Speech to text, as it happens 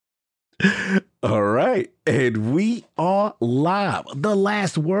All right. And we are live. The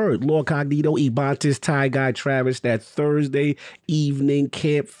last word. Lord Cognito, Ebontis, Ty Guy, Travis. That Thursday evening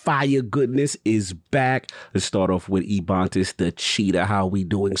campfire goodness is back. Let's start off with Ebontis, the cheetah. How are we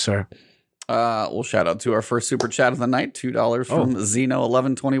doing, sir? Well, shout out to our first super chat of the night, $2 from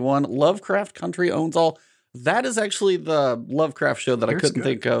Zeno1121. Lovecraft Country owns all. That is actually the Lovecraft show that I couldn't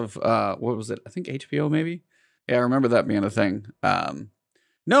think of. What was it? I think HBO maybe. Yeah, I remember that being a thing.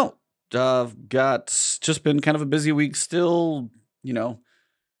 No, got just been kind of a busy week. Still,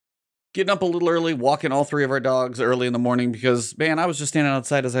 getting up a little early, walking all three of our dogs early in the morning because, man, I was just standing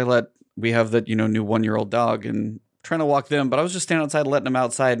outside as we have that new 1-year-old dog and trying to walk them, but I was just standing outside letting them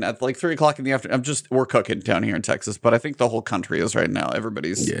outside, and at like 3 o'clock in the afternoon, we're cooking down here in Texas, but I think the whole country is right now.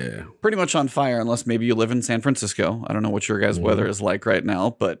 Everybody's pretty much on fire, unless maybe you live in San Francisco. I don't know what your guys' weather is like right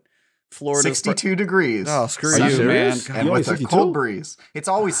now, but Florida 62 degrees. Oh, screw you, man. And with a cold breeze. It's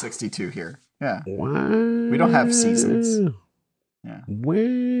always 62 here. Yeah. Wow. We don't have seasons. Yeah.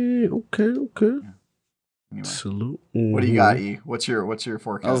 Well, okay. Yeah. Anyway. Salute. What do you got, E? What's your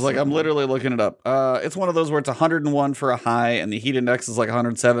forecast? I was like, I'm literally looking it up. It's one of those where it's 101 for a high and the heat index is like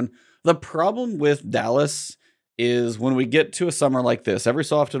 107. The problem with Dallas is when we get to a summer like this, every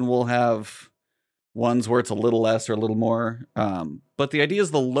so often we'll have ones where it's a little less or a little more. But the idea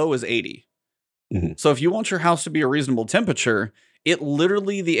is the low is 80. Mm-hmm. So if you want your house to be a reasonable temperature,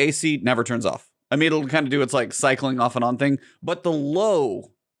 the AC never turns off. I mean, it'll kind of do its like cycling off and on thing, but the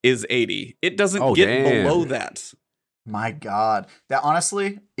low is 80. It doesn't get below that. My God. That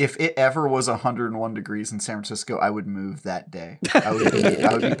honestly, if it ever was 101 degrees in San Francisco, I would move that day. I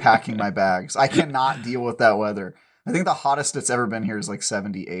would be packing my bags. I cannot deal with that weather. I think the hottest it's ever been here is like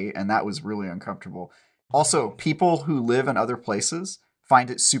 78, and that was really uncomfortable. Also, people who live in other places find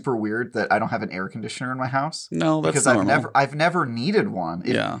it super weird that I don't have an air conditioner in my house. No, that's because normal. I've never needed one.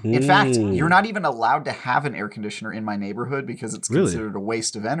 In fact, you're not even allowed to have an air conditioner in my neighborhood because it's considered a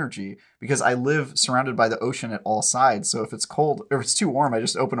waste of energy, because I live surrounded by the ocean at all sides. So if it's cold or if it's too warm, I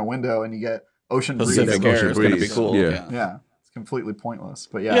just open a window and you get ocean breeze. Pacific air is going to be cool. Yeah. Completely pointless,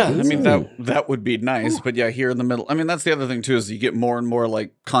 but yeah. I mean that would be nice. Ooh. But yeah, here in the middle, I mean that's the other thing too, is you get more and more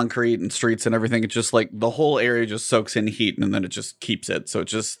like concrete and streets and everything. It's just like the whole area just soaks in heat and then it just keeps it. So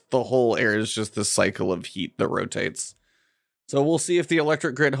it's just the whole area is just this cycle of heat that rotates. So we'll see if the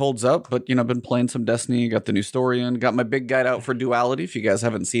electric grid holds up. But I've been playing some Destiny, got the new story in, got my big guide out for Duality. If you guys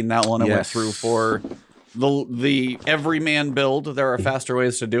haven't seen that one, I went through for the everyman build. There are faster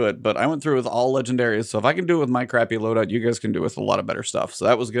ways to do it, but I went through with all legendaries. So if I can do it with my crappy loadout, you guys can do it with a lot of better stuff. So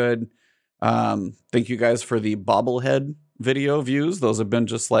that was good. Thank you guys for the bobblehead video views. Those have been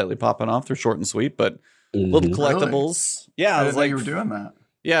just slightly popping off. They're short and sweet, but little collectibles. Really? Yeah, I didn't know you were doing that.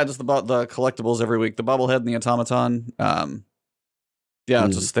 Yeah, just about the collectibles every week. The bobblehead and the automaton.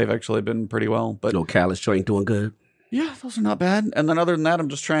 Just they've actually been pretty well. But Callus ain't doing good. Yeah, those are not bad. And then other than that, I'm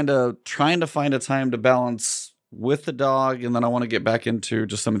just trying to find a time to balance with the dog, and then I want to get back into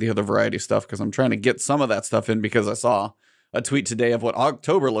just some of the other variety stuff because I'm trying to get some of that stuff in because I saw a tweet today of what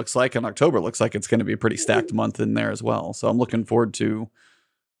October looks like, and October looks like it's going to be a pretty stacked month in there as well. So I'm looking forward to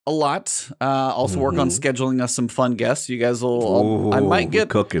a lot. Also work on scheduling us some fun guests. You guys will. I might get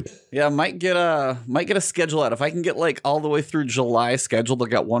cooking. Yeah, might get a schedule out. If I can get like all the way through July scheduled, I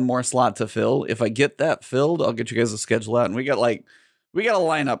got one more slot to fill. If I get that filled, I'll get you guys a schedule out. And we got a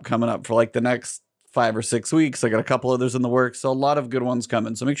lineup coming up for like the next 5 or 6 weeks. I got a couple others in the works, so a lot of good ones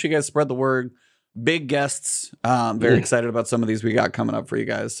coming. So make sure you guys spread the word. Big guests. Very excited about some of these we got coming up for you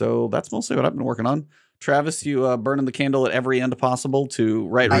guys. So that's mostly what I've been working on. Travis, you burning the candle at every end possible to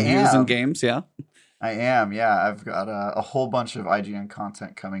write reviews and games, yeah? I am, yeah. I've got a whole bunch of IGN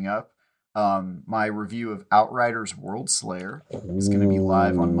content coming up. My review of Outriders World Slayer is going to be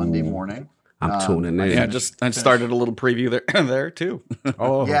live on Monday morning. I'm tuning in. Yeah, I started a little preview there too.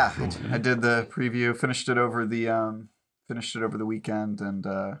 Yeah, I did the preview, finished it over the weekend,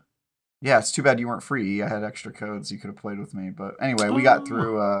 and it's too bad you weren't free. I had extra codes you could have played with me, but anyway, we got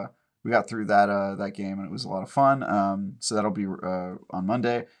through. We got through that game, and it was a lot of fun. So that'll be on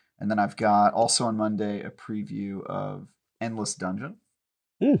Monday. And then I've got also on Monday a preview of Endless Dungeon.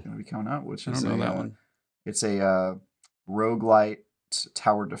 Going to be coming out, which is that one. It's a roguelite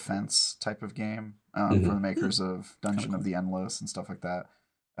tower defense type of game from the makers of Dungeon of the Endless and stuff like that.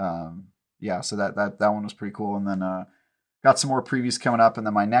 So that one was pretty cool. And then got some more previews coming up. And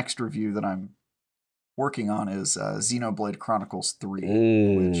then my next review that I'm working on is Xenoblade Chronicles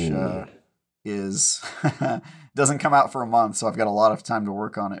 3, which is doesn't come out for a month, so I've got a lot of time to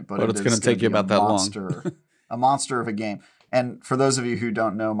work on it. But it's going to take you about that long. A monster of a game. And for those of you who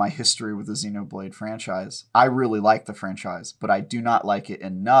don't know my history with the Xenoblade franchise, I really like the franchise, but I do not like it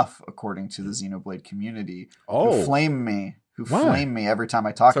enough, according to the Xenoblade community, who flame me every time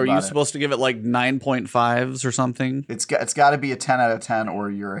I talk about it. So are you supposed to give it like 9.5s or something? It's got to be a 10 out of 10 or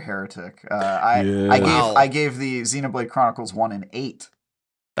you're a heretic. I gave the Xenoblade Chronicles 1 an 8.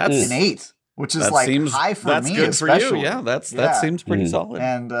 That's an 8. Which is high for me. That's good especially. For you. Yeah, that seems pretty solid.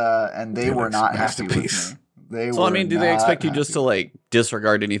 And they were not happy with me. Do they expect you just to like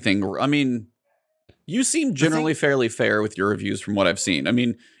disregard anything? I mean, you seem generally fairly fair with your reviews from what I've seen. I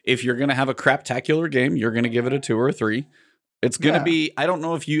mean, if you're going to have a craptacular game, you're going to give it a 2 or a 3. It's going to be, I don't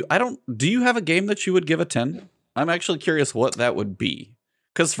know if you, do you have a game that you would give a 10? I'm actually curious what that would be.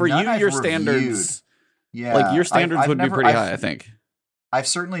 Because for your standards, your standards would be pretty high, I think. I've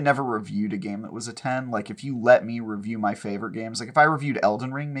certainly never reviewed a game that was a 10. Like, if you let me review my favorite games, like if I reviewed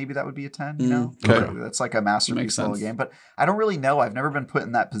Elden Ring, maybe that would be a 10, you know? Okay. That's like a masterpiece level game. But I don't really know. I've never been put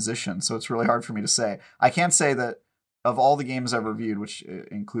in that position, so it's really hard for me to say. I can say that of all the games I've reviewed, which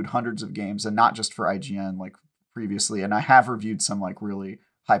include hundreds of games, and not just for IGN, like previously, and I have reviewed some like really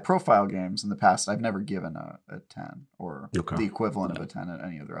high-profile games in the past, I've never given a 10 or the equivalent of a 10 at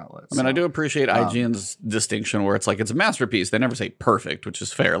any other outlet. I mean, I do appreciate IGN's distinction where it's like it's a masterpiece. They never say perfect, which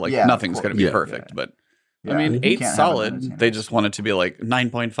is fair. Like nothing's going to be perfect, but I mean, 8's solid. They just want it to be like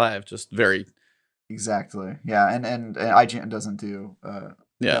 9.5, just very exactly. Yeah, and IGN doesn't do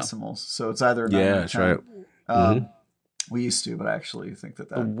decimals, so it's either 9 or 10. That's right. We used to, but I actually think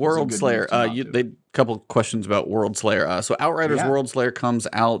that World Slayer. They couple questions about World Slayer. So Outriders World Slayer comes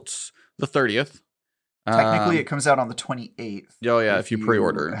out the 30th. Technically, it comes out on the 28th. Oh yeah, if you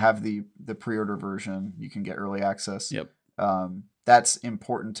pre-order, have the pre-order version, you can get early access. Yep. That's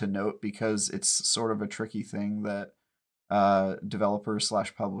important to note because it's sort of a tricky thing that developers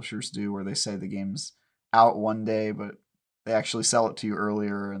 / publishers do, where they say the game's out one day, but they actually sell it to you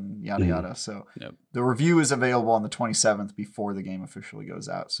earlier and yada yada. So the review is available on the 27th before the game officially goes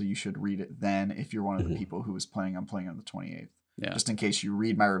out. So you should read it then if you're one of the people who is planning on playing on the 28th. Yeah. Just in case you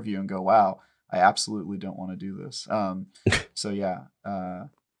read my review and go, wow, I absolutely don't want to do this.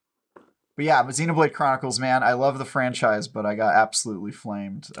 But Xenoblade Chronicles, man, I love the franchise, but I got absolutely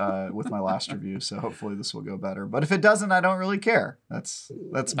flamed with my last review. So hopefully this will go better. But if it doesn't, I don't really care. That's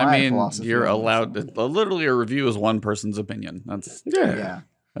my philosophy. You're allowed. Literally, a review is one person's opinion. That's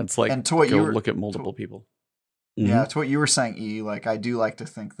That's like and to what you look at multiple people. Yeah, to what you were saying, E. Like I do like to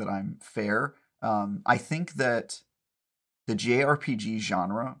think that I'm fair. I think that the JRPG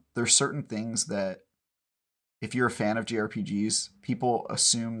genre, there's certain things that, if you're a fan of JRPGs, people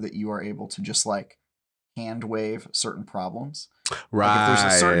assume that you are able to just like hand wave certain problems. Right.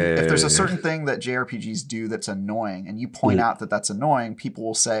 Like if there's a certain thing that JRPGs do that's annoying, and you point out that that's annoying, people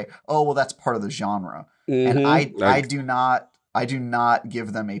will say, "Oh, well, that's part of the genre." And I do not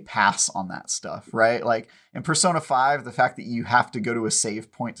give them a pass on that stuff, right? Like in Persona 5, the fact that you have to go to a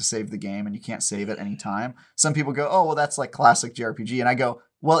save point to save the game and you can't save at any time. Some people go, "Oh, well, that's like classic JRPG," and I go,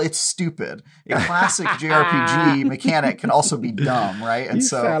 well, it's stupid. A classic JRPG mechanic can also be dumb, right? And you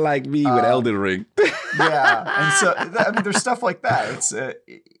sound like me with Elden Ring. And so I mean, there's stuff like that. It's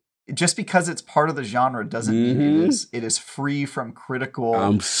just because it's part of the genre doesn't mean it is free from critical.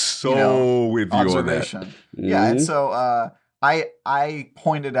 I'm so with you observation. on that. Yeah, and so I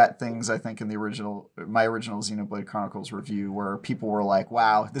pointed at things I think in my original Xenoblade Chronicles review where people were like,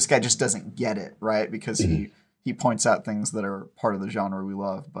 "Wow, this guy just doesn't get it," right? Because he points out things that are part of the genre we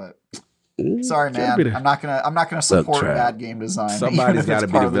love, but sorry, man, I'm not gonna support bad game design. Somebody's got to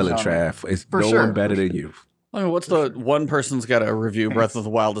be the villain, Trav. It's one better than you. I mean, what's the one person's got to review Breath of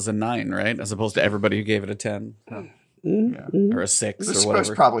the Wild as a 9, right? As opposed to everybody who gave it a 10 or a 6 or whatever.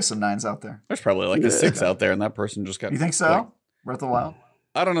 There's probably some 9s out there. There's probably like a 6 out there, and that person just got. You think so? Like, Breath of the Wild?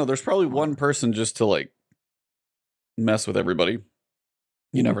 I don't know. There's probably one person just to like mess with everybody.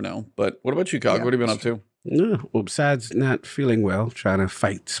 You never know. But what about you, Cog? What have you been up to? No, well, besides not feeling well, trying to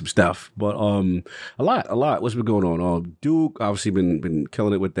fight some stuff, but a lot. What's been going on? Duke obviously been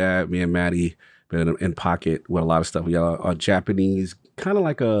killing it with that. Me and Maddie been in pocket with a lot of stuff. We got a Japanese kind of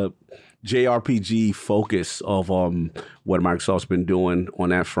like a JRPG focus of what Microsoft's been doing on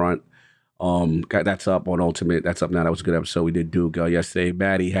that front. That's up on Ultimate. That's up now. That was a good episode. We did Duke yesterday.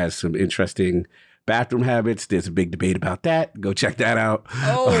 Maddie has some interesting bathroom habits. There's a big debate about that. Go check that out.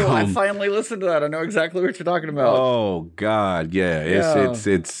 Oh, I finally listened to that. I know exactly what you're talking about. Oh God, yeah.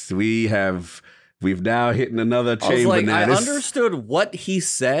 It's we've now hit another chamber. I understood what he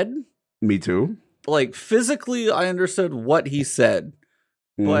said. Me too. Like physically, I understood what he said,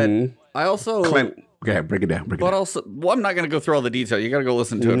 but I also Okay, break it down. But also, well, I'm not going to go through all the detail. You got to go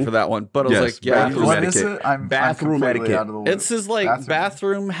listen to it for that one. But I was like, yeah, what is it? Bathroom etiquette. Out of the loop. It's his like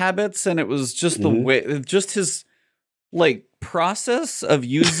bathroom habits, and it was just the way, just his like process of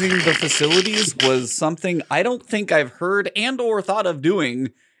using the facilities was something I don't think I've heard and or thought of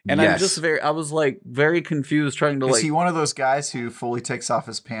doing. And I was like very confused trying to Is he one of those guys who fully takes off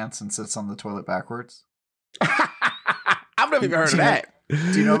his pants and sits on the toilet backwards? I've never even heard of that.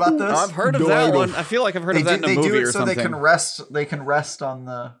 Do you know about this? I've heard of that one. I feel like I've heard of that in a movie or something. They do it so they can rest on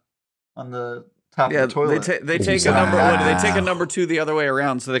the top of the toilet. They take a number 2 the other way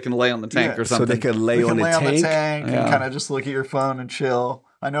around so they can lay on the tank or something. So they can lay on the tank and kind of just look at your phone and chill.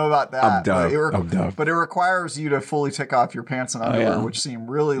 I know about that. I'm done. But it requires you to fully take off your pants and underwear, which seem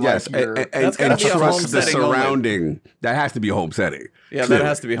really like you're... That's got to be a home setting surrounding. Only. That has to be a home setting. Yeah, that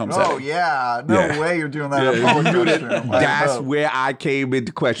has to be home setting. Oh, yeah. No way you're doing that in a public restroom. That's where I came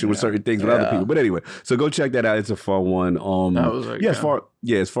into question with certain things with other people. But anyway, so go check that out. It's a fun one. That was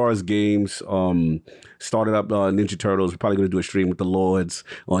as far as games, started up Ninja Turtles. We're probably going to do a stream with the Lords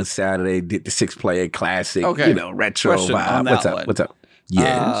on Saturday. Did the 6-player classic, retro vibe. What's up?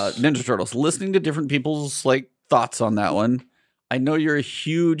 Yes. Ninja Turtles. Listening to different people's like thoughts on that one. I know you're a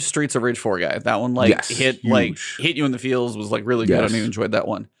huge Streets of Rage 4 guy. That one hit you in the feels, was like really good. I enjoyed that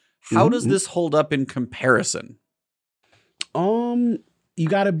one. How does this hold up in comparison? You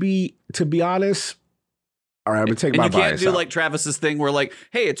gotta be, to be honest. All right, I'm gonna take my bias. You can't do like Travis's thing where like,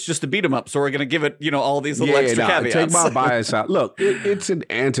 hey, it's just a beat 'em up, so we're gonna give it, all these little extra caveats. Take my bias out. Look, it's an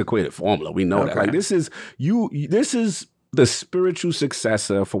antiquated formula. We know that. Like this is the spiritual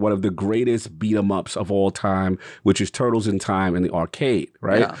successor for one of the greatest beat-em-ups of all time, which is Turtles in Time in the arcade,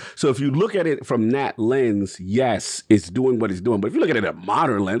 right? Yeah. So if you look at it from that lens, yes, it's doing what it's doing. But if you look at it at a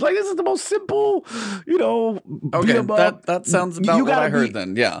modern lens, like this is the most simple, beat-em-up. That sounds about what I heard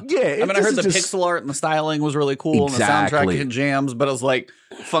then, yeah. Yeah. I heard the pixel art and the styling was really cool and the soundtrack and jams, but it was like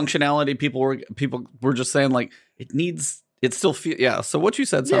functionality. People were just saying like, it still feels, so what you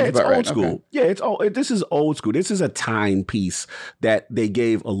said sounds about right. Old school. Okay. Yeah, this is old school. This is a timepiece that they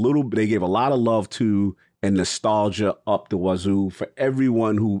gave a lot of love to and nostalgia up the wazoo for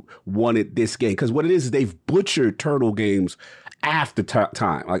everyone who wanted this game. Because what it is they've butchered Turtle games after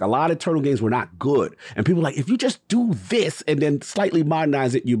time. Like a lot of Turtle games were not good. And people are like, if you just do this and then slightly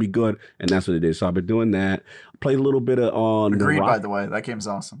modernize it, you'll be good. And that's what it is. So I've been doing that. Played a little bit of Agreed, by the way. That game's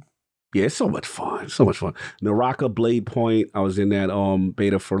awesome. Yeah, it's so much fun. Naraka Blade Point, I was in that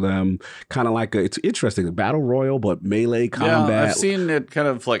beta for them. Kind of like it's interesting, battle royal, but melee combat. Yeah, I've seen it kind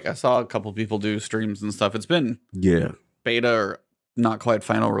of like, I saw a couple people do streams and stuff. It's been beta or not quite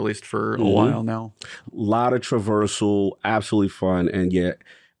final released for a while now. A lot of traversal, absolutely fun. And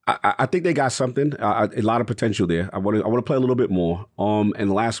I think they got something, a lot of potential there. I want to play a little bit more. And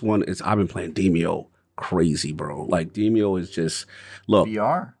the last one is I've been playing Demeo. Crazy, bro. Like Demeo is just, look.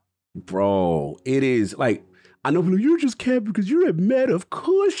 VR? Bro, it is like, I know you're just capping because you're at Meta. Of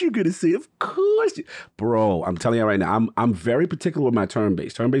course you're gonna say, of course. Bro, I'm telling you right now, I'm very particular with my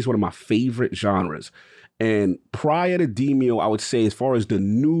turn-based. Turn-based is one of my favorite genres. And prior to Demeo, I would say as far as the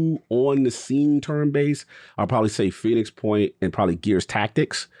new on-the-scene turn-based, I'll probably say Phoenix Point and probably Gears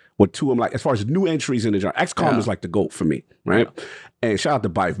Tactics. Were two of them, like, as far as new entries in the genre. XCOM is like the GOAT for me, right? Yeah. And shout out to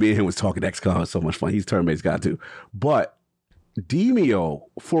Bife. Me and him was talking XCOM. It's so much fun. He's turn-based guy too. But Demeo,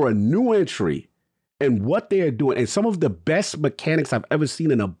 for a new entry and what they're doing, and some of the best mechanics I've ever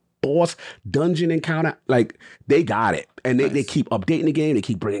seen in a boss dungeon encounter, like they got it. And they keep updating the game. They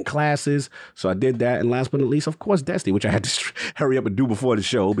keep bringing classes. So I did that. And last but not least, of course, Destiny, which I had to hurry up and do before the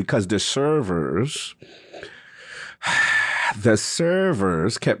show because the servers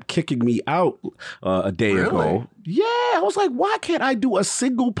kept kicking me out a day ago. Yeah, I was like, why can't I do a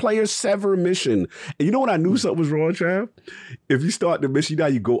single player Sever mission? And you know what I knew something was wrong, Trav? If you start the mission,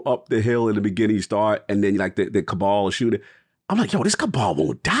 you go up the hill in the beginning, you start, and then like the Cabal is shooting. I'm like, yo, this Cabal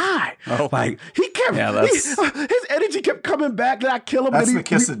won't die. Oh. Like, he kept, his energy kept coming back, and I kill him. That's the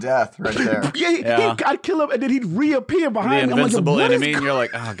kiss of death right there. I'd kill him, and then he'd reappear behind the invincible enemy, and you're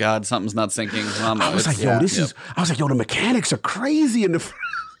like, oh, God, something's not sinking. I was like, yo, the mechanics are crazy in the...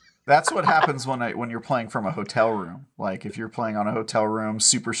 That's what happens when you're playing from a hotel room. Like, if you're playing on a hotel room,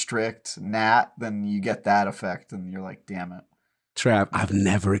 super strict, NAT, then you get that effect, and you're like, damn it. Trav, I've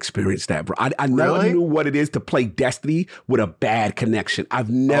never experienced that, bro. I never knew what it is to play Destiny with a bad connection. I've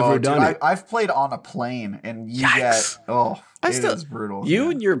never done it. I've played on a plane, and you get, it is brutal.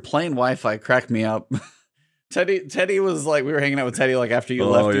 You and your plane Wi-Fi cracked me up. Teddy was like, we were hanging out with Teddy like after you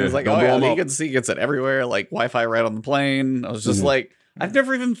left. He was like, he gets it everywhere, like Wi-Fi right on the plane. I was just like, I've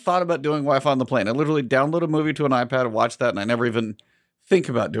never even thought about doing Wi-Fi on the plane. I literally download a movie to an iPad and watch that, and I never even think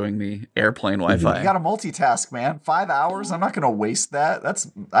about doing the airplane Wi-Fi. You got to multitask, man. 5 hours? I'm not going to waste that.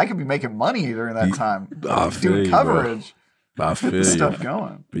 I could be making money during that time. Doing coverage. I feel Get the stuff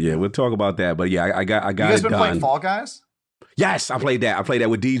going. But yeah, we'll talk about that. But yeah, I got you guys been playing Fall Guys? Yes, I played that. I played that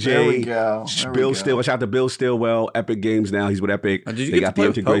with DJ. There we go. Bill Stillwell. Shout out to Bill Stillwell. Epic Games now. He's with Epic. Did you get to play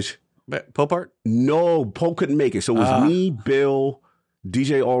with integration? Pope Art? No, Pope couldn't make it. So it was me, Bill,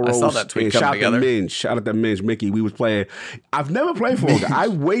 DJ Oros, I saw that tweet and shout out to Minge. Shout out to Minge, Mickey. We was playing. I've never played Fall Guys. I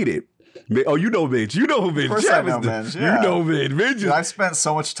waited. Oh, you know Minge. You know Minge. Of course I know Minge. Yeah. You know Minge. Minge. I've spent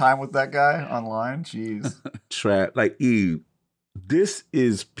so much time with that guy online. Jeez. This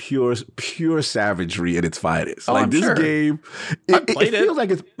is pure savagery at its finest. Oh, like this sure. game, it feels like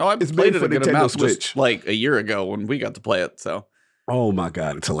it's played made for Nintendo Switch. Just like a year ago when we got to play it. So, oh my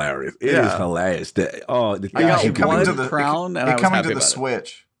god, it's hilarious! It is hilarious. I got coming to the crown, and I was coming happy to the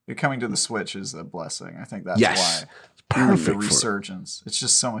Switch. It coming to the Switch is a blessing. I think that's why. It's perfect. The resurgence. It's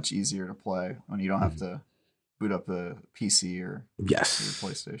just so much easier to play when you don't have to boot up the PC or your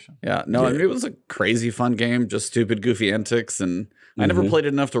PlayStation. Yeah, no, I mean, it was a crazy fun game, just stupid, goofy antics, and I never played it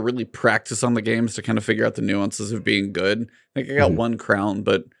enough to really practice on the games to kind of figure out the nuances of being good. I think I got one crown,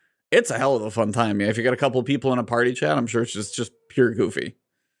 but it's a hell of a fun time. Yeah, if you got a couple of people in a party chat, I'm sure it's just pure goofy.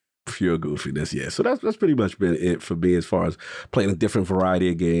 Pure goofiness, yeah. So that's pretty much been it for me as far as playing a different variety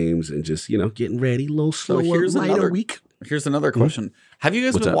of games and just, getting ready, a little slower, lighter week. Here's another question. Have you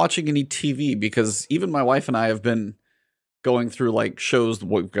guys been watching any TV? Because even my wife and I have been going through like shows.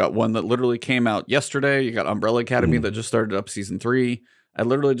 We've got one that literally came out yesterday. You got Umbrella Academy that just started up season 3. I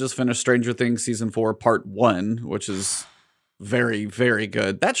literally just finished Stranger Things season 4 part 1, which is very, very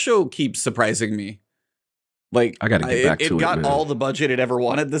good. That show keeps surprising me. Like I got to get back to it. It got all the budget it ever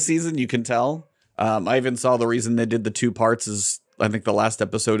wanted this season. You can tell. I even saw the reason they did the 2 parts is I think the last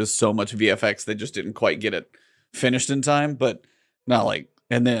episode is so much VFX they just didn't quite get it finished in time, but not like.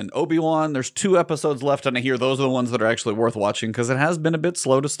 And then Obi-Wan, there's 2 episodes left, and I hear those are the ones that are actually worth watching because it has been a bit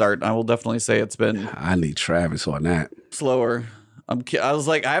slow to start. I will definitely say it's been. I need Travis on that. Slower. I was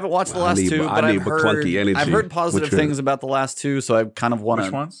like, I haven't watched the last 2, but I've heard positive things about the last 2, so I kind of want to.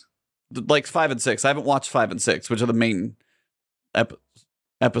 Which ones? Like 5 and 6. I haven't watched 5 and 6, which are the main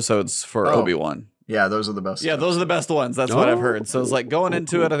episodes for Obi-Wan. Yeah, those are the best. Yeah, those are the best ones. That's what I've heard. So it's like going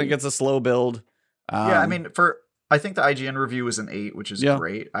into it, I think it's a slow build. I mean, I think the IGN review was an 8, which is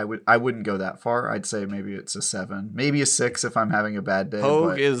great. I wouldn't go that far. I'd say maybe it's a 7, maybe a 6 if I'm having a bad day.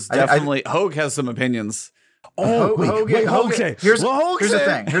 Hogue is definitely Hogue has some opinions. Oh, Hogue. Here's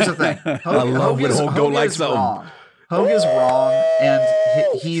the thing. I love when Hogue don't like something. Hogue is wrong, and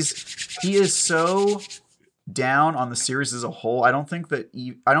he is so down on the series as a whole. I don't think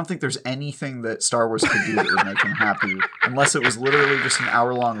there's anything that Star Wars could do that would make him happy, unless it was literally just an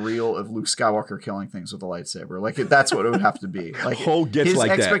hour-long reel of Luke Skywalker killing things with a lightsaber. Like that's what it would have to be. Like Hogue gets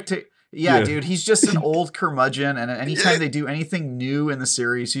like that. Yeah, dude, he's just an old curmudgeon, and anytime they do anything new in the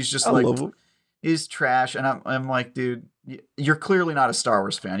series, he's just is trash. And I'm like, dude, you're clearly not a Star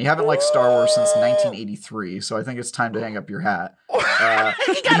Wars fan. You haven't liked Star Wars since 1983, so I think it's time to hang up your hat.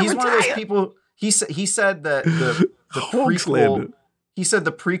 He's one of those people. He said that the prequel. He said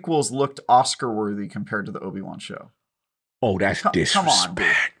the prequels looked Oscar worthy compared to the Obi-Wan show. Oh, that's disrespect.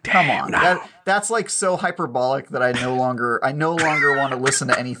 Come on. That's like so hyperbolic that I no longer want to listen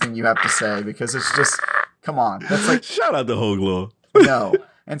to anything you have to say because it's just come on. That's like shout out to Hogue Law. No.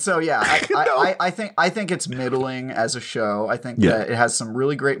 And so yeah, I think it's middling as a show. I think that it has some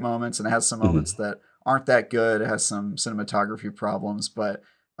really great moments and it has some moments that aren't that good. It has some cinematography problems, but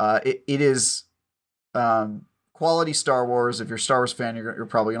it is quality Star Wars. If you're a Star Wars fan, you're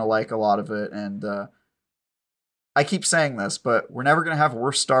probably going to like a lot of it. And I keep saying this, but we're never going to have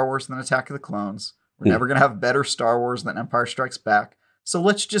worse Star Wars than Attack of the Clones. We're never going to have better Star Wars than Empire Strikes Back. So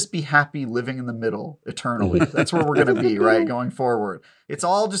let's just be happy living in the middle eternally. That's where we're going to be, right, going forward. It's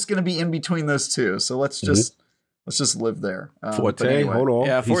all just going to be in between those two. So let's just live there. Forte, anyway. Hold on.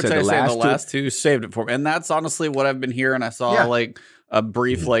 Yeah, Forte said the last two saved it for me. And that's honestly what I've been hearing. I saw like a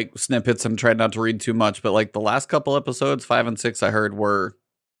brief like snippets and tried not to read too much. But like the last couple episodes, 5 and 6, I heard were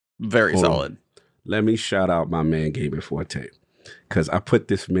very solid. Let me shout out my man, Gamer Forte. Because I put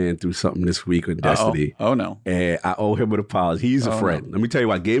this man through something this week with Destiny. Oh, no. And I owe him an apology. He's a friend. No. Let me tell you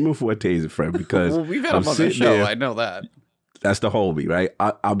why. Gamer Forte is a friend because well, we've had him on the show. I know that. That's the homie, right?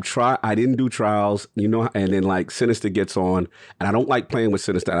 I didn't do trials, and then like Sinister gets on, and I don't like playing with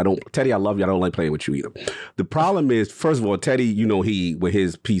Sinister. Teddy, I love you. I don't like playing with you either. The problem is, first of all, Teddy, he with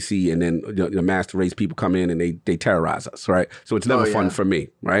his PC, and then the master race people come in and they terrorize us, right? So it's never fun for me,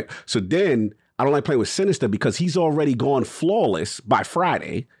 right? So then I don't like playing with Sinister because he's already gone flawless by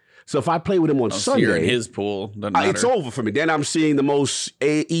Friday. So if I play with him on Sunday, you're in his pool. Doesn't matter. It's over for me. Then I'm seeing the most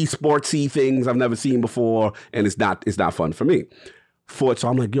esportsy things I've never seen before, and it's not fun for me. So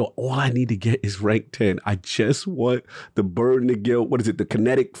I'm like, yo, all I need to get is rank 10. I just want the burden of guilt. What is it? The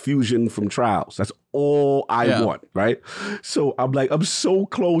kinetic fusion from Trials. That's all I want, right? So I'm like, I'm so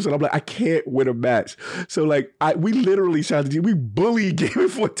close, and I'm like, I can't win a match. So like, we literally shouted, we bullied Game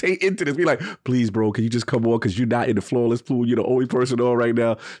Forte into this. We like, please, bro, can you just come on? Because you're not in the flawless pool. You're the only person on right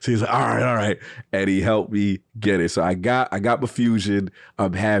now. So he's like, all right. And he helped me get it. So I got my fusion.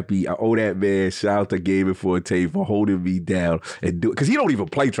 I'm happy. I owe that man. Shout out to Game Forte for holding me down and do it. Because he don't even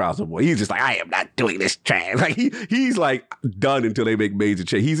play Trials no more. He's just like, I am not doing this trash. Like he's like done until they make major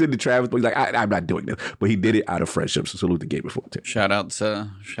change. He's in the Travis, but he's like, I'm not doing this. But he did it out of friendship. So salute to Game Forte. Shout out to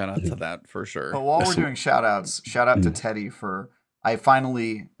that for sure. But while we're doing shout outs, shout out to Teddy for I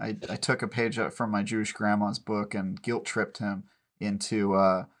took a page from my Jewish grandma's book and guilt tripped him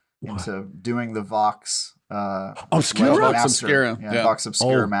into doing the Vox Obscura? Vox Obscura. Yeah, Vox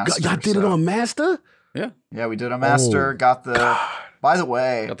Obscura Master. Y'all did it on Master? Yeah, we did a Master. Got the. By the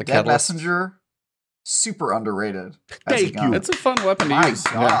way, got the Dead Messenger, super underrated. Thank you. It's a fun weapon to use.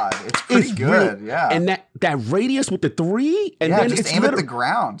 My God, it's pretty good. Yeah, and that radius with the 3, and then just aim at the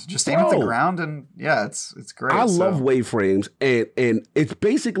ground. Just aim at the ground, and it's great. I love waveframes, and it's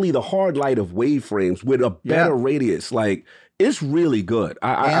basically the hard light of waveframes with a better radius. Like it's really good.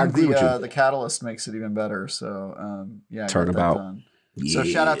 I agree with you. The catalyst makes it even better. So turnabout. Yeah. So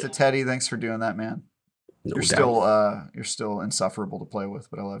shout out to Teddy. Thanks for doing that, man. No You're still insufferable to play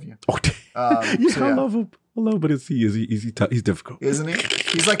with, but I love you. I love him. I love him, but he's difficult, isn't he?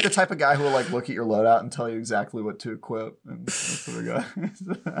 He's like the type of guy who will like look at your loadout and tell you exactly what to equip. And that's what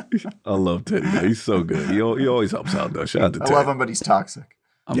I got. I love Teddy. He's so good. He always helps out though. Shout out to Teddy. I love him, but he's toxic.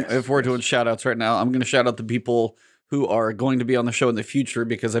 If we're doing shout outs right now, I'm going to shout out the people who are going to be on the show in the future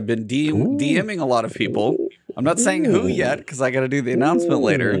because I've been DMing a lot of people. I'm not saying who yet because I got to do the announcement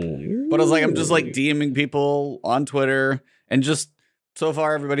later. But I was like, I'm just like DMing people on Twitter, and just so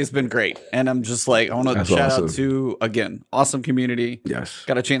far everybody's been great. And I'm just like, I want to shout out to, again, awesome community. Yes.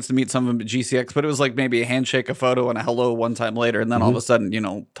 Got a chance to meet some of them at GCX, but it was like maybe a handshake, a photo, and a hello one time later. And then all of a sudden,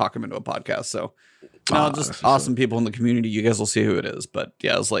 talk them into a podcast. So just awesome people in the community. You guys will see who it is. But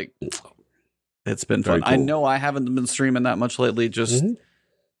yeah, it's like, it's been fun. Cool. I know I haven't been streaming that much lately, just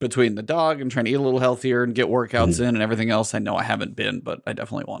between the dog and trying to eat a little healthier and get workouts in and everything else. I know I haven't been, but I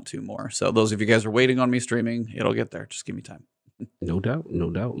definitely want to more. So those of you guys are waiting on me streaming, it'll get there. Just give me time. No doubt.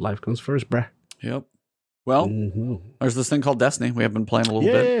 Life comes first, bruh. Yep. Well, there's this thing called Destiny. We have been playing a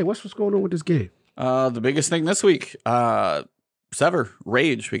little bit. Yeah, what's going on with this game? The biggest thing this week, Sever,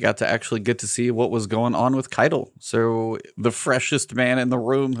 Rage. We got to see what was going on with Keitel. So the freshest man in the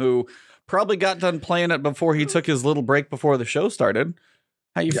room who probably got done playing it before he took his little break before the show started.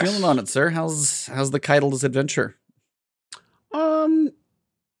 How you feeling on it, sir? How's the Keitel's adventure?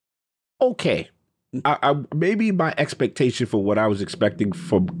 Okay. I maybe my expectation for what I was expecting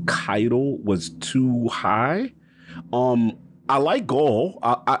from Keitel was too high. I like Gaul.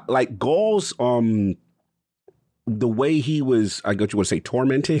 I like Gaul's the way he was, I guess you want to say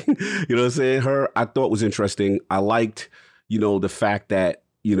tormenting, you know what I'm saying? Her, I thought was interesting. I liked, the fact that,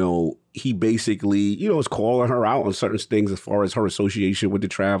 he basically, is calling her out on certain things as far as her association with the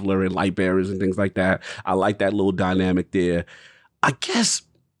Traveler and Light Bearers and things like that. I like that little dynamic there. I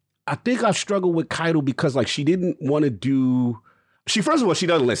think I've struggled with Keitel because she didn't want to do. First of all, she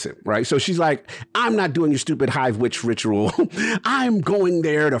doesn't listen, right? So she's like, I'm not doing your stupid Hive Witch ritual. I'm going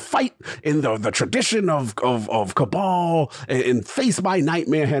there to fight in the tradition of Cabal and face my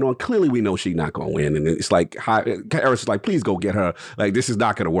nightmare head on. Clearly, we know she's not going to win. And it's like, Eris is like, please go get her. Like, this is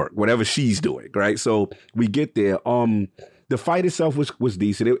not going to work, whatever she's doing, right? So we get there. The fight itself was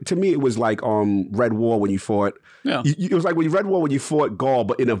decent. To me, it was like Red War when you fought. Yeah. It was like Red War when you fought Gaul,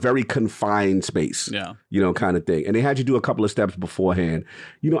 but in a very confined space. Yeah. Kind of thing. And they had you do a couple of steps beforehand.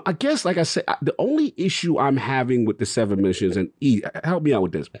 I guess, like I said, the only issue I'm having with the 7 missions, and help me out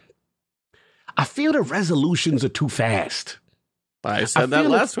with this, I feel the resolutions are too fast. I said that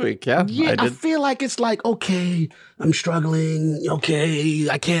last week. Yeah. Yeah, I feel like it's like, okay, I'm struggling. Okay,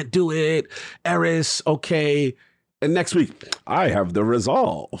 I can't do it. Eris, okay. And next week, I have the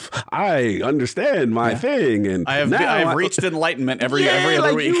resolve. I understand my thing, and I have reached enlightenment every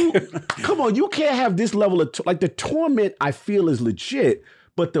other week. Come on, you can't have this level of the torment. I feel is legit,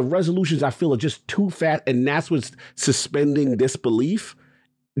 but the resolutions I feel are just too fast, and that's what's suspending disbelief,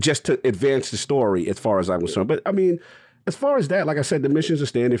 just to advance the story as far as I'm concerned. But I mean, as far as that, like I said, the missions are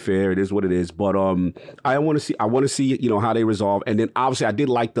standing fair. It is what it is. But I want to see how they resolve, and then obviously I did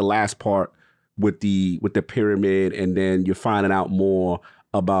like the last part with the pyramid, and then you're finding out more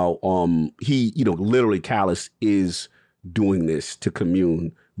about he, literally Callus is doing this to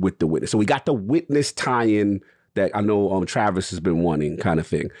commune with the witness. So we got the witness tie-in that I know Travis has been wanting, kind of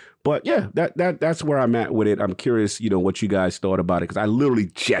thing. But yeah, that's where I'm at with it. I'm curious, what you guys thought about it, because I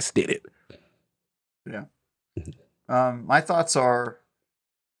literally just did it. Yeah. My thoughts are,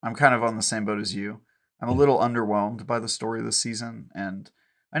 I'm kind of on the same boat as you. I'm a little underwhelmed by the story of the season, and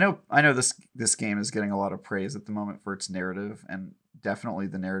I know this game is getting a lot of praise at the moment for its narrative, and definitely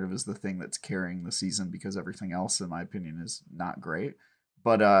the narrative is the thing that's carrying the season, because everything else, in my opinion, is not great.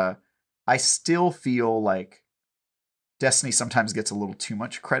 But I still feel like Destiny sometimes gets a little too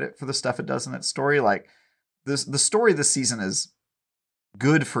much credit for the stuff it does in its story. Like the story this season is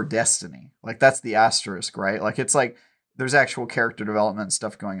good for Destiny. Like that's the asterisk, right? Like it's like there's actual character development and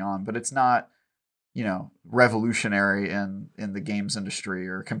stuff going on, but it's not, revolutionary in the games industry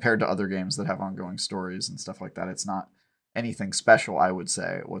or compared to other games that have ongoing stories and stuff like that. It's not anything special, I would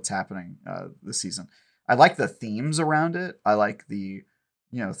say, what's happening this season. I like the themes around it. I like the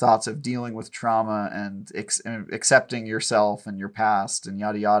thoughts of dealing with trauma and accepting yourself and your past and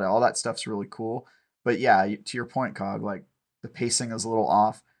yada yada. All that stuff's really cool. But yeah, to your point, Cog, like the pacing is a little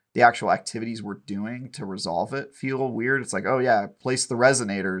off. The actual activities we're doing to resolve it feel weird. It's like, oh yeah, place the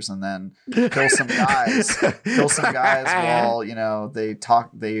resonators and then kill some guys. While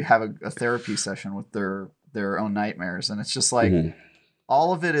they have a therapy session with their own nightmares. And it's just like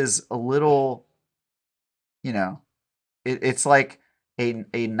all of it is a little, it's like a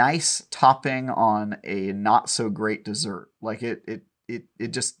nice topping on a not so great dessert. Like it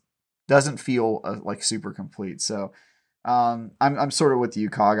just doesn't feel like super complete. So I'm sort of with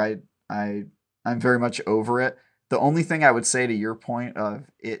you, Cog. I'm very much over it. The only thing I would say to your point of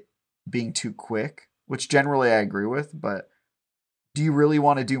it being too quick, which generally I agree with, but do you really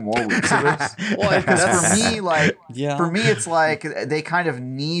want to do more weeks of this? Well, because for me, it's like they kind of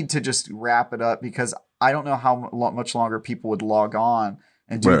need to just wrap it up, because I don't know how much longer people would log on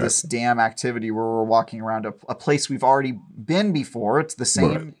and do this damn activity where we're walking around a place we've already been before. It's the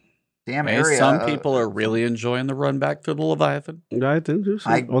same damn area. Some people are really enjoying the run back to the Leviathan.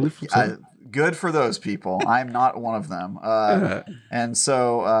 Good for those people. I'm not one of them. And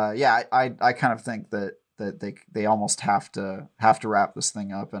so, I kind of think that they almost have to wrap this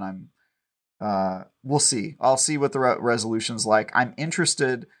thing up, and we'll see. I'll see what the resolution's like. I'm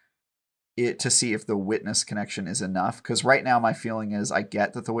interested to see if the witness connection is enough, because right now my feeling is I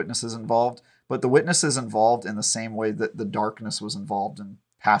get that the witness is involved, but the witness is involved in the same way that the darkness was involved in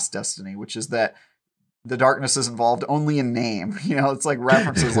past Destiny, which is that the darkness is involved only in name. It's like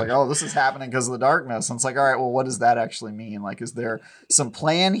references like, oh, this is happening because of the darkness. And it's like, all right, well, what does that actually mean? Like, is there some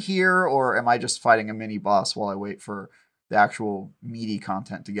plan here, or am I just fighting a mini boss while I wait for the actual meaty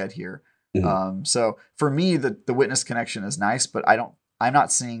content to get here? So for me, the witness connection is nice, but I'm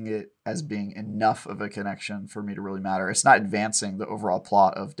not seeing it as being enough of a connection for me to really matter. It's not advancing the overall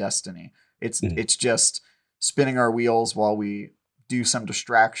plot of Destiny. It's just spinning our wheels while we do some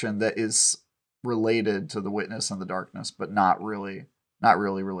distraction that is related to the witness and the darkness, but not really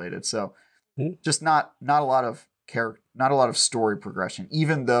related. So just not a lot of story progression,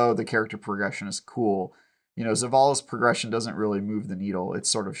 even though the character progression is cool. Zavala's progression doesn't really move the needle. It's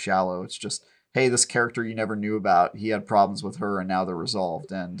sort of shallow. It's just, hey, this character you never knew about, he had problems with her and now they're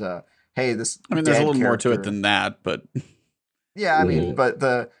resolved. And hey, this there's a little more to it than that, but yeah, but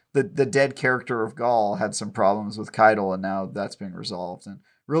the dead character of Gaul had some problems with Keitel, and now that's being resolved. And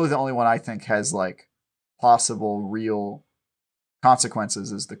really the only one I think has like possible real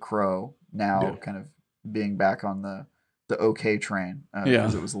consequences is the Crow, now kind of being back on the okay train,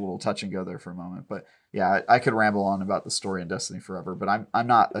 because it was a little touch and go there for a moment. But yeah, I could ramble on about the story in Destiny forever, but I'm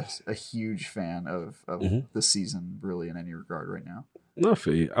not a huge fan of the season really in any regard right now. No,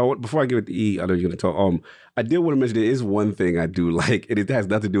 for you. Before I give it to E, I know you're going to talk. I did want to mention there is one thing I do like, and it has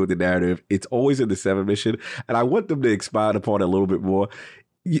nothing to do with the narrative. It's always in the Sever mission, and I want them to expand upon it a little bit more.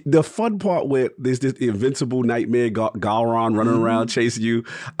 The fun part where there's this invincible nightmare Galron running around chasing you,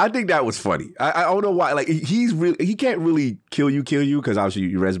 I think that was funny. I don't know why. Like he can't really kill you because obviously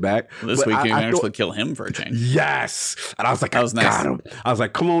you res back. Well, this week you can actually kill him for a change. Yes, and I was like, that was nice. Got him. I was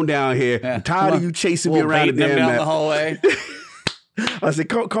like, come on down here. Yeah, I'm tired of you chasing me around the damn down the hallway. I said,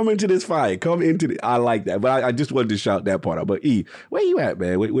 come into this fire. Come into the. I like that, but I just wanted to shout that part out. But E, where you at,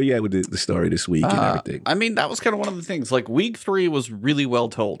 man? Where you at with the story this week and everything? I mean, that was kind of one of the things. Like week 3 was really well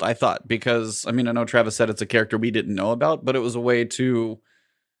told, I thought, because I know Travis said it's a character we didn't know about, but it was a way to.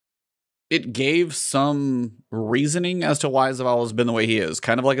 It gave some reasoning as to why Zavala has been the way he is.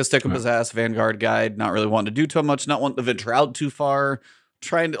 Kind of like a stick up his ass Vanguard guide, not really wanting to do too much, not wanting to venture out too far.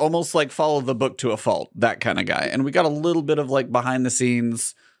 trying to almost like follow the book to a fault, that kind of guy. And we got a little bit of like behind the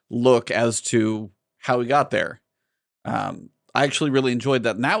scenes look as to how we got there. I actually really enjoyed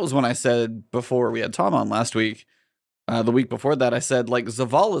that. And that was when I said before we had Tom on last week, the week before that, I said like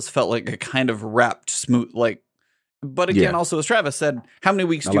Zavala's felt like a kind of wrapped smooth, like, but again, also as Travis said, how many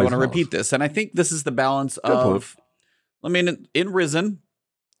weeks do you want to repeat this? And I think this is the balance of, I mean, in Risen,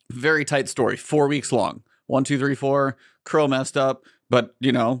 very tight story, 4 weeks long, 1, 2, 3, 4, Crow messed up, but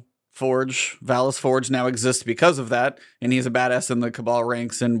you know, Valis Forge now exists because of that. And he's a badass in the Cabal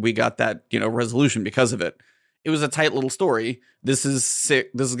ranks. And we got that, you know, resolution because of it. It was a tight little story. This is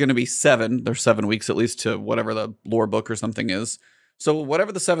going to be 7. There's 7 weeks at least to whatever the lore book or something is. So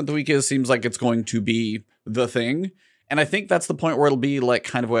whatever the 7th week is, seems like it's going to be the thing. And I think that's the point where it'll be like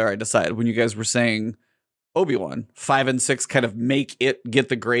kind of where I decided when you guys were saying Obi-Wan 5 and 6 kind of make it get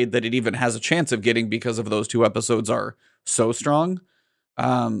the grade that it even has a chance of getting because of those 2 episodes are so strong.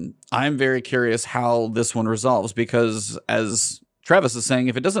 I'm very curious how this one resolves because as Travis is saying,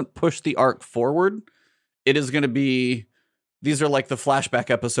 if it doesn't push the arc forward, it is going to be, these are like the flashback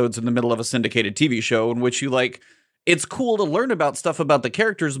episodes in the middle of a syndicated TV show in which you like, it's cool to learn about stuff about the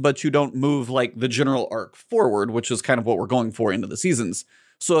characters, but you don't move like the general arc forward, which is kind of what we're going for into the seasons.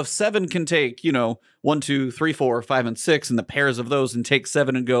 So if 7 can take, you know, 1, 2, 3, 4, 5, and 6 and the pairs of those and take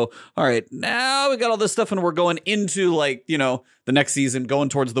 7 and go, all right, now we got all this stuff and we're going into like, you know, the next season, going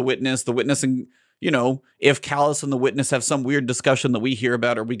towards the Witness and, you know, if Callus and the Witness have some weird discussion that we hear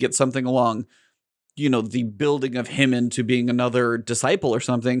about or we get something along, you know, the building of him into being another disciple or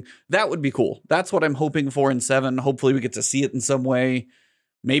something, that would be cool. That's what I'm hoping for in 7. Hopefully we get to see it in some way.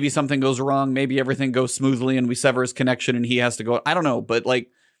 Maybe something goes wrong. Maybe everything goes smoothly and we sever his connection and he has to go. I don't know, but like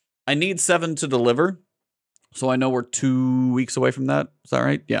I need 7 to deliver. So I know we're 2 weeks away from that. Is that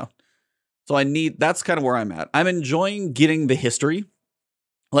right? Yeah. So that's kind of where I'm at. I'm enjoying getting the history,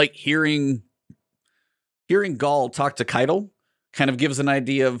 like hearing Gaul talk to Keitel. Kind of gives an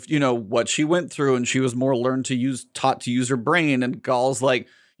idea of, you know, what she went through and she was more taught to use her brain. And Gaul's like,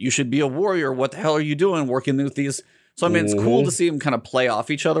 you should be a warrior. What the hell are you doing working with these? So, I mean, it's cool to see them kind of play off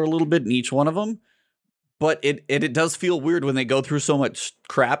each other a little bit in each one of them. But it does feel weird when they go through so much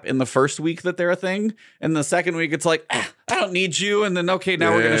crap in the first week that they're a thing. And the second week, it's like, I don't need you. And then, okay,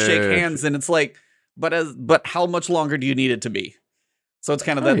 now we're going to shake hands. And it's like, but how much longer do you need it to be? So it's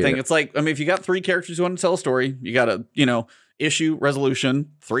kind of that thing. It's like, I mean, if you got 3 characters who want to tell a story, you got to, you know, issue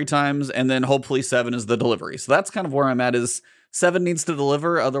resolution 3 times, and then hopefully 7 is the delivery. So that's kind of where I'm at is 7 needs to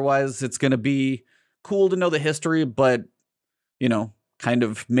deliver. Otherwise, it's going to be cool to know the history, but, you know, kind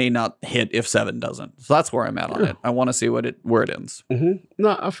of may not hit if 7 doesn't. So that's where I'm at on it. I want to see where it ends. Mm-hmm.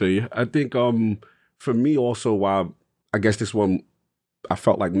 No, I feel you. I think for me also, while I guess this one I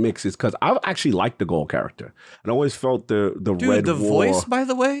felt like mixed is because I actually liked the Gaul character. And I always felt the Red the War. Voice, by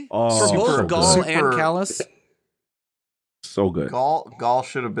the way, for both Gaul and Callus. So good. Gaul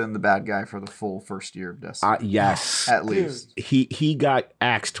should have been the bad guy for the full first year of Destiny. Yes, at least he got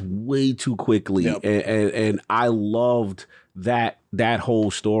axed way too quickly, and I loved that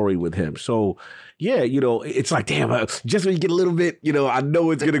whole story with him. So yeah, you know, it's like damn, just when you get a little bit, you know, I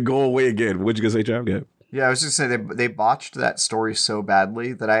know it's gonna go away again. What you gonna say, Trav? Yeah. Yeah, I was just gonna say they botched that story so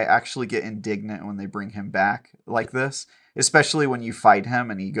badly that I actually get indignant when they bring him back like this. Especially when you fight him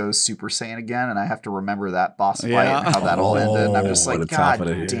and he goes Super Saiyan again, and I have to remember that boss fight and how that all ended. And I'm just like,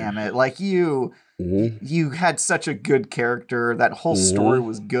 God damn it! Like you had such a good character. That whole story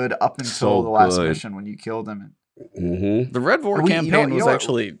was good up until the last mission when you killed him. The Red War campaign was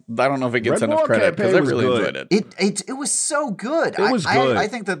actually, I don't know if it gets enough credit because I really enjoyed it. It was so good. It was good. I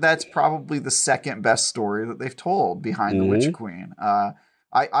think that's probably the second best story that they've told behind the Witch Queen.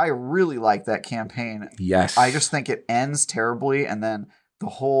 I really like that campaign. Yes. I just think it ends terribly, and then the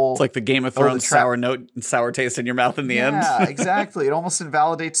whole... It's like the Game of Thrones sour taste in your mouth in the end. Yeah, exactly. It almost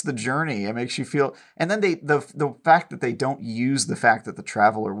invalidates the journey. It makes you feel... And then the fact that they don't use the fact that the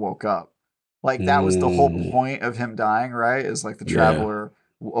Traveler woke up. Like, that was the whole point of him dying, right? Is like the Traveler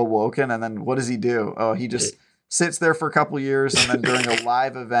awoken, and then what does he do? Oh, he just... sits there for a couple years, and then during a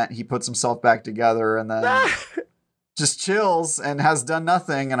live event, he puts himself back together, and then... just chills and has done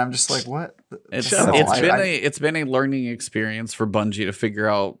nothing, and I'm just like, what? It's been a learning experience for Bungie to figure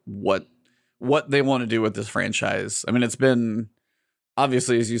out what they want to do with this franchise. I mean, it's been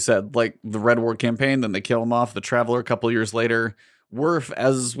obviously, as you said, like the Red War campaign, then they kill him off. The Traveler a couple years later.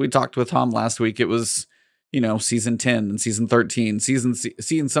 As we talked with Tom last week, it was, you know, season 10 and season 13,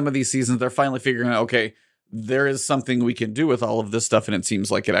 seeing some of these seasons, they're finally figuring out, okay, there is something we can do with all of this stuff, and it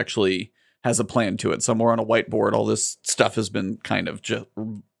seems like it actually has a plan to it. Somewhere on a whiteboard, all this stuff has been kind of just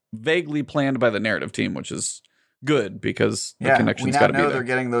vaguely planned by the narrative team, which is good because the Yeah, we connection's now got to be know there. they're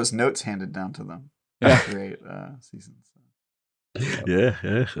getting those notes handed down to them. Yeah. Great seasons.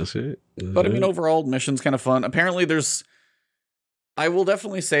 Yeah, that's it. But I mean, overall, mission's kind of fun. Apparently, I will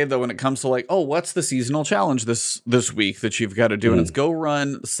definitely say though, when it comes to like, oh, what's the seasonal challenge this week that you've got to do, and it's go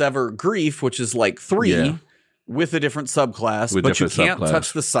run Sever Grief, which is like 3 with a different subclass, but you can't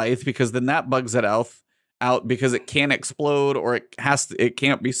touch the scythe because then that bugs it out because it can't explode or it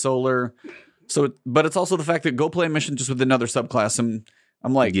can't be solar. So, but it's also the fact that go play a mission just with another subclass, and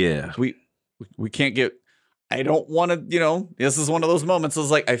I'm like, we can't get. I don't want to, this is one of those moments. I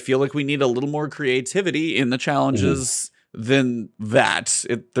was like, I feel like we need a little more creativity in the challenges than that.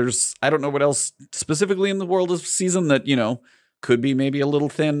 I don't know what else specifically in the world of season that, could be maybe a little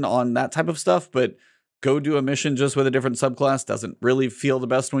thin on that type of stuff, but go do a mission just with a different subclass doesn't really feel the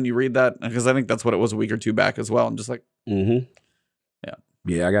best when you read that, because I think that's what it was a week or two back as well. I'm just like,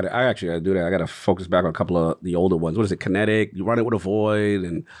 Yeah, I actually got to do that. I got to focus back on a couple of the older ones. What is it? Kinetic? You run it with a void,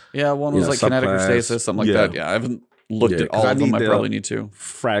 and one was like kinetic or stasis, something like that. Yeah, I haven't looked at all of them. I probably need to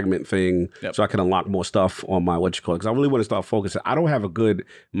fragment thing so I can unlock more stuff on my because I really want to start focusing. I don't have a good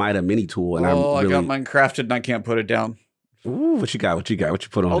Mida mini tool, and I got mine crafted and I can't put it down. Ooh, what you got? What you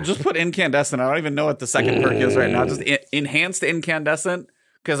put on? I'll just put incandescent. I don't even know what the second perk is right now. Just enhanced incandescent,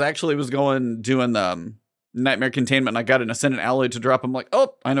 because I actually was doing Nightmare Containment, and I got an Ascendant Alloy to drop. I'm like,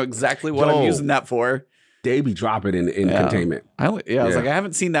 oh, I know exactly what I'm using that for. They be dropping in Containment. I was like, I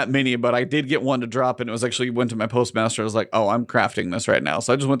haven't seen that many, but I did get one to drop, and it was actually went to my postmaster. I was like, oh, I'm crafting this right now.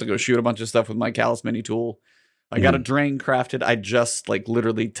 So I just went to go shoot a bunch of stuff with my Callus mini tool. I got a drain crafted. I just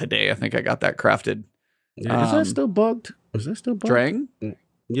literally today, I think I got that crafted. Yeah, is that still bugged? Drain?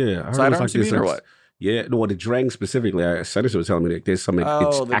 Yeah. I heard sidearms, you mean, or what? Yeah, no, the Drang specifically, Senator was telling me that there's something,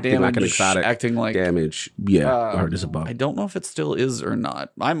 it's acting like an exotic. Acting like damage. Yeah, I heard this about. I don't know if it still is or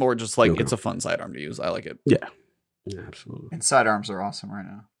not. I'm more just like, it's a fun sidearm to use. I like it. Yeah, absolutely. And sidearms are awesome right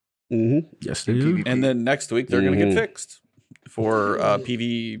now. Mm-hmm. Yes, they do. And then next week, they're going to get fixed for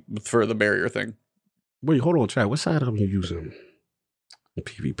PV, for the barrier thing. Wait, hold on, Chad. What sidearm are you using in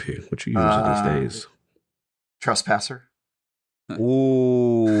PvP? What you using these days? Trespasser.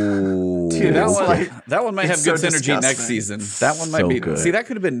 Ooh, dude, that one might have good synergy disgusting. next season. That one might be good. See, that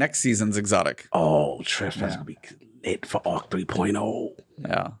could have been next season's exotic. Oh, Trespasser would be lit for Arc 3.0.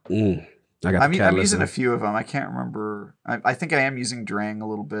 Yeah. I'm using a few of them. I can't remember. I think I am using Drang a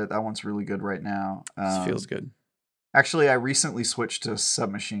little bit. That one's really good right now. This feels good. Actually, I recently switched to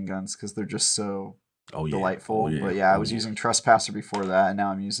submachine guns because they're just so delightful. But I was using Trespasser before that, and now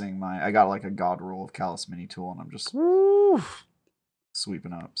I'm using I got like a god roll of Callus mini tool, and I'm just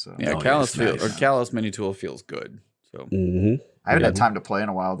sweeping up. So Callus mini tool feels good. So I haven't had time to play in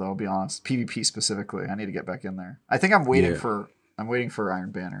a while, though. I'll be honest. PvP specifically, I need to get back in there. I think I'm waiting for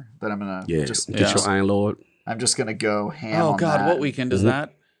Iron Banner. That I'm gonna just get your Iron Lord. I'm just gonna go ham. Oh God, what weekend is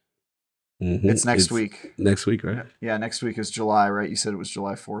that? It's next week. Next week, right? Yeah, next week is July, right? You said it was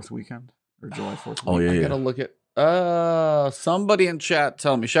July 4th weekend or July 4th. Oh yeah, I gotta look at. Somebody in chat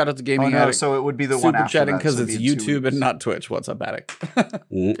tell me. Shout out to Gaming Addict. So it would be the Super one after chatting that, because so it's it'd be in 2 YouTube weeks. and not Twitch. What's up, Addict? It'd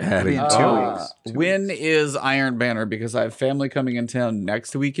be in 2 weeks. When is Iron Banner? Because I have family coming in town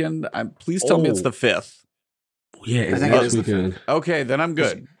next weekend. Please tell me it's the 5th. Yeah, I think it is the 5th. Okay, then I'm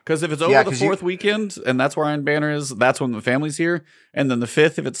good. Because if it's over the 4th weekend and that's where Iron Banner is, that's when the family's here. And then the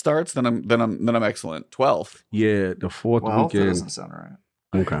 5th, if it starts, then I'm excellent. 12th. Yeah, the 4th 12th? weekend. That doesn't sound right.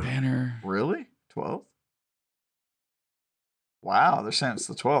 Okay. Iron Banner. Really? 12th? Wow, they're saying it's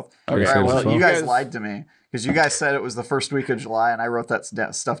the 12th. Okay, all right, well, you guys lied to me because you guys said it was the first week of July, and I wrote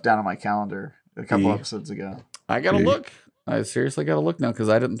that stuff down on my calendar a couple episodes ago. I gotta look. I seriously gotta look now because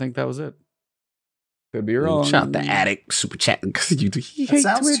I didn't think that was it. Could be wrong. Shout out the Addict super chatting because That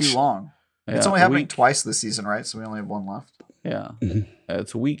sounds too long. Yeah, it's only happening twice this season, right? So we only have one left. Yeah,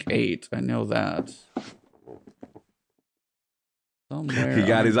 it's week 8. I know that. Somewhere he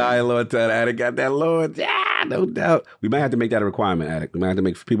got his Iron Lord. That Addict got that Lord. Yeah, no doubt. We might have to make that a requirement, Addict. We might have to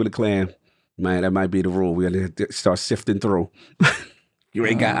make for people to clan. Man, that might be the rule. We got to start sifting through. You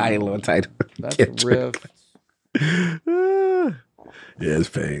ain't got Iron Lord title. That's Rift. Yeah, it's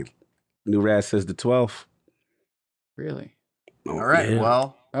pain. New Raz says the 12th. Really? All right.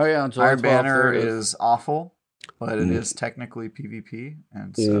 Well, July Iron 12th, Banner is awful, but it is technically PvP,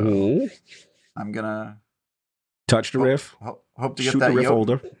 and so I'm gonna touch the riff. Hope to get shoot that the riff Jotun.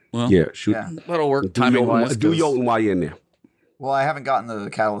 holder. Well, yeah, shoot. Yeah. That'll work timing wise. Do Jotun while you're in there. Well, I haven't gotten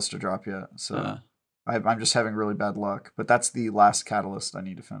the catalyst to drop yet, so I'm just having really bad luck. But that's the last catalyst I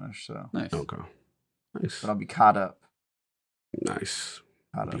need to finish. So nice. Okay. Nice. But I'll be caught up. Nice.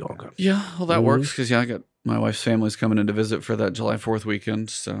 Be all good. Yeah, well, that works because I got my wife's family's coming in to visit for that July 4th weekend.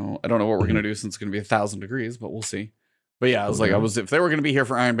 So I don't know what we're gonna do since it's gonna be 1,000 degrees, but we'll see. But yeah, I was if they were gonna be here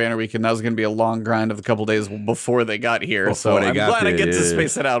for Iron Banner weekend, that was gonna be a long grind of a couple days before they got here. So I'm glad I get to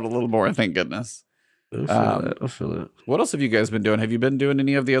space it out a little more. Thank goodness. I feel it. What else have you guys been doing? Have you been doing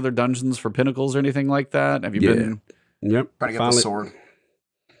any of the other dungeons for Pinnacles or anything like that? Have you been? Yep. Trying to get the sword.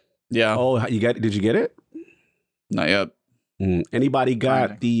 Yeah. Oh, did you get it? Not yet. Anybody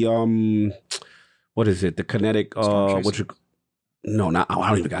got the what is it? The kinetic I don't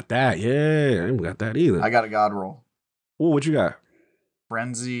even got that. Yeah, I ain't even got that either. I got a god roll. Oh, what you got?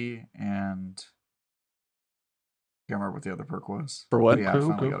 Frenzy and can't remember what the other perk was. For what? But yeah, I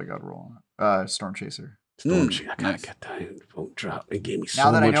finally got a god roll on it. Storm Chaser. I gotta get that vote drop. It gave me so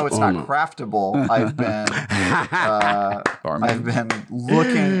now that much I know it's armor. not craftable, I've been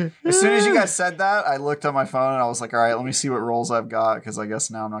looking. As soon as you guys said that, I looked on my phone and I was like, all right, let me see what rolls I've got, because I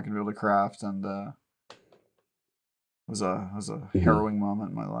guess now I'm not gonna be able to craft. And it was a harrowing moment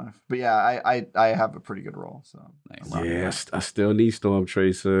in my life. But yeah, I have a pretty good roll. So nice. Yes, I still need Storm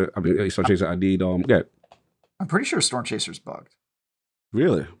Chaser. I need I'm pretty sure Storm Chaser's bugged.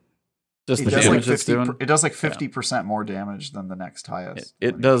 Really? Just the damage it's doing? It does like 50% more damage than the next highest.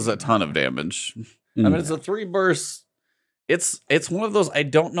 It does a ton of damage. I mean, it's a 3 burst. It's one of those, I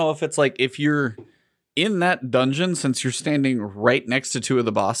don't know if it's like, if you're in that dungeon, since you're standing right next to 2 of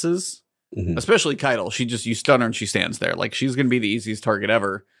the bosses, especially Keitel, you stun her and she stands there. Like, she's going to be the easiest target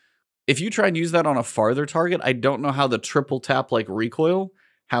ever. If you try and use that on a farther target, I don't know how the triple tap, like recoil,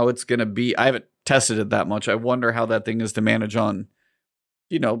 how it's going to be. I haven't tested it that much. I wonder how that thing is to manage on,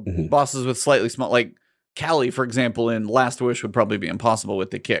 bosses with slightly small, like Callie, for example, in Last Wish would probably be impossible with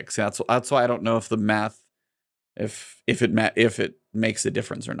the kicks. That's why I don't know if the math, if it makes a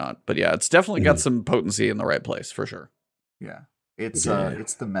difference or not. But yeah, it's definitely got some potency in the right place for sure. Yeah, it's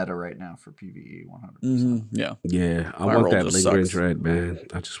the meta right now for PvE 100%. Yeah, I want that lingering dread, man.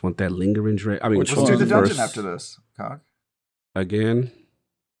 I just want that lingering dread. I mean, let's do the dungeon after this, Cog. Again.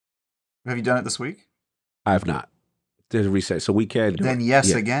 Have you done it this week? I have not. There's a reset, so we can do then it.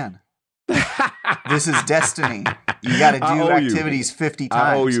 Yes, again. This is destiny. You got to do activities 50 times.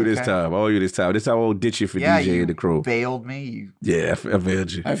 I owe you this time. This time I won't ditch you for DJ and the crew. Bailed me. I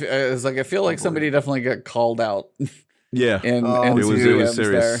bailed you. I feel like somebody definitely got called out. Yeah, and it was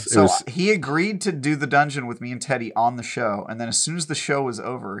serious. So he agreed to do the dungeon with me and Teddy on the show, and then as soon as the show was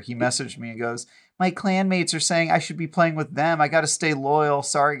over, he messaged me and goes, "My clanmates are saying I should be playing with them. I got to stay loyal.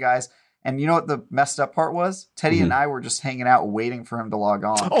 Sorry, guys." And you know what the messed up part was? Teddy and I were just hanging out waiting for him to log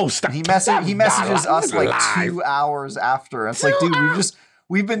on. Oh, stop. And he messages us like 2 hours after. It's like, dude,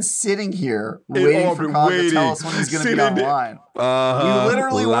 we've been sitting here waiting for Cog to tell us when he's going to be online. We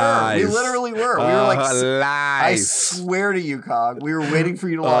literally were. We were like, lies. I swear to you, Cog, we were waiting for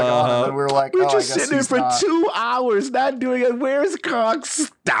you to log on, and then we were like, we're just sitting there for 2 hours not doing it. Where's Cog?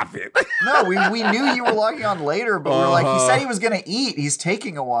 Stop it. No, we knew you were logging on later, but we were like, he said he was going to eat. He's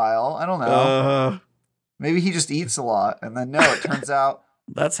taking a while. I don't know. Maybe he just eats a lot, and then no, it turns out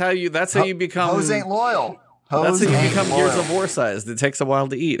that's how you become. Hoes ain't loyal. That's how you become Gears of War sized. It takes a while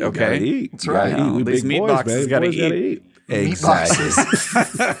to eat. Okay, eat. That's right. These meat boxes got to eat. Exactly.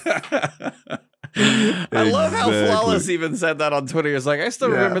 I love how Flawless even said that on Twitter. He's like, I still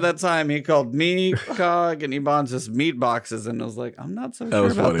remember that time he called me, Cog, and Ebon just meat boxes, and I was like, I'm not so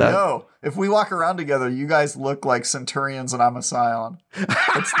sure about that. No, if we walk around together, you guys look like Centurions, and I'm a Scion.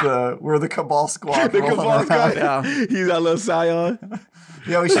 We're the Cabal Squad. The Cabal Squad. Yeah. He's our little Scion.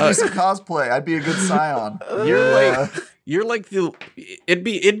 Yeah, we should do some cosplay. I'd be a good Scion. You're like it'd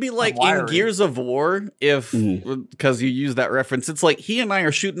be like in Gears of War because you use that reference. It's like he and I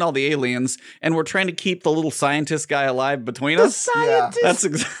are shooting all the aliens and we're trying to keep the little scientist guy alive between us. Yeah.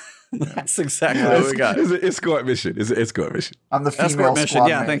 That's exactly what we got. It's an escort mission. I'm the female escort mission.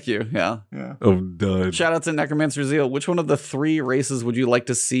 Yeah, mate. thank you. Yeah. I'm done. Shout out to Necromancer Zeal. Which one of the 3 races would you like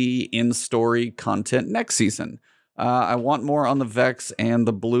to see in story content next season? I want more on the Vex and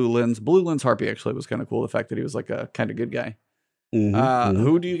the Blue Lens. Blue Lens Harpy actually was kind of cool. The fact that he was like a kind of good guy.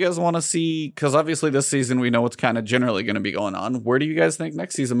 Who do you guys want to see? Because obviously this season we know what's kind of generally going to be going on. Where do you guys think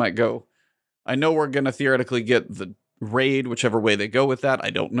next season might go? I know we're going to theoretically get the raid, whichever way they go with that. I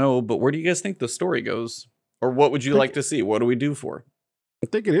don't know. But where do you guys think the story goes? Or what would you like to see? What do we do for? I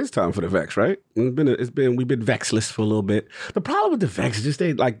think it is time for the Vex, right? We've been Vexless for a little bit. The problem with the Vex is just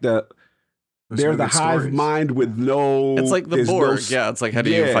they're the hive mind with no. It's like the Borg. It's like, how do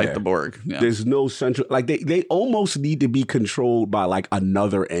you fight the Borg? Yeah. There's no central. Like they almost need to be controlled by like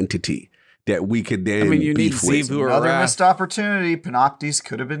another entity. that we could then I mean, you need beef with. Zebu or Another Wrath. missed opportunity. Panoptes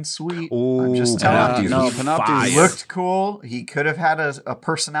could have been sweet. I'm just Ooh, telling you. no, He Panoptes looked cool. He could have had a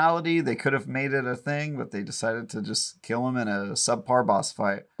personality. They could have made it a thing, but they decided to just kill him in a subpar boss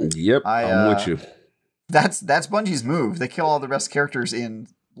fight. Yep, I'm with you. That's Bungie's move. They kill all the best characters in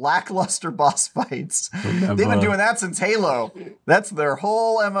lackluster boss fights. They've been doing that since Halo. That's their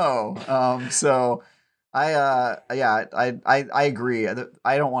whole MO. So I agree.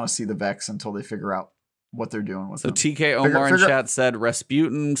 I don't want to see the Vex until they figure out what they're doing with them. So TK Omar in chat said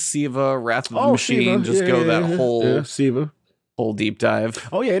Rasputin, Siva, Wrath of the Machine. Siva. Just go that whole Siva. whole deep dive.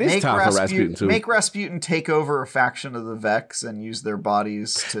 Oh yeah, it is time for Rasputin too. Make Rasputin take over a faction of the Vex and use their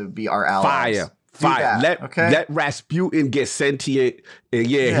bodies to be our allies. Fire. Let Rasputin get sentient. And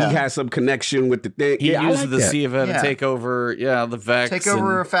he has some connection with the thing. He used the that. Siva to take over, the Vex. Take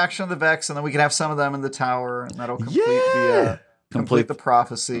over a faction of the Vex, and then we can have some of them in the tower, and that'll complete the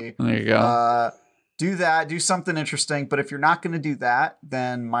prophecy. There you go. Do that. Do something interesting. But if you're not going to do that,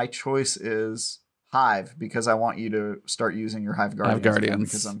 then my choice is Hive, because I want you to start using your Hive Guardians.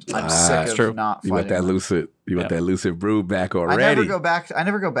 Because I'm sick of not fighting. You want that lucid? You want that lucid brood back already? I never go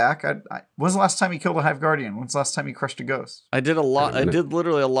back. When's the last time you killed a Hive Guardian? When's the last time you crushed a ghost? I did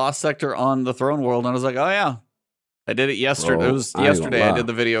literally a Lost Sector on the Throne World, and I was like, oh yeah, I did it yesterday. Bro, it was yesterday. I did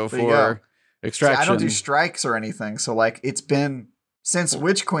the video for Extraction. See, I don't do strikes or anything, so like it's been since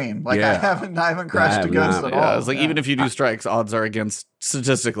Witch Queen. Like I haven't crashed a ghost at all. I was like, even if you do strikes, odds are against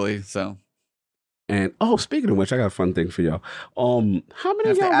statistically. So. And speaking of which, I got a fun thing for y'all. How many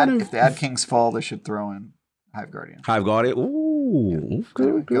of y'all if they add King's Fall, they should throw in Hive Guardian. Hive Guardian. Ooh,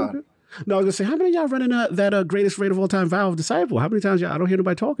 good. No, I was gonna say, how many of y'all running that greatest raid of all time, Valve Disciple? How many times I don't hear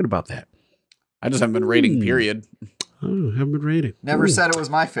nobody talking about that? I just haven't been raiding. Period. Oh, haven't been raiding. Never said it was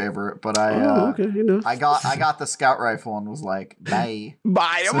my favorite, but I got the scout rifle and was like, bye.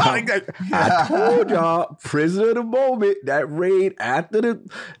 Bye. So, I told y'all, prisoner of the moment, that raid after the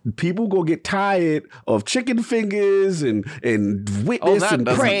people gonna get tired of chicken fingers and witness that and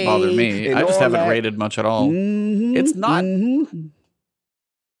doesn't pray. bother me. I just haven't raided much at all. Mm-hmm, it's not. Mm-hmm.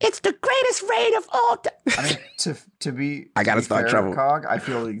 It's the greatest raid of all time. I mean, to be start trouble. Cog, I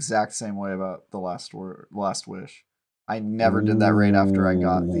feel the exact same way about the Last Wish. I never did that raid after I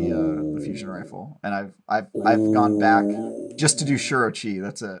got the fusion rifle, and I've gone back just to do Shurochi.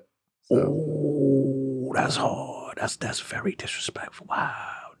 That's it. So. That's hard. That's very disrespectful.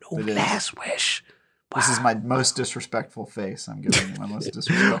 Wow. No Last Wish. Wow. This is my most disrespectful face. I'm giving you my most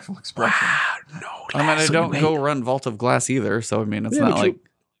disrespectful expression. Wow. No. I mean, I don't go run Vault of Glass either, so I mean, it's not like.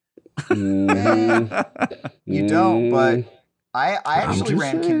 You don't, but I actually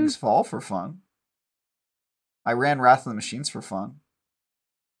ran King's Fall for fun. I ran Wrath of the Machines for fun.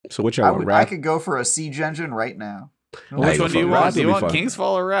 So which I could go for a siege engine right now. Well, which one do you want? Do you want King's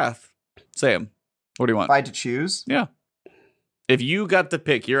Fall or Wrath? Sam, what do you want? If I had to choose? Yeah. If you got the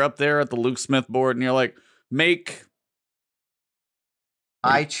pick, you're up there at the Luke Smith board and you're like,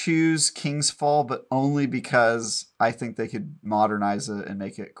 I choose King's Fall, but only because I think they could modernize it and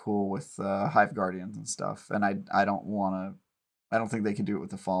make it cool with Hive Guardians and stuff. And I don't think they could do it with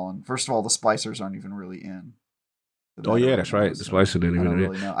the Fallen. First of all, the Splicers aren't even really in. Oh yeah, that's right. The Splicers didn't even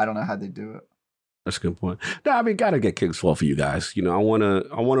really know. I don't know how they do it. That's a good point. No, I mean, gotta get King's Fall for you guys. You know, I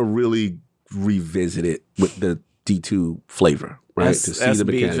wanna really revisit it with the D2 flavor, right? To see the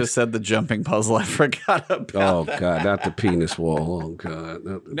mechanics. just said the jumping puzzle. I forgot about. Oh god, not the penis wall. Oh god,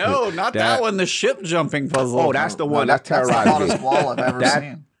 not that one. The ship jumping puzzle. Oh, that's the one. That's the hottest wall I've ever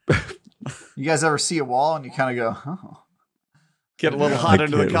seen. You guys ever see a wall and you kind of go, oh. Get a little hot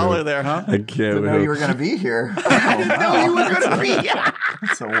under the collar there, huh? I didn't know you were going to be here. I didn't know you were going to be here.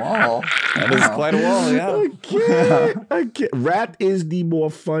 It's a wall. That is quite a wall, yeah. I can't. Rat is the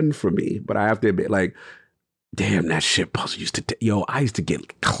more fun for me, but I have to admit, like, damn, that shit puzzle used to... I used to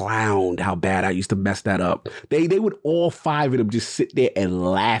get clowned how bad I used to mess that up. They would all five of them just sit there and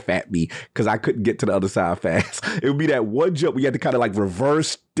laugh at me because I couldn't get to the other side fast. It would be that one jump where you had to kind of like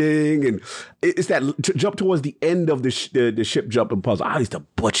reverse thing, and it's that jump towards the end of the ship jumping puzzle. I used to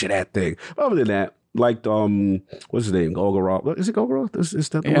butcher that thing. Other than that, like what's his name? Golgoroth. Is it Golgoroth? Is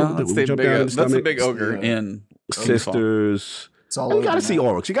that the one that we jump down in the stomach? That's a big ogre in Sisters. You gotta see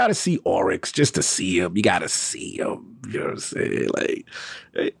Oryx. You gotta see Oryx just to see him. You gotta see him. You know what I'm saying?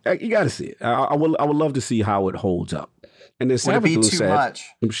 Like, you gotta see it. I would love to see how it holds up. And then would it be too much?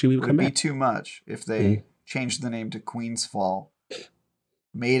 Would it be too much if they changed the name to Queen's Fall,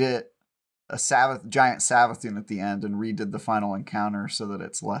 made it a giant Savathun at the end, and redid the final encounter so that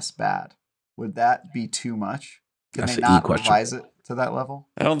it's less bad? Would that be too much? Can they not revise it to that level?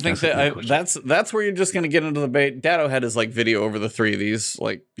 I don't think that's where you're just going to get into the debate. Dado had his like video over the 3 of these.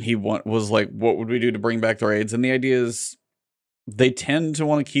 Like was like, what would we do to bring back the raids? And the idea is they tend to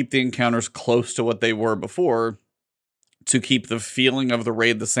want to keep the encounters close to what they were before to keep the feeling of the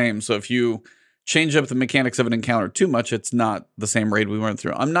raid the same. So if you change up the mechanics of an encounter too much, it's not the same raid we went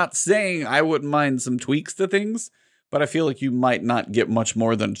through. I'm not saying I wouldn't mind some tweaks to things, but I feel like you might not get much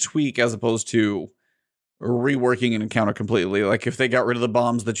more than a tweak as opposed to reworking an encounter completely. Like if they got rid of the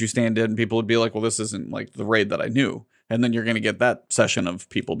bombs that you stand in, people would be like, well, this isn't like the raid that I knew. And then you're going to get that session of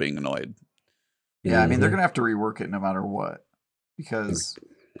people being annoyed. Yeah, I mean, they're going to have to rework it no matter what, because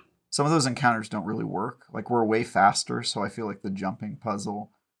some of those encounters don't really work. Like we're way faster, so I feel like the jumping puzzle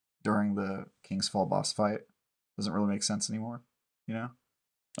during the King's Fall boss fight doesn't really make sense anymore, you know?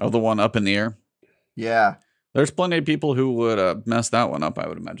 Oh, the one up in the air? Yeah. There's plenty of people who would mess that one up, I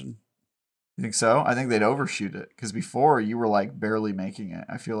would imagine. You think so? I think they'd overshoot it, because before you were like barely making it.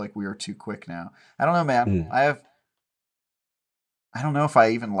 I feel like we are too quick now. I don't know, man. I don't know if I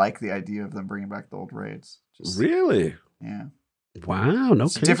even like the idea of them bringing back the old raids. Really? Yeah. Wow, no.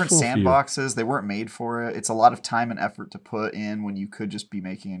 Different sandboxes. They weren't made for it. It's a lot of time and effort to put in when you could just be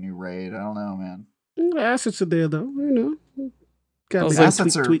making a new raid. I don't know, man. The assets are there, though. You know, those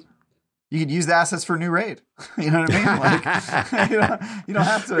assets are. You could use the assets for a new raid. You know what I mean? Like, you don't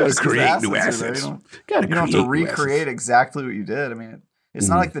have to create new assets. You don't have to recreate exactly what you did. I mean, it's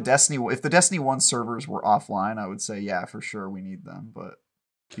not like the Destiny. If the Destiny 1 servers were offline, I would say, yeah, for sure, we need them. But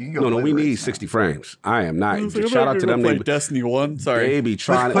you can go. No, we need 60 frames. I am not. Shout out to them. Play Destiny 1. Sorry, they be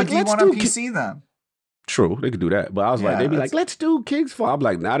trying. Put D1 on PC then. True, they could do that. But I was like, they'd be like, let's do King's Fall. I'm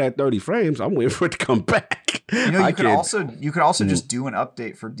like, not at 30 frames. I'm waiting for it to come back. You know, you could also just do an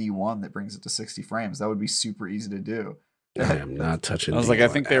update for D1 that brings it to 60 frames. That would be super easy to do. I am not touching. I was like, I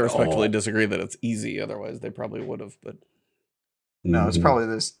think they respectfully disagree that it's easy. Otherwise, they probably would have. But no, it's probably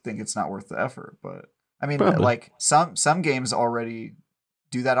they just think it's not worth the effort. But I mean, like some games already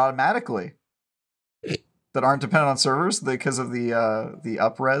do that automatically that aren't dependent on servers because of the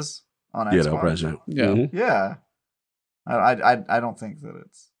up-res on Xbox. Yeah, the up-res. Yeah. I don't think that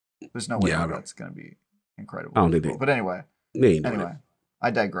there's no way that's going to be incredible. I don't think but anyway,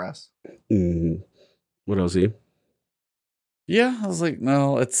 I digress. Mm-hmm. What else, Ian? Yeah, I was like,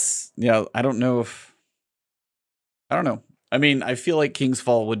 no, I don't know. I mean, I feel like King's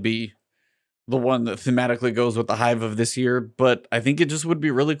Fall would be the one that thematically goes with the Hive of this year, but I think it just would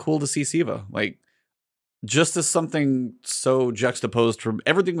be really cool to see Sever. Like, just as something so juxtaposed from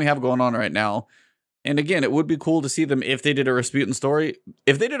everything we have going on right now. And again, it would be cool to see them if they did a Rasputin story.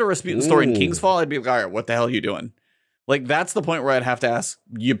 If they did a Rasputin story in King's Fall, I'd be like, all right, what the hell are you doing? Like, that's the point where I'd have to ask,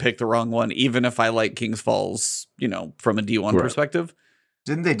 you picked the wrong one, even if I like King's Falls, from a D1 perspective.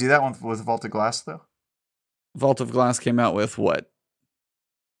 Didn't they do that one with Vault of Glass, though? Vault of Glass came out with what?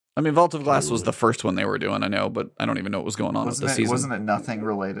 I mean, Vault of Glass was the first one they were doing, I know, but I don't even know what was going on with the season. Wasn't it nothing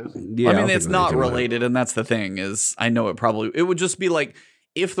related? Yeah, I mean, it's not related, and that's the thing, is I know it would just be like,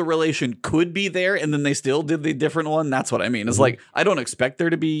 if the relation could be there, and then they still did the different one, that's what I mean. It's like, I don't expect there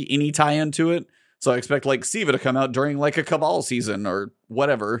to be any tie-in to it, so I expect, like, Sever to come out during, like, a Cabal season, or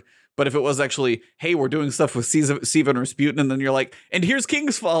whatever. But if it was actually, hey, we're doing stuff with Sever and Rasputin, and then you're like, and here's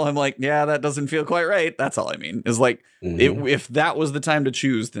King's Fall, I'm like, yeah, that doesn't feel quite right. That's all I mean. Is like, if that was the time to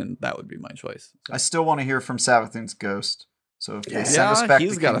choose, then that would be my choice. I still want to hear from Savathun's ghost. So if they send us back to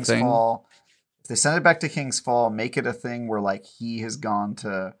King's Fall, if they send it back to King's Fall, make it a thing where like he has gone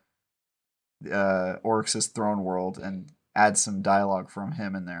to Oryx's throne world and add some dialogue from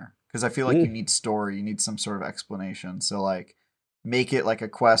him in there. Because I feel like you need story, you need some sort of explanation. So like, make it like a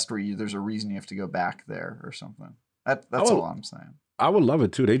quest where there's a reason you have to go back there or something. That's all I'm saying. I would love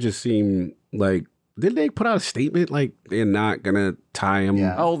it too. They just seem like, did they put out a statement like they're not gonna tie him?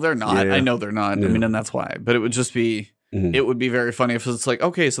 Yeah. Oh, they're not. Yeah. I know they're not. Yeah. I mean, and that's why. But it would just be, it would be very funny if it's like,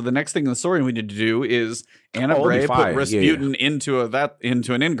 okay, so the next thing in the story we need to do is Anna Bray put Rasputin into an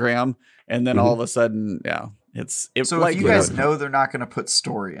engram, and then all of a sudden, So if you guys know they're not gonna put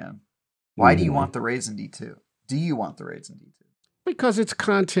story in, why do you want the raids in D2? Do you want the raids in D2? Because it's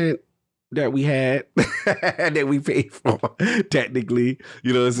content that we had that we paid for, technically.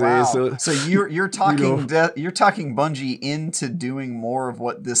 You know what I'm saying? So you're talking you're talking Bungie into doing more of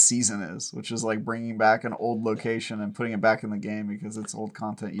what this season is, which is like bringing back an old location and putting it back in the game because it's old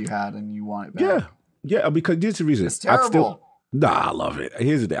content you had and you want it back. Yeah, because this is the reason. It's terrible. Nah, I love it.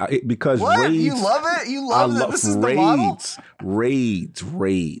 Here's the thing. Because What? raids, You love it? You love that this is the model? Raids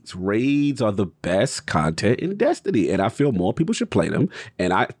are the best content in Destiny, and I feel more people should play them.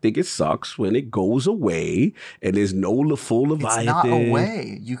 And I think it sucks when it goes away and there's no full Leviathan. It's not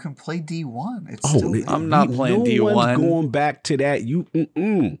away. You can play D1. It's still there. I'm not playing D1. No one's going back to that.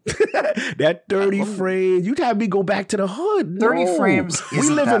 That 30 frames. You have me go back to the hood. 30 frames. We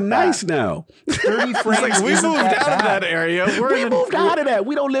living nice now. 30 frames. Like we moved out of that area. We moved out of that.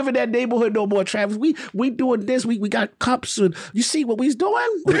 We don't live in that neighborhood no more, Travis. We doing this. We got cups and you see what we's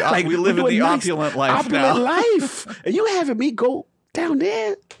doing? We live in the opulent life now. Opulent life. And you having me go down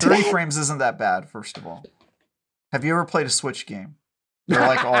there. 30 frames isn't that bad, first of all. Have you ever played a Switch game? They're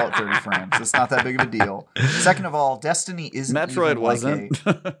like all at 30 frames. It's not that big of a deal. Second of all, Destiny isn't Metroid wasn't.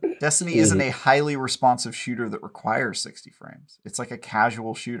 Destiny isn't a highly responsive shooter that requires 60 frames. It's like a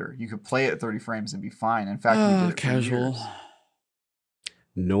casual shooter. You could play it at 30 frames and be fine. In fact, we did it casual. for years.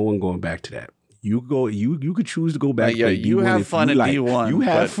 No one going back to that. You could choose to go back. Yeah, you have fun in D1. You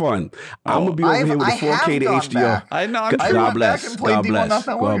have fun. I'm gonna be over here with the 4K to HDR. Back. I know. God bless. God bless.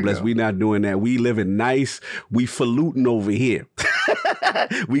 God bless. Ago. We not doing that. We living nice. We faluting over here.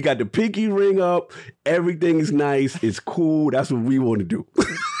 We got the pinky ring up. Everything is nice. It's cool. That's what we want to do.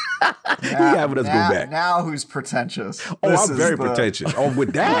 We having us go back. Now who's pretentious? I'm very pretentious. Oh,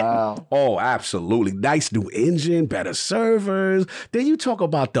 with that? Wow. Oh, absolutely. Nice new engine, better servers. Then you talk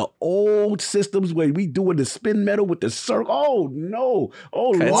about the old systems where we doing the spin metal with the circle. Oh, no.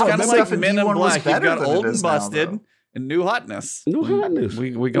 Oh, it's Lord. kind of like Men in Black. You've got old and now, busted and new hotness. New hotness.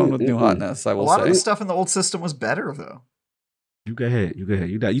 We going with new hotness, I will say. A lot of the stuff in the old system was better, though. You go ahead.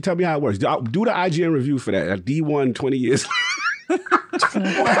 You tell me how it works. Do the IGN review for that. D1 20 years. 20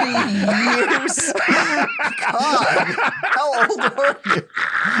 years? God, how old are you?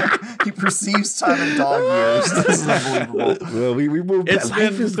 He perceives time in dog years. This is unbelievable. Well, we moved. It's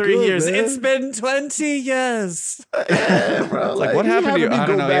been 3 years. Man. It's been 20 years. Yeah, bro. Like what happened to you? I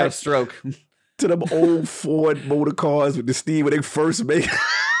don't know. You had a stroke. To them old Ford motor cars with the steam when they first made.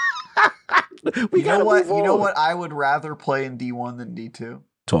 You know what? I would rather play in D1 than D2.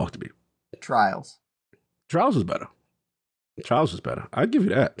 Talk to me. Trials. Trials was better. I'd give you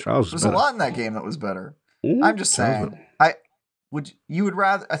that. Trials was better. There's a lot in that game that was better. I'm just saying. I would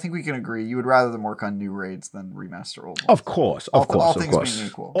rather. I think we can agree. You would rather them work on new raids than remaster old ones. Of course. All things being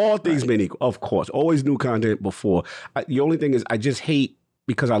equal. All things being equal. Of course. Always new content before. The only thing is, I just hate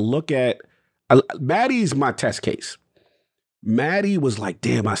because I look at Maddie's my test case. Maddie was like,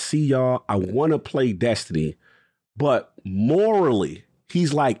 damn, I see y'all. I want to play Destiny. But morally,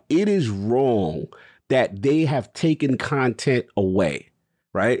 he's like, it is wrong that they have taken content away,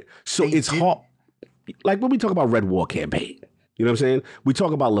 right? So it's hard. Like when we talk about Red War campaign, you know what I'm saying? We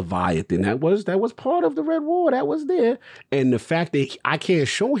talk about Leviathan. That was part of the Red War. That was there. And the fact that I can't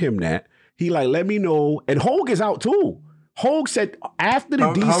show him that, he like, let me know. And Hogue is out too. Hogue said after the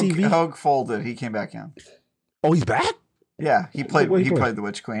DCV. Hogue folded. He came back in. Oh, he's back? Yeah, he played the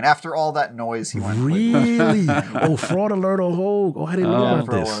Witch Queen. After all that noise, he went. Really? Oh, fraud alert on Hogue. Oh, I didn't know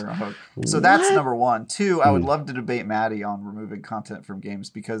about this. So that's number one. Two, I would love to debate Maddie on removing content from games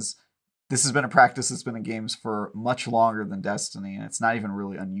because this has been a practice that's been in games for much longer than Destiny, and it's not even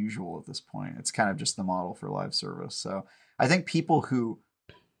really unusual at this point. It's kind of just the model for live service. So I think people who,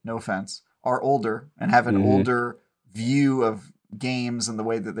 no offense, are older and have an older view of games and the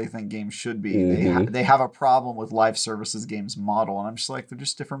way that they think games should be, they have a problem with live services games model, and I'm just like, they're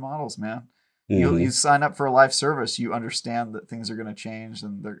just different models, man. You sign up for a live service, you understand that things are going to change,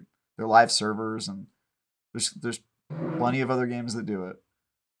 and they're live servers, and there's plenty of other games that do it.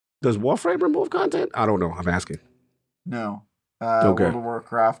 Does Warframe remove content? I don't know. I'm asking. No. World of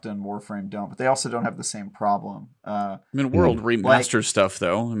Warcraft and Warframe don't, but they also don't have the same problem. I mean, World remaster stuff,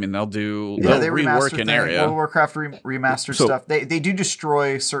 though. I mean, they'll rework an area. World of Warcraft remastered stuff. They do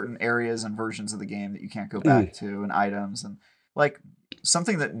destroy certain areas and versions of the game that you can't go back to, and items. And like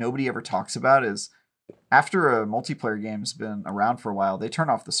something that nobody ever talks about is after a multiplayer game's been around for a while, they turn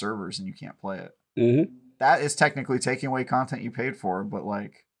off the servers and you can't play it. That is technically taking away content you paid for, but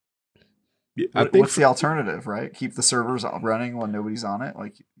like, what's the alternative, right? Keep the servers running when nobody's on it.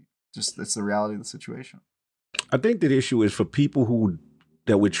 Like, just it's the reality of the situation. I think the issue is for people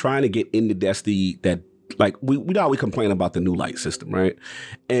that we're trying to get into Destiny that like we know we complain about the new light system, right?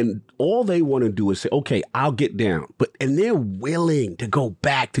 And all they want to do is say, okay, I'll get down. And they're willing to go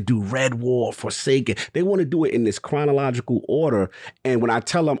back to do Red War, Forsaken. They want to do it in this chronological order. And when I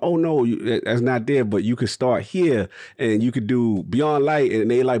tell them, oh no, that's not there, but you could start here and you could do Beyond Light, and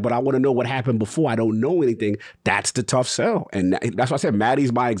they like, but I want to know what happened before. I don't know anything. That's the tough sell. And that's why I said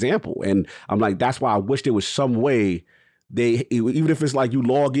Maddie's my example. And I'm like, that's why I wish there was some way even if it's like you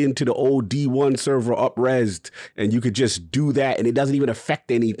log into the old D1 server up-resed and you could just do that and it doesn't even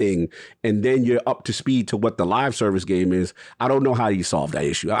affect anything, and then you're up to speed to what the live service game is. I don't know how you solve that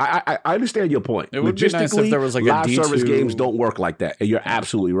issue. I understand your point. It would be nice if there was like live a D2... service games don't work like that, and you're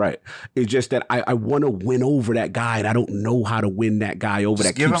absolutely right. It's just that I want to win over that guy, and I don't know how to win that guy over.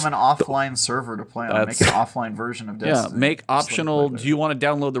 Just give him an offline server to play on. Make an offline version of Destiny. Yeah, make optional. Do you want to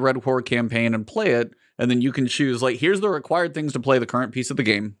download the Red War campaign and play it? And then you can choose, like, here's the required things to play the current piece of the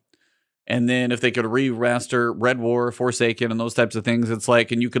game. And then if they could remaster Red War, Forsaken, and those types of things, it's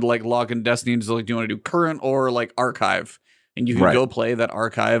like, and you could, like, log in Destiny and just, like, do you want to do current or, like, archive? And you can go play that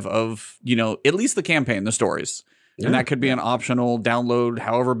archive of, you know, at least the campaign, the stories. Yeah. And that could be an optional download,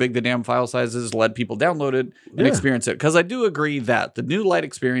 however big the damn file size is, let people download it and experience it. Because I do agree that the new light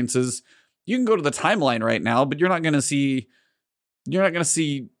experiences, you can go to the timeline right now, but you're not going to see,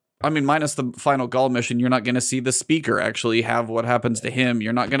 I mean, minus the final Gaul mission, you're not going to see the speaker actually have what happens to him.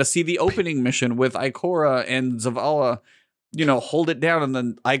 You're not going to see the opening mission with Ikora and Zavala, you know, hold it down, and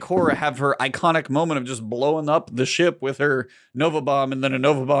then Ikora have her iconic moment of just blowing up the ship with her Nova Bomb, and then a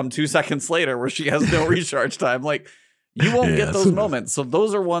Nova Bomb 2 seconds later where she has no recharge time. Like, you won't get those moments. So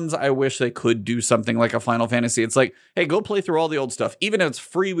those are ones I wish they could do something like a Final Fantasy. It's like, hey, go play through all the old stuff. Even if it's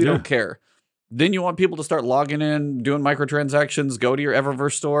free, we don't care. Then you want people to start logging in, doing microtransactions, go to your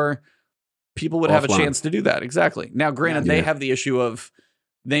Eververse store. People would have a chance to do that. Exactly. Now, granted, they have the issue of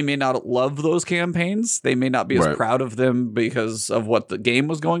they may not love those campaigns. They may not be as proud of them because of what the game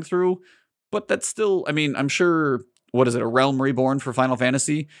was going through. But that's still, I mean, I'm sure, what is it, A Realm Reborn for Final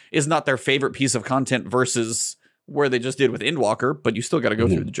Fantasy is not their favorite piece of content versus where they just did with Endwalker, but you still got to go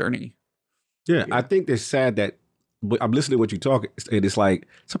through the journey. Yeah, I think it's sad that I'm listening to what you talk, and it's like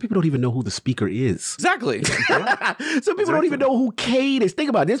some people don't even know who the speaker is. Exactly. Some people don't even know who Cade is. Think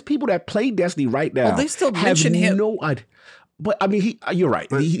about it. There's people that play Destiny right now. Well, they still mention him. No idea. But I mean, you're right.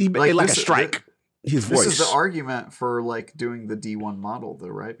 But, he like a strike. His voice. This is the argument for like doing the D1 model, though,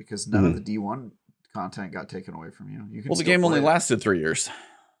 right? Because none of the D1 content got taken away from you. You can the game only lasted 3 years.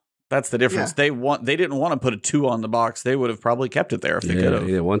 That's the difference. Yeah. They didn't want to put a 2 on the box. They would have probably kept it there if they could have. They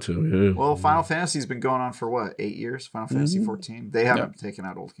didn't want to. Yeah. Well, Final Fantasy's been going on for what, 8 years? Final Fantasy 14. They haven't taken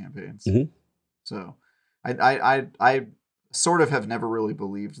out old campaigns. So, I sort of have never really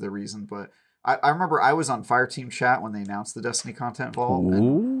believed the reason, but I remember I was on Fireteam chat when they announced the Destiny Content Vault,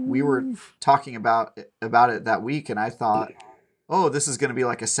 and we were talking about it that week, and I thought, oh, this is going to be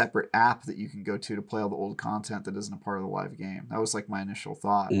like a separate app that you can go to play all the old content that isn't a part of the live game. That was like my initial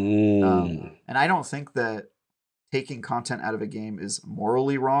thought. And I don't think that taking content out of a game is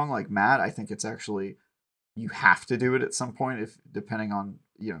morally wrong, like Matt. I think it's actually, you have to do it at some point, if depending on,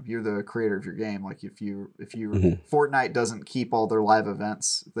 you know, you're the creator of your game. Like if you Fortnite doesn't keep all their live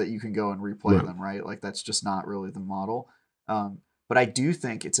events that you can go and replay them, right? Like that's just not really the model. But I do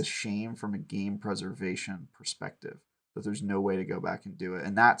think it's a shame from a game preservation perspective that there's no way to go back and do it.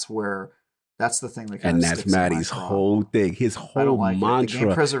 And that's the thing that kind of that's Maddie's whole thing. His whole mantra. The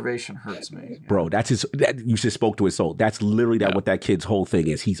game preservation hurts me. Bro, that's you just spoke to his soul. That's literally what that kid's whole thing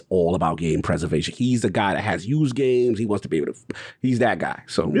is. He's all about game preservation. He's the guy that has used games. He wants to be able to, he's that guy.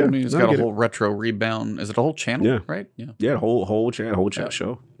 So I mean, he's got a whole retro rebound. Is it a whole channel? Right? Yeah. Yeah, whole channel,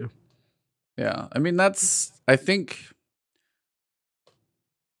 show. Yeah. Yeah. I mean, I think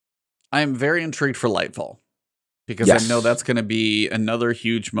I'm very intrigued for Lightfall. Because I know that's going to be another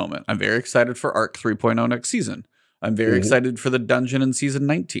huge moment. I'm very excited for Arc 3.0 next season. I'm very excited for the dungeon in season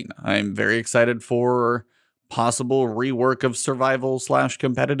 19. I'm very excited for possible rework of survival /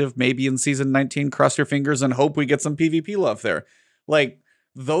 competitive maybe in season 19. Cross your fingers and hope we get some PvP love there. Like,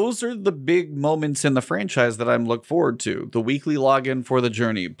 those are the big moments in the franchise that I'm look forward to. The weekly login for the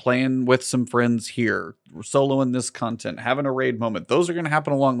journey, playing with some friends here, soloing this content, having a raid moment. Those are going to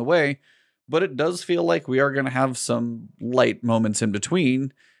happen along the way. But it does feel like we are going to have some light moments in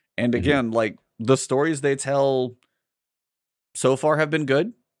between. And again, like the stories they tell so far have been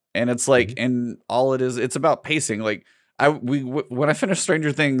good. And it's like, and all it is, it's about pacing. Like when I finished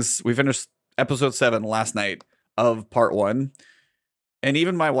Stranger Things, we finished episode 7 last night of part 1. And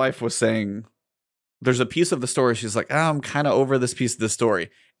even my wife was saying, there's a piece of the story. She's like, I'm kind of over this piece of the story.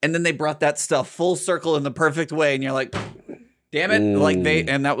 And then they brought that stuff full circle in the perfect way. And you're like, damn it. Like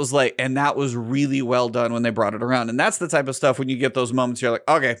that was really well done when they brought it around. And that's the type of stuff when you get those moments, you're like,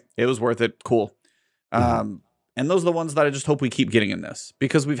 okay, it was worth it. Cool. And those are the ones that I just hope we keep getting in this,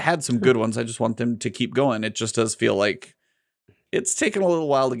 because we've had some good ones. I just want them to keep going. It just does feel like it's taken a little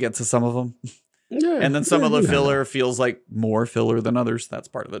while to get to some of them. Yeah, and then some of the filler feels like more filler than others. That's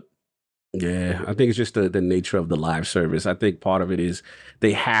part of it. Yeah, I think it's just the nature of the live service. I think part of it is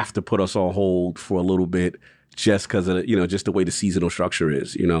they have to put us on hold for a little bit just because of just the way the seasonal structure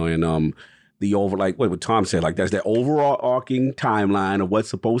is, and the what Tom said, like that's the overall arcing timeline of what's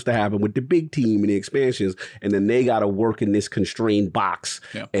supposed to happen with the big team and the expansions, and then they got to work in this constrained box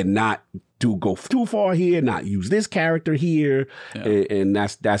and not go too far here, not use this character here, and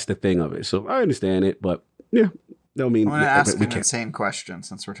that's the thing of it. So I understand it, but yeah. No, I mean, I'm going to ask an insane question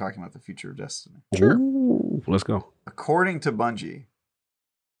since we're talking about the future of Destiny. Sure. Ooh, let's go. According to Bungie,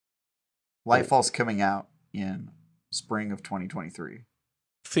 Lightfall's coming out in spring of 2023.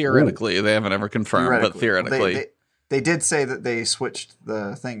 Theoretically. They haven't ever confirmed, but theoretically. They did say that they switched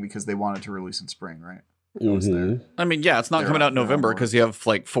the thing because they wanted to release in spring, right? I mean, yeah, it's not coming out in November because you have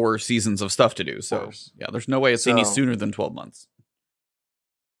like 4 seasons of stuff to do. So, yeah, there's no way it's any sooner than 12 months.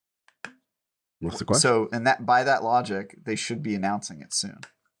 What's the question? So, by that logic, they should be announcing it soon.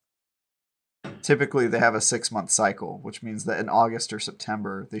 Typically, they have a 6-month cycle, which means that in August or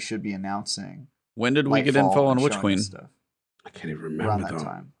September, they should be announcing. When did we get info on Witch Queen? Stuff. I can't even remember. Around that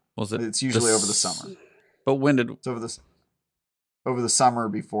time. Was it? It's usually over the summer. But when did? It's over the summer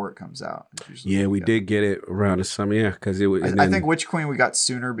before it comes out. Yeah, we did get it around the summer. Yeah, because it was. I think Witch Queen we got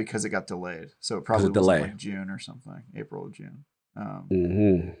sooner because it got delayed. So it probably was like June or something, April or June.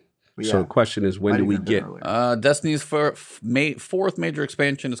 So the question is, when do we get? Destiny's 4th major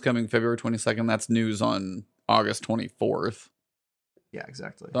expansion is coming February 22nd. That's news on August 24th. Yeah,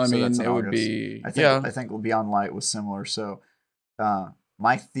 exactly. So, I mean, it would be. I think Beyond Light was similar. So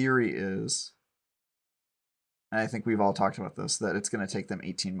my theory is, and I think we've all talked about this, that it's going to take them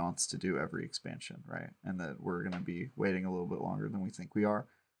 18 months to do every expansion, right? And that we're going to be waiting a little bit longer than we think we are.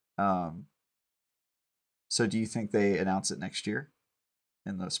 So do you think they announce it next year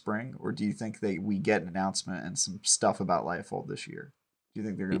in the spring? Or do you think we get an announcement and some stuff about Lightfall this year? Do you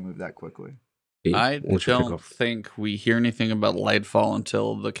think they're going to move that quickly? I don't think we hear anything about Lightfall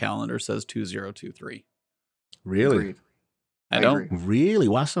until the calendar says 2023. Really? Agreed. I don't. Really?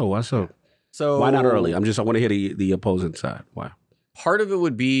 Why so? So why not early? I want to hear the opposing side. Why? Part of it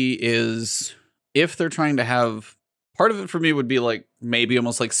would be is if they're trying to have, part of it for me would be like maybe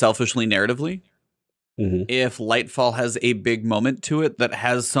almost like selfishly narratively. If Lightfall has a big moment to it that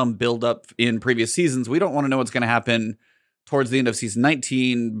has some build up in previous seasons, we don't want to know what's going to happen towards the end of season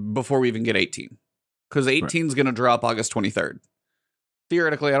 19 before we even get 18. Because 18 is going to drop August 23rd.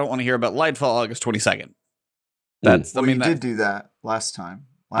 Theoretically, I don't want to hear about Lightfall August 22nd. You did do that last time.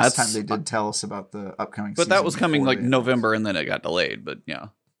 Last time they did tell us about the upcoming season. But that was coming like November and then it got delayed. But yeah.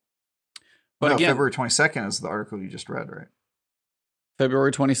 But again, February 22nd is the article you just read, right?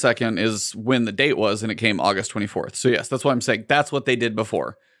 February 22nd is when the date was, and it came August 24th. So yes, that's why I'm saying that's what they did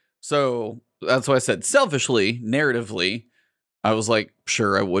before. So that's why I said selfishly, narratively, I was like,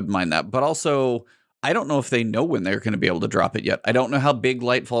 sure, I would mind that. But also, I don't know if they know when they're going to be able to drop it yet. I don't know how big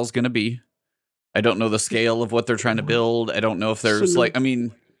Lightfall is going to be. I don't know the scale of what they're trying to build. I don't know if there's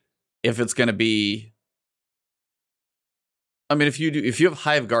if it's going to be. I mean, if you have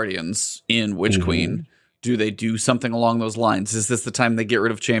Hive Guardians in Witch Queen, do they do something along those lines? Is this the time they get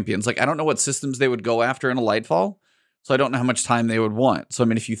rid of champions? Like, I don't know what systems they would go after in a Lightfall, so I don't know how much time they would want. So, I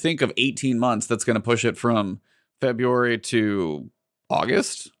mean, if you think of 18 months, that's going to push it from February to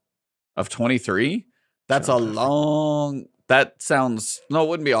August of 23. That's a long... That sounds... No, it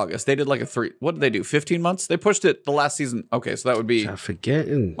wouldn't be August. They did like what did they do? 15 months? They pushed it the last season. Okay, so that would be...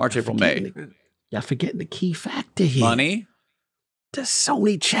 March, April, May. Y'all forgetting the key factor here. Money? The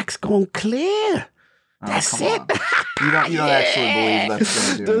Sony check's going clear. That's it. You don't actually believe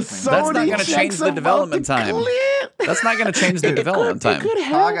that's going to do anything. That's not going to change the development time. That's not going to change the development time.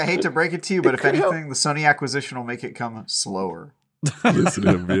 Hog, I hate to break it to you, but if anything, the Sony acquisition will make it come slower. Listen,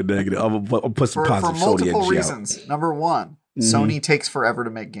 it'll be a negative. I'll put some positive for multiple reasons. Number one, Sony takes forever to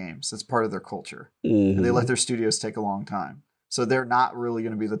make games. That's part of their culture. And they let their studios take a long time. So they're not really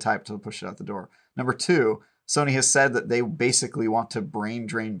going to be the type to push it out the door. Number two, Sony has said that they basically want to brain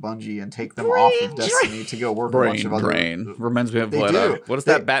drain Bungie and take them off of Destiny to go work a bunch of other... Reminds me of what is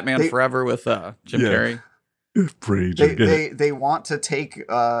that Batman Forever with Jim Carrey? They want to take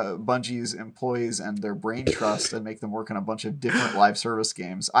Bungie's employees and their brain trust and make them work on a bunch of different live service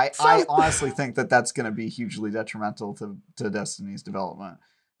games. I honestly think that that's going to be hugely detrimental to Destiny's development.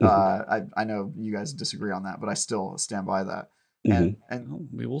 I know you guys disagree on that, but I still stand by that. And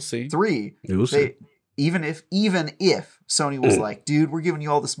we will see. Three, even if Sony was like, dude, we're giving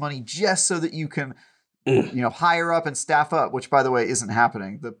you all this money just so that you can hire up and staff up, which by the way isn't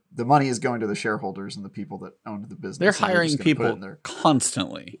happening. The money is going to the shareholders and the people that owned the business. They're hiring people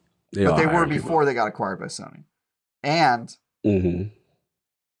constantly. But they were before they got acquired by Sony. And when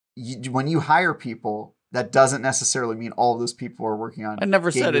you hire people, that doesn't necessarily mean all of those people are working on I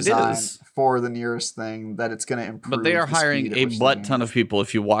never game said it design is. for the nearest thing, that it's going to improve. But they are the hiring speed at a which the butt game ton is. of people.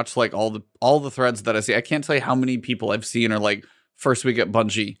 If you watch like all the threads that I see, I can't tell you how many people I've seen are like first week at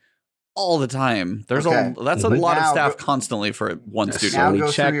Bungie all the time. There's Okay. that's a But lot of now staff constantly for one That's studio. Now Sony go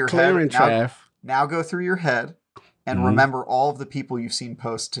through check your clearing, head. Trav. Now go through your head and remember all of the people you've seen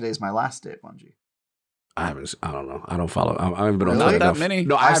post "Today's my last day" at Bungie. I don't know. I don't follow. I haven't been on Really? Twitter Not that enough. many.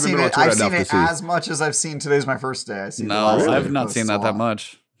 No, I haven't been on Twitter I've seen enough to it see. as much as I've seen "Today's my first day." I see. No, the last day I've not posts seen a that lot.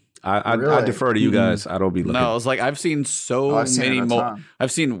 much. I Really? defer to you guys. I don't be looking. No, it's like I've seen so I've seen many it a more. ton.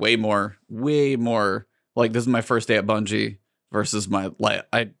 I've seen way more. Like this is my first day at Bungie versus my like.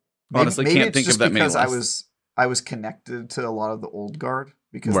 I honestly Maybe can't it's think just of that many. because Less. I was connected to a lot of the old guard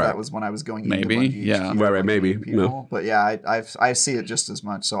because Right. that was when I was going Maybe, into Bungie yeah. HQ, Right, Bungie maybe, people. But yeah, I see it just as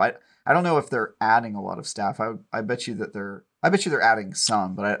much. So I don't know if they're adding a lot of staff. I bet you they're adding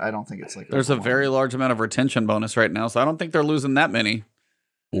some, but I don't think it's like There's a very large amount of retention bonus right now, so I don't think they're losing that many.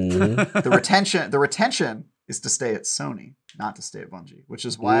 Mhm. the retention is to stay at Sony, not to stay at Bungie, which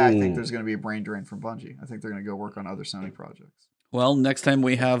is why I think there's going to be a brain drain from Bungie. I think they're going to go work on other Sony projects. Well, next time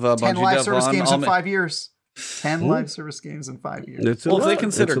we have a 10 Bungie live dev service on, games I'll in 5 years. 10 live service games in 5 years. It's a well, if they lot.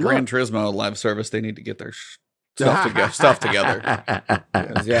 consider It's a Gran lot. Turismo a live service, they need to get their stuff together.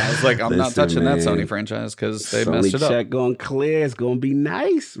 'Cause, yeah, it's like I'm not Listen, touching that man. Sony franchise because they Sony messed it up. check going clear. It's going to be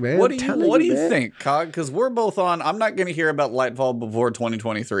nice, man. What I'm do telling you man. think, Cog? Because we're both on. I'm not going to hear about Lightfall before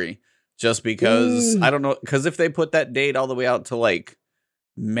 2023, just because I don't know. Because if they put that date all the way out to like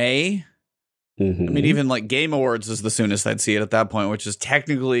May, Mhm. I mean, even like Game Awards is the soonest I'd see it at that point, which is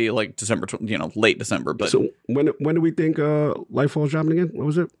technically like December, late December. But so when do we think Lightfall's dropping again? What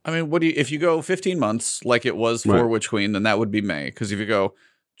was it? I mean, if you go 15 months like it was for Right. Witch Queen, then that would be May. Because if you go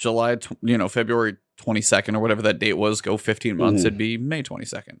February 22nd or whatever that date was, go 15 months, it'd be May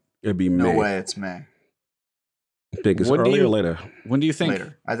 22nd. It'd be No May. way it's May. I think it's When do earlier or you- later. When do you think?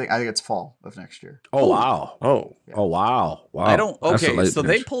 Later. I think it's fall of next year. Oh, wow. Yeah. Oh, wow. Wow. I don't. That's a Okay, late so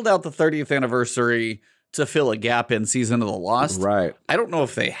they finish. pulled out the 30th anniversary to fill a gap in Season of the Lost. Right. I don't know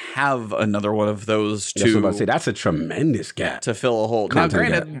if they have another one of those That's what I'm about to say. to That's a tremendous gap. fill a hole. Now, Content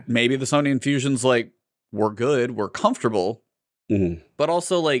granted, gap. maybe the Sony Infusion's like, we're good, we're comfortable, Mhm. but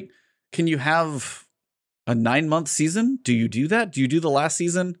also like, can you have a 9-month season? Do you do that? Do you do the last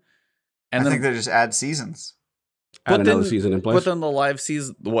season? I think they just add seasons. Add another then- season in place. But then the live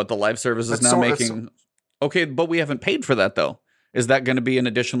season, the live service is But now so- making. Okay, but we haven't paid for that though. Is that going to be an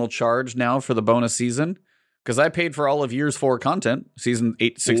additional charge now for the bonus season? Because I paid for all of years 4 content, season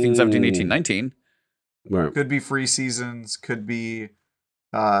 8, 16, 17, 18, 19. Right. Could be free seasons. Could be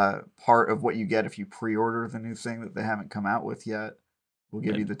part of what you get if you pre-order the new thing that they haven't come out with yet. We'll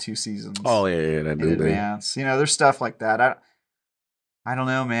give you the 2 seasons. Oh, yeah. That in new thing. advance. There's stuff like that. I don't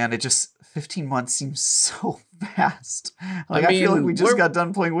know, man. It just 15 months seems so fast. I feel like mean, we just got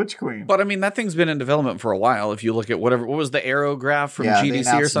done playing Witch Queen. But I mean, that thing's been in development for a while. If you look at what was the arrow graph from Yeah, they GDC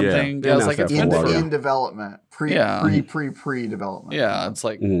or announced- something? they Yeah, it's like announced it's that been for a while, for. yeah. in development, pre-development. Yeah, it's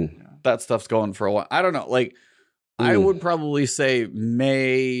like Mhm. that stuff's going for a while. I don't know. Like, I would probably say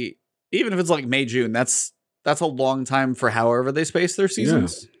May, even if it's like May, June. That's a long time for however they space their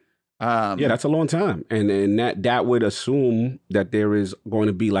seasons. Yeah, that's a long time, and that would assume that there is going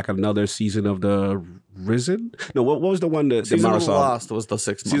to be like another season of the Risen. No, what was the one that Season of the Marisol- Lost was the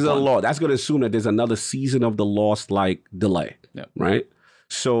 6-month Season of the one. Lost. That's going to assume that there's another season of the Lost like delay. Yeah. Right.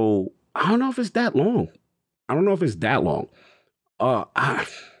 So I don't know if it's that long.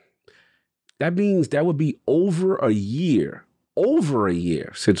 That means that would be over a year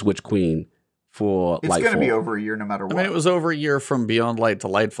since Witch Queen for It's going to Lightfall. be over a year no matter what. I mean, it was over a year from Beyond Light to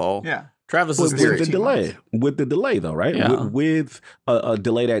Lightfall. Yeah. Travis With is With the weird. 13 delay, months. with the delay though, right? Yeah. With a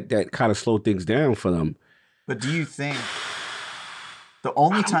delay that kind of slowed things down for them. But do you think the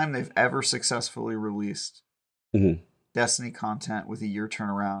only time they've ever successfully released Mhm. Destiny content with a year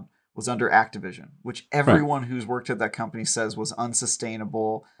turnaround was under Activision, which everyone who's worked at that company says was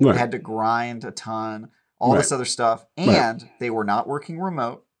unsustainable. Right. They had to grind a ton, all this other stuff, and they were not working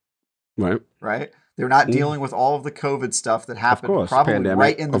remote, Right. right? They're not dealing with all of the COVID stuff that happened course, probably pandemic,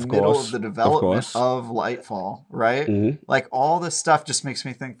 right in the of middle course, of the of development course. of Lightfall, right? Mhm. Like all this stuff just makes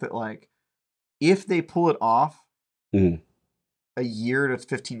me think that like if they pull it off Mhm. a year to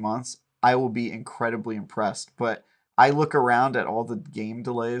 15 months, I will be incredibly impressed. But I look around at all the game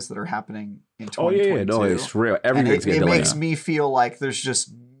delays that are happening in Oh 2022. yeah, no, it's real. and Everything's it getting delayed. makes me feel like there's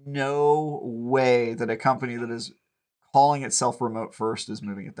just no way that a company that is calling itself remote first is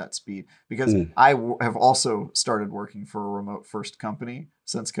moving at that speed. Because I have also started working for a remote first company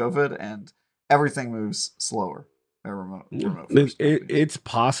since COVID, and everything moves slower. a remote first movie. It's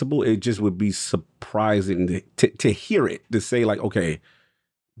possible. It just would be surprising to hear it, to say like, okay,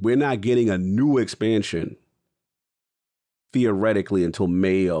 we're not getting a new expansion theoretically until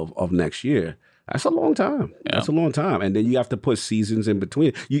May of next year. That's a long time. Yeah. That's a long time. And then you have to put seasons in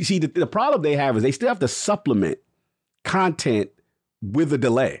between. You see, the problem they have is they still have to supplement content with a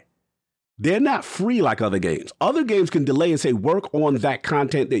delay. They're not free like other games. Other games can delay and say, work on that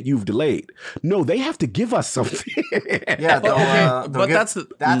content that you've delayed. No, they have to give us something. Yeah,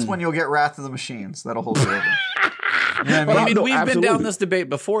 that's when you'll get Wrath of the Machines. That'll hold you over. I mean, we've been down this debate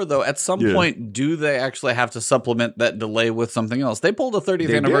before, though. At some point, do they actually have to supplement that delay with something else? They pulled the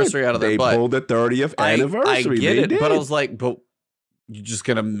 30th anniversary out of their butt. They pulled the 30th anniversary. I get it, but I was like, but you're just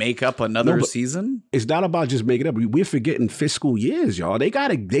going to make up another season? It's not about just making up. We're forgetting fiscal years, y'all. They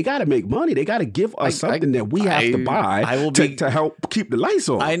gotta make money. They got to give us something that we have to buy to help keep the lights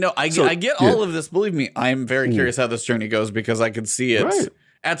on. I know. I get all of this. Believe me, I'm very curious how this journey goes because I could see it. Right.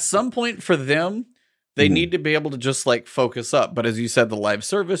 At some point for them, they need to be able to just like focus up. But as you said, the live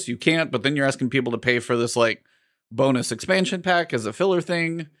service, you can't. But then you're asking people to pay for this like bonus expansion pack as a filler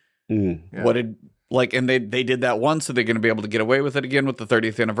thing. And they did that once, so they're going to be able to get away with it again with the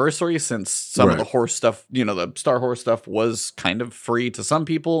 30th anniversary, since some of the horse stuff, the Star Horse stuff was kind of free to some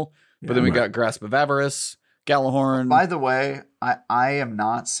people. But then we got Grasp of Avarice, Gallahorn. By the way, I am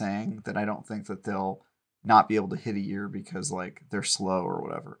not saying that I don't think that they'll not be able to hit a year because like they're slow or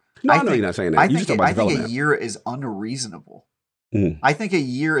whatever. No, I know you're not saying that. I think a year is unreasonable. I think a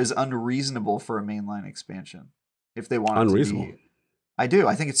year is unreasonable for a mainline expansion if they want it to be. I do.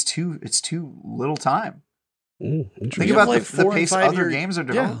 I think it's too little time. Think about the pace other games are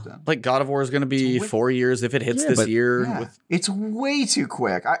developed in. Like God of War is going to be 4 years if it hits this year. Yeah. It's way too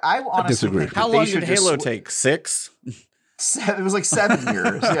quick. I honestly think how long did Halo take? 6? It was like 7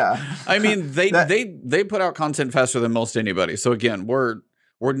 years. Yeah. I mean, they put out content faster than most anybody. So again, we're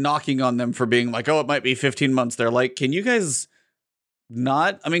knocking on them for being like, oh, it might be 15 months. They're like, can you guys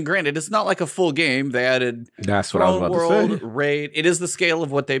not? I mean, granted, it's not like a full game. They added That's what I was about to say. Raid. It is the scale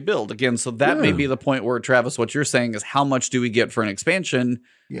of what they build. Again, so that may be the point where, Travis, what you're saying is how much do we get for an expansion?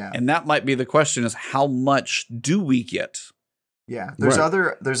 Yeah. And that might be the question is how much do we get? Yeah.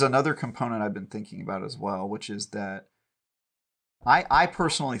 There's another component I've been thinking about as well, which is that I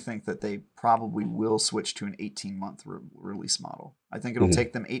personally think that they probably will switch to an 18-month release model. I think it'll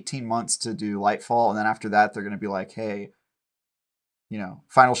take them 18 months to do Lightfall, and then after that, they're going to be like, hey,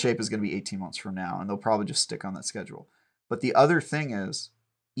 Final Shape is going to be 18 months from now, and they'll probably just stick on that schedule. But the other thing is,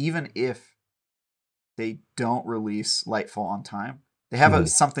 even if they don't release Lightfall on time, they have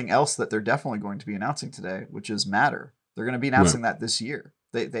something else that they're definitely going to be announcing today, which is Matter. They're going to be announcing that this year.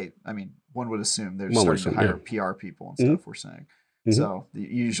 I mean, one would assume they're starting to hire PR people and stuff, we're saying. So you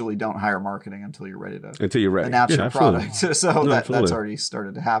usually don't hire marketing until you're ready to announce your product. So that's already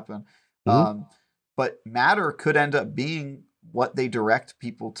started to happen. But Matter could end up being what they direct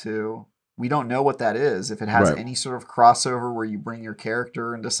people to. We don't know what that is. If it has any sort of crossover where you bring your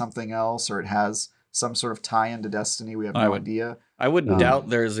character into something else, or it has some sort of tie into Destiny, we have no idea. I would doubt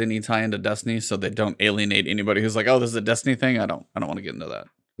there's any tie into Destiny, so they don't alienate anybody who's like, oh, this is a Destiny thing. I don't want to get into that.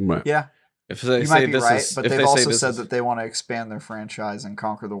 Right. Yeah. If they you might be right, but they've also said that they want to expand their franchise and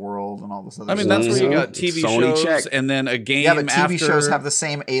conquer the world and all this other stuff. I mean, that's where you got TV shows and then a game. Yeah, but TV shows have the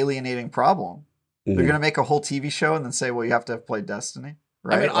same alienating problem. They're going to make a whole TV show and then say, well, you have to have played Destiny.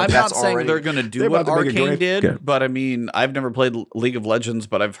 Right? I mean, I'm not saying they're going to do what Arcane did, but I mean, I've never played League of Legends,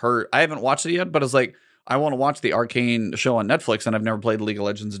 but I haven't watched it yet, but it's like, I want to watch the Arcane show on Netflix, and I've never played League of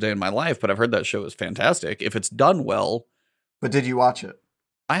Legends a day in my life, but I've heard that show is fantastic. If it's done well. But did you watch it?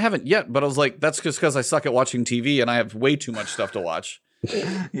 I haven't yet, but I was like, that's just because I suck at watching TV and I have way too much stuff to watch.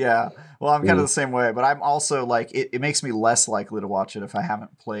 Yeah. Well, I'm kind of the same way, but I'm also like, it makes me less likely to watch it if I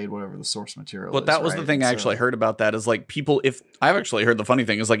haven't played whatever the source material is. But that was the thing I actually heard about that is like people, I've actually heard the funny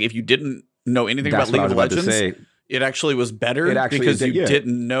thing is like, if you didn't know anything about League of Legends, it actually was better because you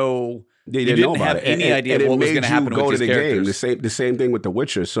didn't know. They didn't have any idea what was going to happen with these characters. The same thing with The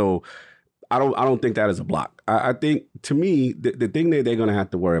Witcher. So I don't think that is a block. I think, to me, the thing that they're going to have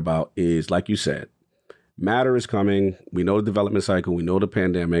to worry about is, like you said, Matter is coming. We know the development cycle. We know the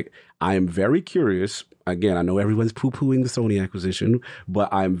pandemic. I am very curious. Again, I know everyone's poo-pooing the Sony acquisition,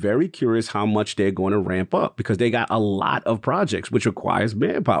 but I'm very curious how much they're going to ramp up because they got a lot of projects, which requires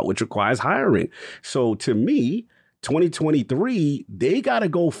manpower, which requires hiring. So to me, 2023, they got to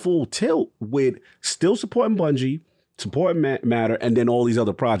go full tilt with still supporting Bungie, supporting Matter, and then all these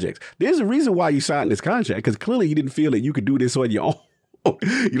other projects. There's a reason why you signed this contract, because clearly you didn't feel that you could do this on your own. You know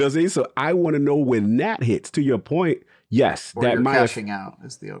what I'm saying? So I want to know when that hits. To your point, yes, or that you're might cashing out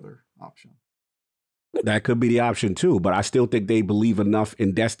is the other option. That could be the option too, but I still think they believe enough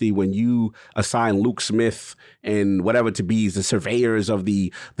in Destiny when you assign Luke Smith and whatever to be the surveyors of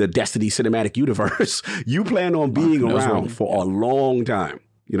the Destiny cinematic universe. You plan on being around for a long time.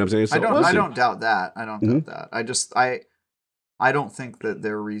 You know what I'm saying? So I don't doubt that. I don't doubt that. I don't think that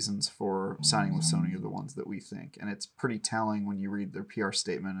their reasons for signing with Sony are the ones that we think. And it's pretty telling when you read their PR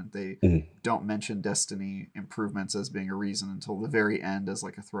statement and they don't mention Destiny improvements as being a reason until the very end as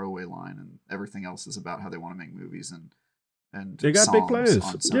like a throwaway line, and everything else is about how they want to make movies and they got big plans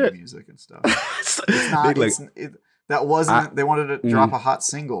on Sony music and stuff. It's not that wasn't they wanted to drop a hot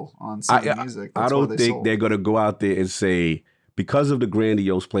single on Sony music. That's I don't think they're going to go out there and say, because of the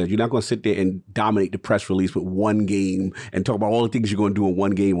grandiose plans, you're not going to sit there and dominate the press release with one game and talk about all the things you're going to do in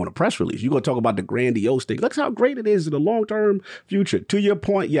one game on a press release. You're going to talk about the grandiose thing. Look how great it is in the long-term future. To your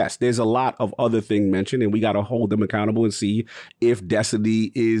point, yes, there's a lot of other things mentioned, and we got to hold them accountable and see if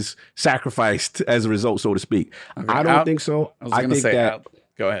Destiny is sacrificed as a result, so to speak. Okay, I don't think so. I was going to say that.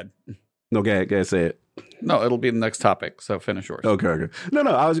 Go ahead. No, go ahead, say it. No, it'll be the next topic. So finish yours. Okay. No.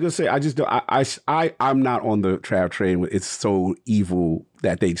 I was gonna say I just don't. I'm not on the Trav train. It's so evil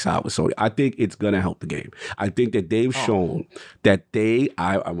that they side with Sony. I think it's gonna help the game. I think that they've shown that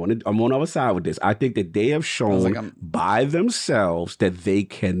I'm on the other side with this. I think that they have shown by themselves that they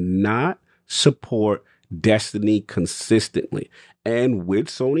cannot support Destiny consistently. And with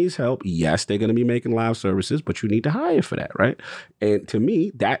Sony's help, yes, they're going to be making live services, but you need to hire for that, right? And to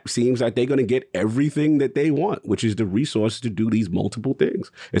me, that seems like they're going to get everything that they want, which is the resources to do these multiple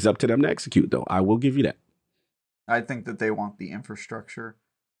things. It's up to them to execute, though. I will give you that. I think that they want the infrastructure.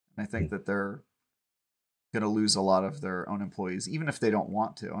 And I think that they're going to lose a lot of their own employees, even if they don't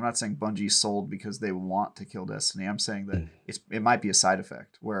want to. I'm not saying Bungie sold because they want to kill Destiny. I'm saying that it might be a side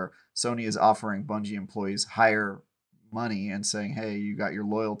effect where Sony is offering Bungie employees higher money and saying, hey, you got your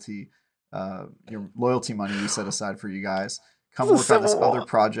loyalty money we set aside for you guys. Come work on this other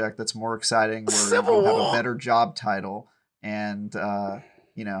project that's more exciting where you'll have a better job title and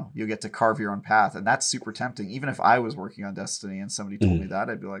you'll get to carve your own path. And that's super tempting. Even if I was working on Destiny and somebody told me that,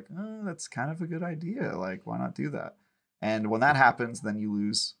 I'd be like, oh, that's kind of a good idea. Like, why not do that? And when that happens, then you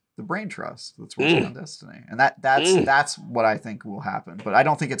lose the brain trust that's working on Destiny. And that's what I think will happen. But I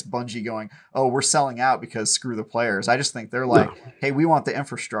don't think it's Bungie going, oh, we're selling out because screw the players. I just think they're like, hey, we want the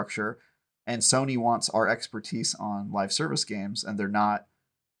infrastructure and Sony wants our expertise on live service games, and they're not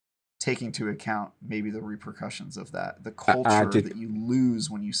taking into account maybe the repercussions of that, the culture that you lose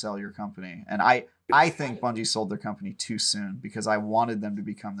when you sell your company. And I think Bungie sold their company too soon because I wanted them to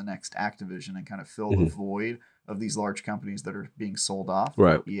become the next Activision and kind of fill the void of these large companies that are being sold off.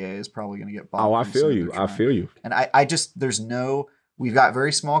 Right. EA is probably going to get bought. Oh, I feel you. And I just, we've got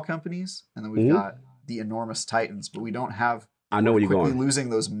very small companies and then we've got the enormous titans, but we don't have, I know where you're going. Losing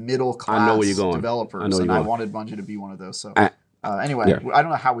those middle class developers. I wanted Bungie to be one of those. So anyway, I don't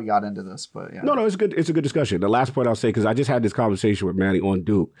know how we got into this, but yeah. No, it's good. It's a good discussion. The last point I'll say, because I just had this conversation with Manny on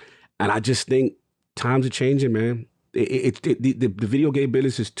Duke, and I just think times are changing, man. The video game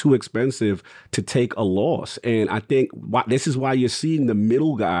business is too expensive to take a loss, and I think this is why you're seeing the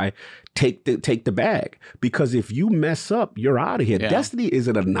middle guy take the bag, because if you mess up, you're out of here. Yeah. Destiny is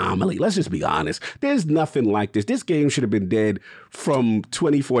an anomaly. Let's just be honest. There's nothing like this. This game should have been dead from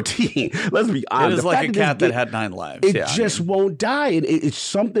 2014. Let's be honest. It is like a cat that had 9 lives. It won't die. It's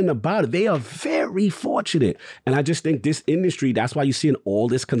something about it. They are very fortunate. And I just think this industry, that's why you're seeing all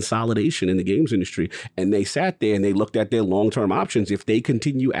this consolidation in the games industry. And they sat there and they looked at their long-term options. If they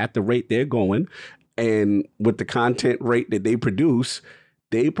continue at the rate they're going and with the content rate that they produce,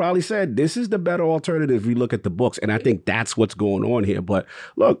 they probably said, this is the better alternative if we look at the books. And I think that's what's going on here. But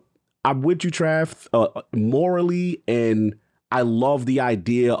look, I'm with you, Trav, morally, and I love the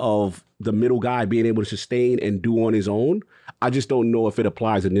idea of the middle guy being able to sustain and do on his own. I just don't know if it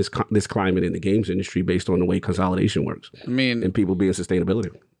applies in this climate in the games industry based on the way consolidation works. I mean, and people being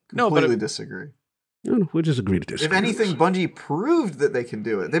sustainability. Completely disagree. No, we'll just agree to disagree. If anything, Bungie proved that they can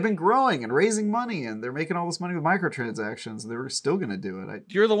do it. They've been growing and raising money, and they're making all this money with microtransactions. They were still going to do it.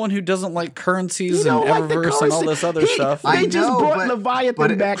 You're the one who doesn't like currencies and Eververse and all this other stuff. They just brought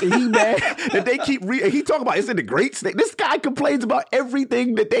Leviathan back, and he mad that they keep he talking about it's in the great state. This guy complains about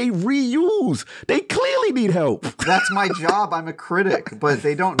everything that they reuse. They clearly need help. That's my job. I'm a critic, but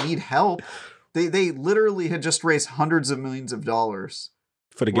they don't need help. They literally had just raised hundreds of millions of dollars.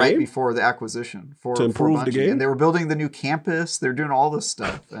 For the game? Right before the acquisition. To improve the game? And they were building the new campus. They're doing all this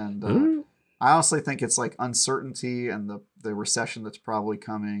stuff. And I honestly think it's like uncertainty and the recession that's probably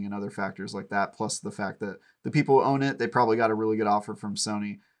coming and other factors like that, plus the fact that the people who own it, they probably got a really good offer from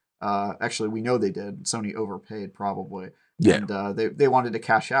Sony. Actually, we know they did. Sony overpaid probably. Yeah. And they wanted to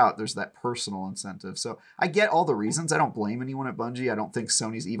cash out. There's that personal incentive. So I get all the reasons. I don't blame anyone at Bungie. I don't think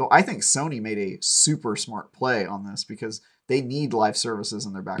Sony's evil. I think Sony made a super smart play on this because they need live services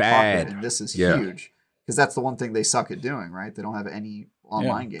in their back pocket. And this is huge because that's the one thing they suck at doing, right? They don't have any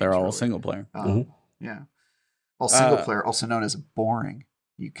online games. They're all really. single player. Yeah. All single player, also known as boring.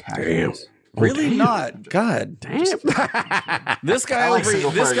 You casuals. Really not. God damn. This guy like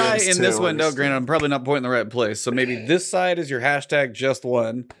this guy in this too, window, granted, I'm probably not pointing the right place. So maybe this side is your hashtag just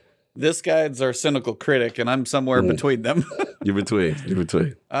one. This guy's our cynical critic, and I'm somewhere between them. You're between.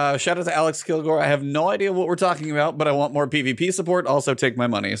 Shout out to Alex Kilgore. I have no idea what we're talking about, but I want more PvP support. Also, take my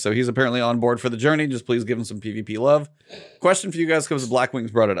money. So he's apparently on board for the journey. Just please give him some PvP love. Question for you guys, because Black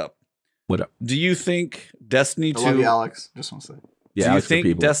Wings brought it up. What up? Do you think Destiny 2... I love you, Alex. Just want to say. Yeah, do you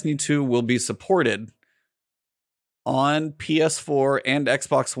think Destiny 2 will be supported on PS4 and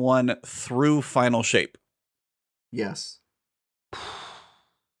Xbox One through Final Shape? Yes.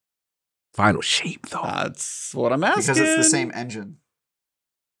 Final Shape, though. That's what I'm asking. Because it's the same engine.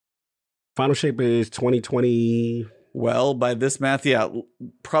 Final Shape is 2020. Well, by this math, yeah,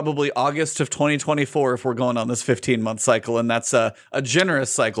 probably August of 2024 if we're going on this 15-month cycle, and that's a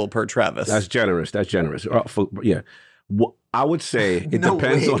generous cycle per Travis. That's generous. Yeah. I would say it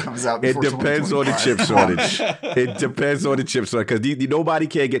depends on the chip shortage. It depends on the chip shortage because nobody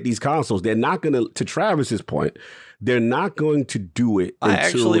can get these consoles. They're not going to Travis's point, they're not going to do it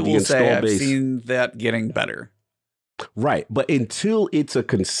until the install base. I've seen that getting better. Right, but until it's a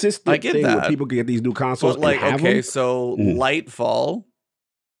consistent thing where people can get these new consoles. But Lightfall,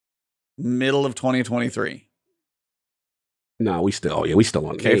 middle of 2023. No, we still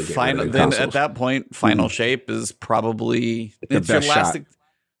on. Okay, then at that point, Final Shape is probably it's your last.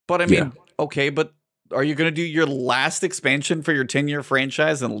 But I mean, okay, but are you going to do your last expansion for your 10-year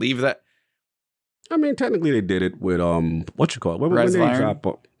franchise and leave that? I mean, technically, they did it with what you call it? When did they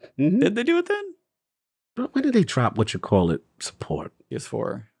drop? Did they do it then? When did they drop support?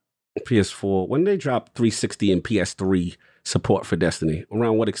 PS4. When did they drop 360 and PS3 support for Destiny?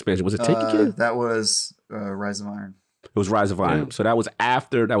 Around what expansion was it? Taken King? That was Rise of Iron. It was Rise of Iron. So that was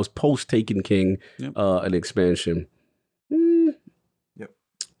post Taken King, an expansion. Yep.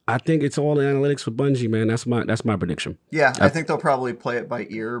 I think it's all the analytics for Bungie, man. That's my prediction. Yeah, I think they'll probably play it by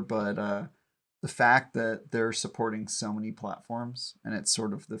ear, but the fact that they're supporting so many platforms and it's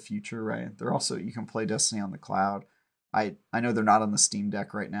sort of the future, right? They're also, you can play Destiny on the cloud. I know they're not on the Steam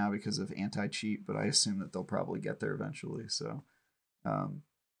Deck right now because of anti-cheat, but I assume that they'll probably get there eventually. So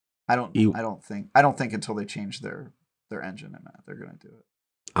I don't think until they change their engine and that they're going to do it.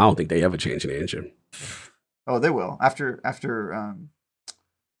 I don't think they ever change an engine. Oh, they will after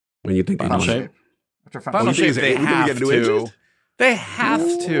when you think Final Shape. After Final Shape, they have to. They have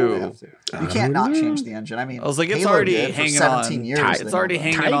to. You can't not change the engine. I mean, I was like, it's Halo already did for hanging 17 on. Years, It's already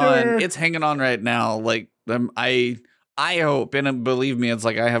hanging on. It's hanging on right now. Like I hope, and believe me, it's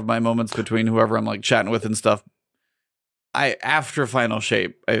like I have my moments between whoever I'm like chatting with and stuff. After Final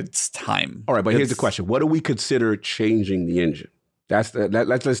Shape, it's time. All right, but here's the question: what do we consider changing the engine?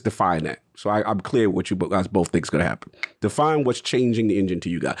 Let's define that. So I'm clear what you guys both think is going to happen. Define what's changing the engine to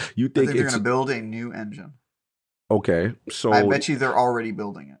you guys. You think they're going to build a new engine? Okay, so I bet you they're already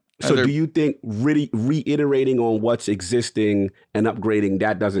building it. So do you think really reiterating on what's existing and upgrading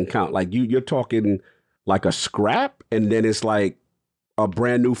that doesn't count? Like you're talking like a scrap, and then it's like a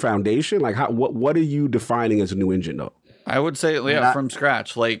brand new foundation. Like what are you defining as a new engine though? I would say, from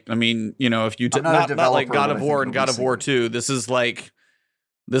scratch. Like, I mean, if you not like God of War and God of War 2, this is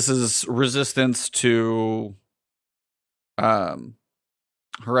resistance to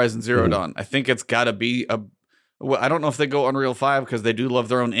Horizon Zero Dawn. I think it's got to be I don't know if they go Unreal 5 because they do love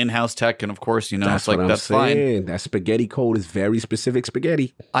their own in-house tech, and of course, that's fine. That spaghetti code is very specific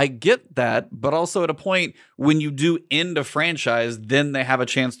spaghetti. I get that, but also at a point when you do end a franchise, then they have a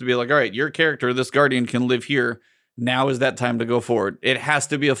chance to be like, all right, your character, this Guardian, can live here. Now is that time to go forward. It has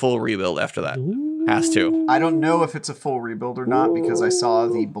to be a full rebuild after that. Has to. I don't know if it's a full rebuild or not because I saw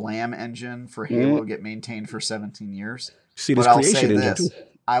the Blam engine for Halo get maintained for 17 years. See this creation engine too.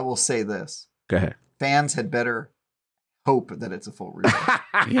 I will say this. Go ahead. Fans had better hope that it's a full rebuild.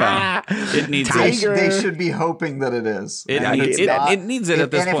 Yeah, it needs They should be hoping that it is. It needs it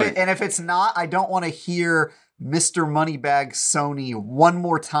at this point. And if it's not, I don't want to hear Mr. Moneybag Sony one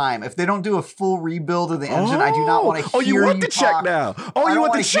more time. If they don't do a full rebuild of the engine, I do not want to hear you you want the talk. check now. Oh, you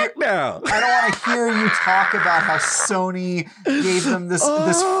want the check now. I don't want to hear you talk about how Sony gave them this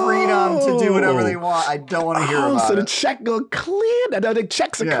freedom to do whatever they want. I don't want to hear about it. So the check go clear. Now the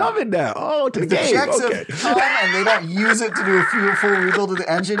checks are coming now. Oh, to the game. The checks have come and they don't use it to do a full rebuild of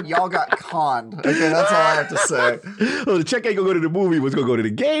the engine, y'all got conned. Okay, that's all I have to say. Oh, the check ain't gonna go to the movie. It's gonna go to the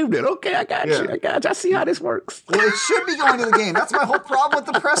game then. Okay, I got you. I see how this works. Well, it should be going to the game. That's my whole problem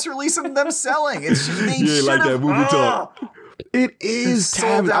with the press release and them selling. It's just they should like that movie talk. It is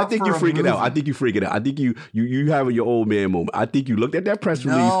sold out. I think you're freaking out. I think you having your old man moment. I think you looked at that press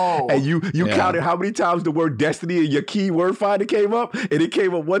release and you counted how many times the word destiny in your keyword finder came up, and it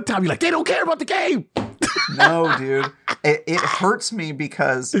came up one time. You're like, they don't care about the game. No, dude. It hurts me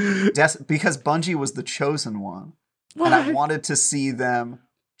because Bungie was the chosen one. What? And I wanted to see them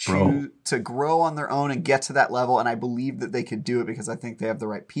choose to grow on their own and get to that level, and I believe that they could do it because I think they have the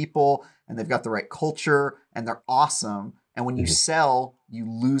right people and they've got the right culture and they're awesome. And when you sell, you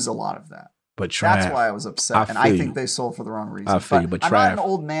lose a lot of that. But that's why I was upset, I think they sold for the wrong reason. But I'm not an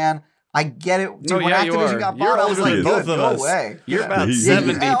old man. I get it. Dude, when Activision got bought, I was like, both of us. Away. You're about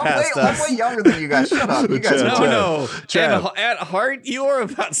 70 past us. I'm way younger than you guys. Shut up. You guys No. At heart, you are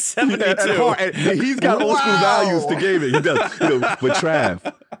about 72. And he's got old school values to gaming. He does. But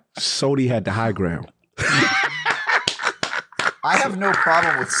Trav, Sony had the high ground. I have no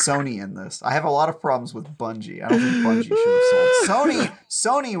problem with Sony in this. I have a lot of problems with Bungie. I don't think Bungie should have sold.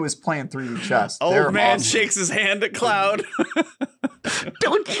 Sony was playing 3D chess. Old man shakes his hand at Cloud.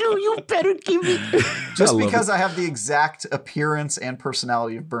 Don't you better give me. Just because I have the exact appearance and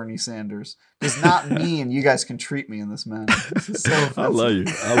personality of Bernie Sanders does not mean you guys can treat me in this manner. I love you.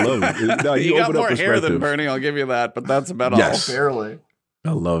 No, you got more hair than Bernie, I'll give you that, but that's about all. Barely.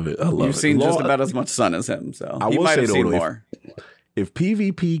 I love it. You've seen just about as much sun as him, so I he might have seen more. If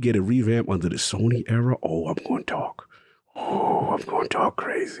PvP get a revamp under the Sony era, I'm going to talk. I'm going to talk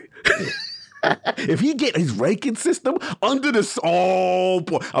crazy. If he get his ranking system under the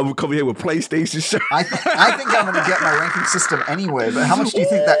boy, I'm gonna come here with PlayStation shirt. I think I'm gonna get my ranking system anyway. But how much do you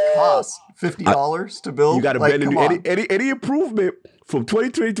think that costs? $50 to build? You got to bend any improvement from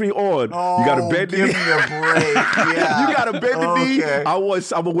 2023 on. You got to bend give me a break. Yeah. You got to bend the knee. I'm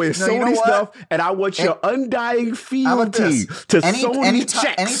gonna wear Sony stuff, and I want your undying fealty to Sony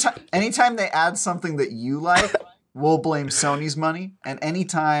checks. Anytime they add something that you like, we'll blame Sony's money, and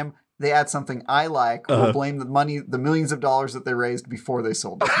anytime they add something I like, we'll blame the millions of dollars that they raised before they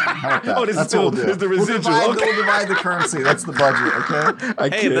sold it. How about that? That's what we'll do. The residual. We'll divide the currency. That's the budget,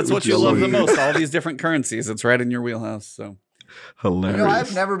 okay? Hey, that's what you love the most. All these different currencies. It's right in your wheelhouse. So hilarious.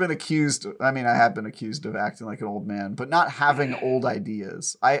 I've never been accused. I mean, I have been accused of acting like an old man, but not having old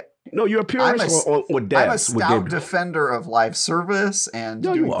ideas. No, you're a purist or deaf. I'm a stout defender of live service and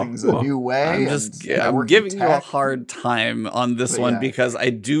doing things a new way. I'm giving you a hard time on this one because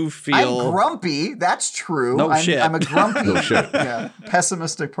I do feel... I'm grumpy. That's true. Shit. I'm a grumpy,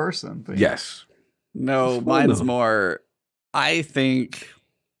 pessimistic person. But yes. No, mine's more... I think...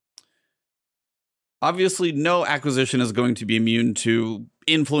 Obviously, no acquisition is going to be immune to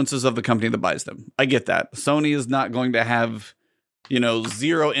influences of the company that buys them. I get that. Sony is not going to have...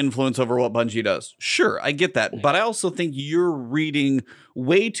 zero influence over what Bungie does. Sure, I get that. But I also think you're reading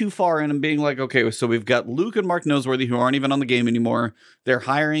way too far in and being like, okay, so we've got Luke and Mark Noseworthy who aren't even on the game anymore. They're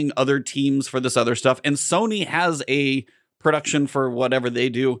hiring other teams for this other stuff. And Sony has a production for whatever they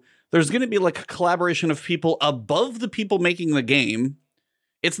do. There's going to be like a collaboration of people above the people making the game.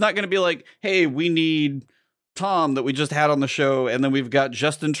 It's not going to be like, hey, we need Tom that we just had on the show, and then we've got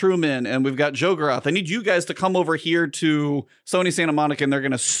Justin Truman, and we've got Joe Groth. I need you guys to come over here to Sony Santa Monica, and they're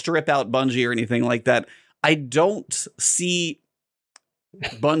going to strip out Bungie or anything like that. I don't see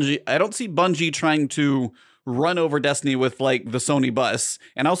Bungie trying to run over Destiny with like the Sony bus,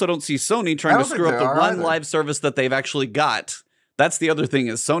 and I also don't see Sony trying to screw up the one live service that they've actually got. That's the other thing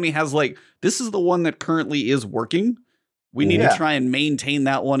is Sony has like, this is the one that currently is working. We need to try and maintain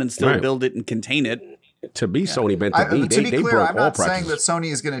that one and still build it and contain it. To be Sony meant to be. To be clear, broke I'm not saying that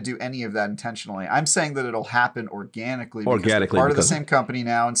Sony is going to do any of that intentionally. I'm saying that it'll happen organically. They're part of the same company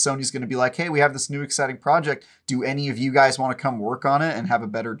now, and Sony's going to be like, hey, we have this new exciting project. Do any of you guys want to come work on it and have a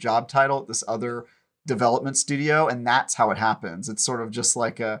better job title at this other development studio? And that's how it happens. It's sort of just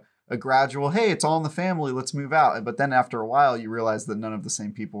like a gradual, hey, it's all in the family, let's move out. But then after a while, you realize that none of the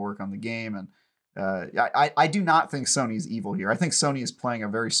same people work on the game, and I do not think Sony's evil here. I think Sony is playing a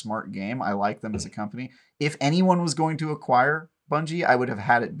very smart game. I like them as a company. If anyone was going to acquire Bungie, I would have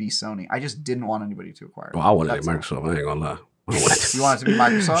had it be Sony. I just didn't want anybody to acquire it. Well, I wanted Microsoft. I ain't gonna lie. You want it to be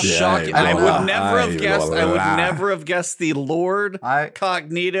Microsoft? Yeah, Shocking! I I know. would never I have guessed. I would lie. never have guessed the Lord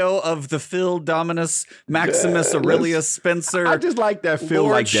Cognito of the Phil Dominus Maximus Aurelius Spencer. I just like that feel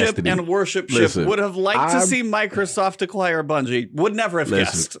like Lordship Destiny. and worshipship. Listen, Would have liked to see Microsoft acquire Bungie. Would never have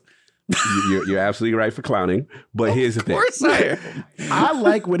guessed. You're absolutely right for clowning, but here's the thing. Of course I I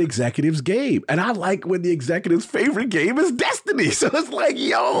like when executives game, and I like when the executive's favorite game is Destiny. So it's like,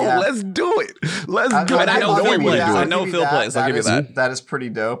 let's do it. Let's do it. I know Phil plays. I know Phil plays. I'll give you that. That is pretty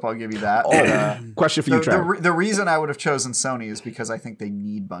dope. I'll give you that. Question for you, Travis. The reason I would have chosen Sony is because I think they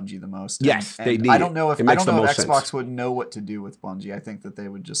need Bungie the most. Yes, and they need I don't know if Xbox sense. Would know what to do with Bungie. I think that they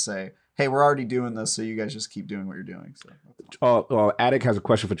would just say, hey, we're already doing this, so you guys just keep doing what you're doing. So, Attic has a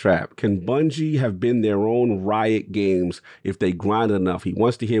question for Trav. Can Bungie have been their own Riot games if they grinded enough? He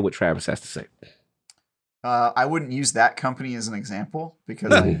wants to hear what Travis has to say. I wouldn't use that company as an example because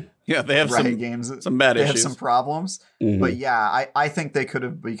they have Riot games, some bad issues. They have some problems. But yeah, I think they could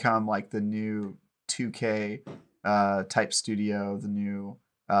have become like the new 2K type studio, the new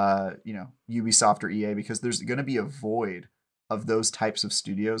Ubisoft or EA, because there's going to be a void of those types of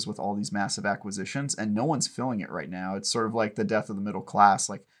studios with all these massive acquisitions, and no one's filling it right now. It's sort of like the death of the middle class,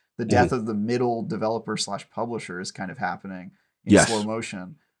 like the death of the middle developer / publisher is kind of happening in slow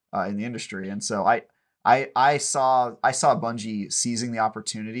motion in the industry. And so I saw Bungie seizing the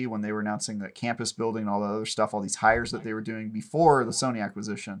opportunity when they were announcing the campus building and all the other stuff, all these hires that they were doing before the Sony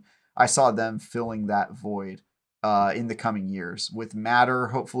acquisition. I saw them filling that void in the coming years, with Matter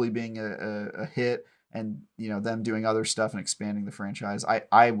hopefully being a hit, and them doing other stuff and expanding the franchise.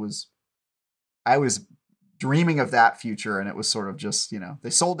 I was dreaming of that future, and it was sort of just they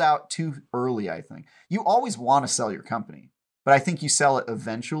sold out too early. I think you always want to sell your company, but I think you sell it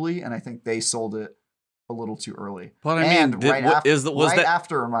eventually, and I think they sold it a little too early. But I mean, right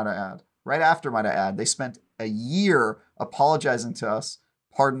after, might I add, they spent a year apologizing to us,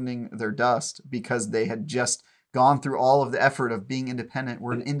 pardoning their dust, because they had just gone through all of the effort of being independent.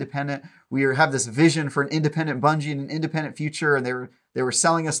 We're an independent. We have this vision for an independent Bungie and an independent future, and they were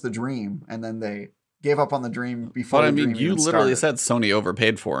selling us the dream, and then they gave up on the dream before. But I mean, you literally said Sony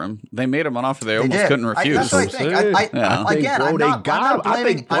overpaid for him. They made him an offer they almost couldn't refuse. That's what I think. I'm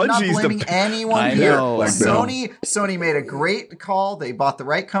not blaming anyone here. Sony made a great call. They bought the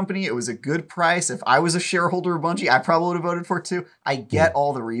right company. It was a good price. If I was a shareholder of Bungie, I probably would have voted for it too. I get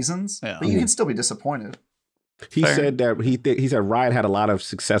all the reasons, but you can still be disappointed. He said that he said Riot had a lot of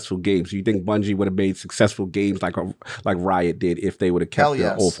successful games. You think Bungie would have made successful games like Riot did if they would have kept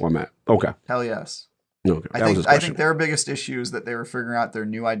the old format? Okay. Hell yes. Okay. I think their biggest issue is that they were figuring out their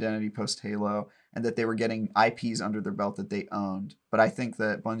new identity post Halo, and that they were getting IPs under their belt that they owned. But I think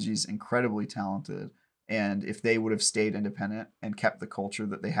that Bungie's incredibly talented, and if they would have stayed independent and kept the culture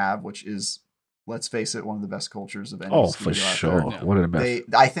that they have, which is, let's face it, one of the best cultures of any studio for out sure. there. One of the best.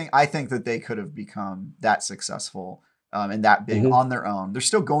 I think that they could have become that successful and that big on their own. They're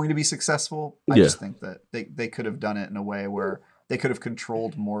still going to be successful. I just think that they could have done it in a way where they could have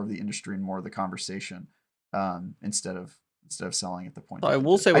controlled more of the industry and more of the conversation instead of selling at the point. I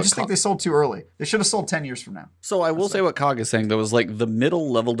will say, I just think they sold too early. They should have sold 10 years from now. So I will say what Cog is saying though is like the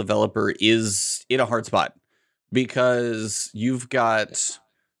middle level developer is in a hard spot, because you've got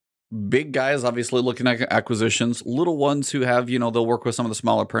big guys obviously looking at acquisitions, little ones who have, they'll work with some of the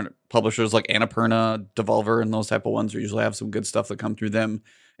smaller publishers like Annapurna, Devolver, and those type of ones who usually have some good stuff that come through them,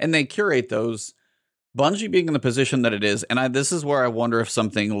 and they curate those. Bungie being in the position that it is, and this is where I wonder if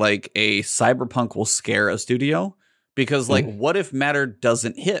something like a Cyberpunk will scare a studio, because what if Matter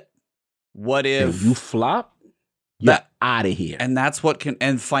doesn't hit? What if you flop? You're out of here. And that's what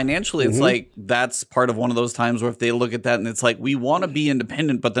and financially, it's like, that's part of one of those times where if they look at that and it's like, we want to be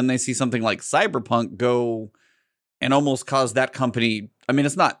independent, but then they see something like Cyberpunk go and almost cause that company. I mean,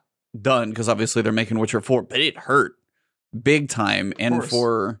 it's not done because obviously they're making Witcher 4, but it hurt big time.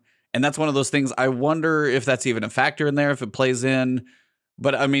 And that's one of those things. I wonder if that's even a factor in there, if it plays in.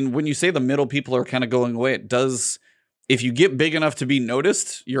 But I mean, when you say the middle people are kind of going away, it does. If you get big enough to be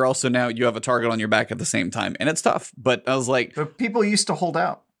noticed, you're also you have a target on your back at the same time. And it's tough. But I was like, but people used to hold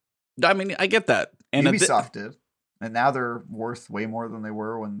out. I mean, I get that. And Ubisoft did. And now they're worth way more than they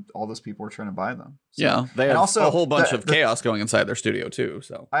were when all those people were trying to buy them. So, yeah, they have also a whole bunch of chaos going inside their studio too.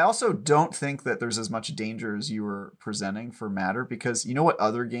 So I also don't think that there's as much danger as you were presenting for Matter, because you know what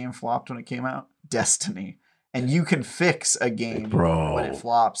other game flopped when it came out? Destiny. And you can fix a game when it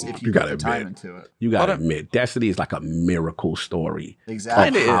flops if you put the time into it. You got to admit, Destiny is like a miracle story.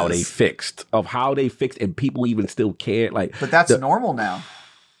 Exactly. Of how they fixed, and people even still care. But that's normal now.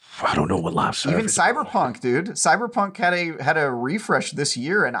 I don't know what live service. Even Cyberpunk, dude. Cyberpunk had a refresh this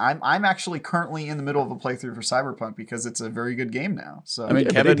year, and I'm actually currently in the middle of a playthrough for Cyberpunk because it's a very good game now. So I mean,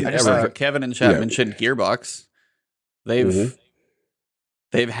 Kevin and Chat mentioned Gearbox.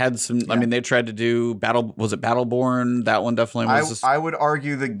 They've had some. I mean, they tried to do Was it Battleborn? That one definitely was. I would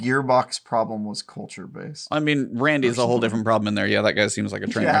argue the Gearbox problem was culture based. I mean, Randy's a whole different problem in there. Yeah, that guy seems like a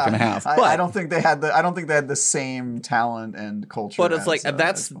train wreck and a half. But I don't think they had the same talent and culture. But it's like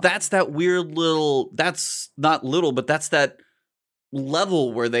that's that weird little. That's not little, but that's that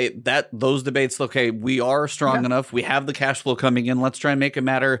level where those debates. Okay, we are strong enough. We have the cash flow coming in. Let's try and make it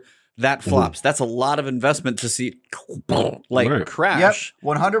matter. That flops. That's a lot of investment to see crash. Yep,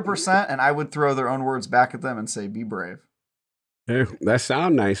 100%. And I would throw their own words back at them and say, "Be brave." Yeah, that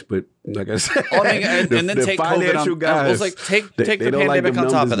sounds nice, but like I said, and then take financial COVID guys. I was like, take the pandemic on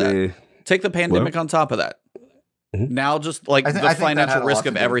top of that. Man. Take the pandemic on top of that. Now, just like the financial risk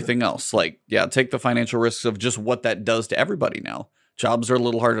of everything else. Like, take the financial risks of just what that does to everybody now. Jobs are a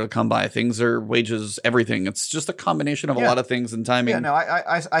little harder to come by. Things are wages, everything. It's just a combination of a lot of things and timing. Yeah, no,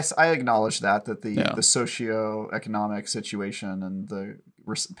 I acknowledge that the socio-economic situation and the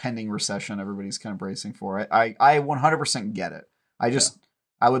pending recession everybody's kind of bracing for. I 100% get it.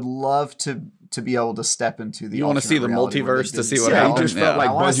 I would love to be able to step into the. You want to see the multiverse to see what happens. You just felt like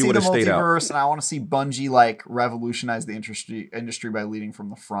Bungie would have stayed out. And I want to see Bungie like revolutionize the industry by leading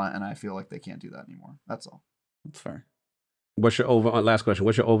from the front, and I feel like they can't do that anymore. That's all. That's fair. What's your last question?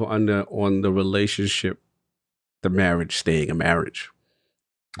 What's your over under on the relationship, the marriage staying a marriage?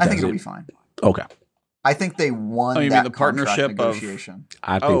 I think it'll be fine. Okay. I think they won the partnership negotiation.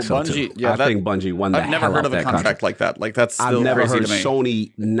 I think so Bungie, too. Yeah, I think Bungie won that. I've never heard of a contract like that. Like that's still I've never crazy heard to me.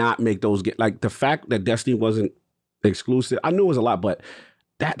 Sony not make those like the fact that Destiny wasn't exclusive. I knew it was a lot, but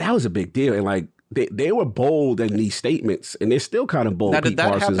that was a big deal. And like they were bold in these statements, and they're still kind of bold. Now, did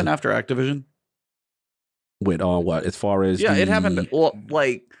that happen after Activision? With what? As far as it happened. Well,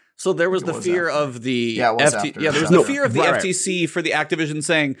 like so, there was the fear of the there's the fear of the FTC for the Activision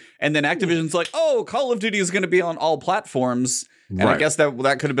saying, and then Activision's like, oh, Call of Duty is going to be on all platforms, and I guess that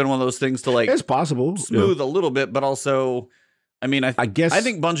could have been one of those things to like it's possible smooth a little bit, but also, I mean, I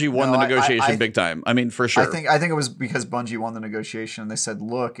think Bungie won the negotiation big time. I mean, for sure. I think it was because Bungie won the negotiation. They said,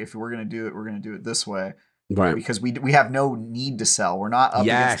 look, if we're going to do it, we're going to do it this way. Right. Because we have no need to sell. We're not up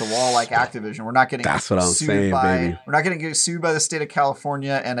against the wall like Activision. We're not getting sued by the state of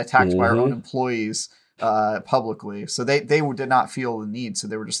California and attacked by our own employees publicly. So they did not feel the need. So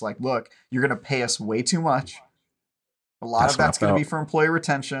they were just like, look, you're going to pay us way too much. A lot of that's going to be for employee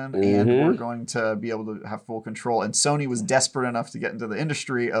retention, and we're going to be able to have full control. And Sony was desperate enough to get into the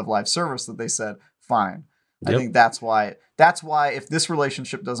industry of live service that they said, fine. I think that's why if this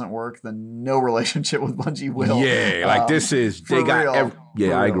relationship doesn't work, then no relationship with Bungie will. Yeah, like this is they got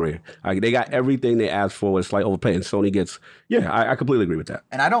I agree. They got everything they asked for. It's like overpay, and Sony gets. Yeah, I completely agree with that.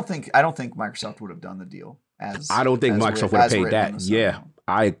 And I don't think Microsoft would have done the deal I don't think Microsoft would have paid that. Yeah,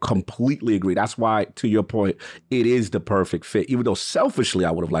 I completely agree. That's why, to your point, it is the perfect fit. Even though selfishly I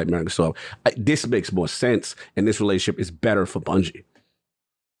would have liked Microsoft, this makes more sense, and this relationship is better for Bungie.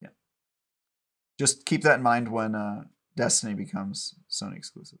 Just keep that in mind when Destiny becomes Sony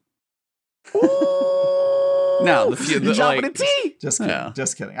exclusive. No, Just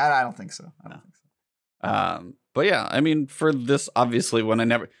kidding. I don't think so. But yeah, I mean, for this, obviously,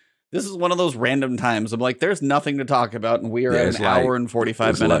 this is one of those random times. I'm like, there's nothing to talk about, and we are at an hour and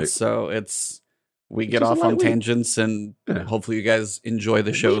 45 minutes, so we get off on tangents, and hopefully you guys enjoy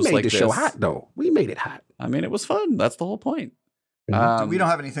the shows like this. We made the show hot, though. We made it hot. I mean, it was fun. That's the whole point. We don't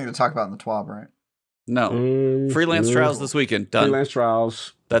have anything to talk about in the TWAB, right? No. Freelance trials this weekend. Done. Freelance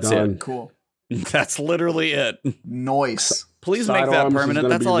trials. That's done. it. Cool. That's literally it. Noise. Please make that permanent.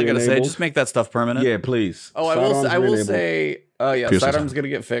 That's all I gotta say. Just make that stuff permanent. Yeah, please. Oh, I will say. Sidearm's gonna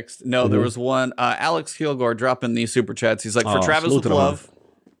get fixed. No, there was one. Alex Kilgore dropping these super chats. He's like, for Travis with love.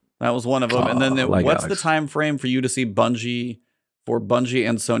 That was one of them. And then what's the time frame for you to see Bungie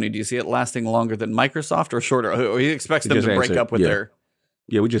and Sony? Do you see it lasting longer than Microsoft or shorter? He expects them to break up with their.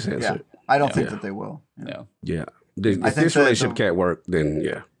 Yeah, we just answered. I don't think that they will. Yeah. If this relationship can't work, then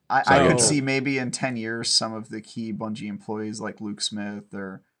yeah. I could see maybe in 10 years some of the key Bungie employees like Luke Smith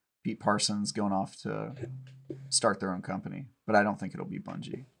or Pete Parsons going off to start their own company, but I don't think it'll be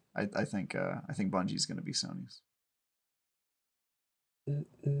Bungie. I think Bungie's going to be Sony's.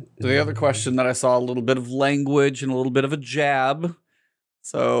 The other question that I saw a little bit of language and a little bit of a jab,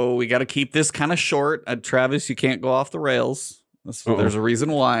 so we got to keep this kind of short. Travis, you can't go off the rails. There's a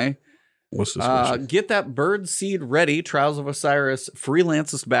reason why. What's the special? Get that bird seed ready. Trials of Osiris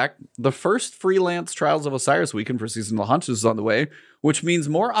freelance is back. The first freelance Trials of Osiris weekend for seasonal hunches is on the way, which means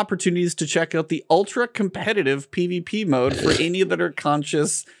more opportunities to check out the ultra competitive PvP mode for any that are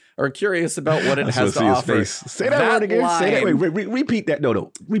conscious or curious about what it has to offer. Say that word again. Say that. Wait, repeat that.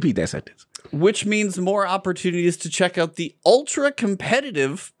 No. Repeat that sentence. Which means more opportunities to check out the ultra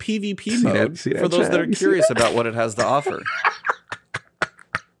competitive PvP mode for those that are curious about what it has to offer.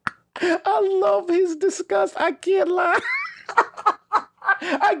 I love his disgust. I can't lie.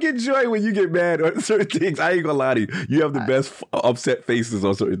 I get joy when you get mad on certain things. I ain't gonna lie to you. You have the best upset faces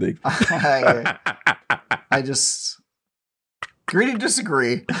on certain things. I just agree to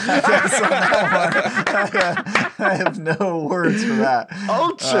disagree. I have no words for that.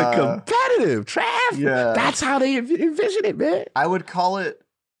 Ultra competitive, Trav. Yeah. That's how they envision it, man. I would call it.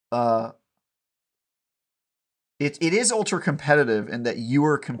 It is ultra competitive in that you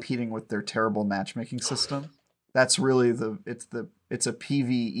are competing with their terrible matchmaking system. That's really it's a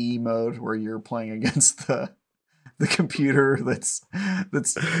PvE mode where you're playing against the computer that's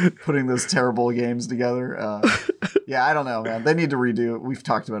putting those terrible games together. Yeah, I don't know, man. They need to redo it. We've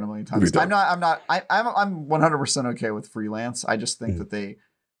talked about it a million times. I'm 100% okay with freelance. I just think that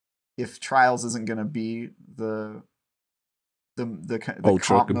if Trials isn't going to be the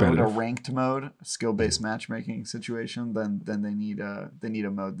comp mode, a ranked mode, skill-based matchmaking situation, then they need a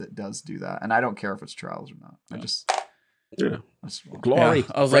mode that does do that. And I don't care if it's Trials or not. Glory. Yeah,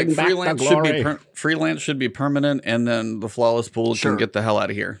 I was like, freelance should be permanent, and then the flawless pool can get the hell out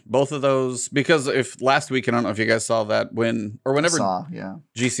of here. Both of those, because if last week, I don't know if you guys saw that whenever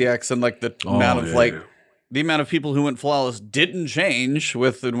GCX and like the amount of people who went flawless didn't change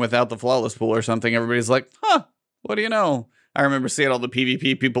with and without the flawless pool or something. Everybody's like, what do you know? I remember seeing all the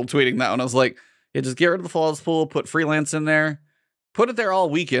PvP people tweeting that one. I was like, just get rid of the flawless pool, put freelance in there, put it there all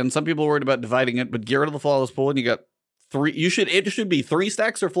weekend. Some people are worried about dividing it, but get rid of the flawless pool and you got 3. It should be 3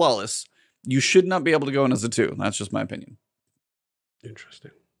 stacks or flawless. You should not be able to go in as a 2. That's just my opinion.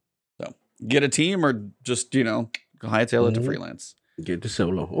 Interesting. So get a team or just, hightail it to freelance. Get the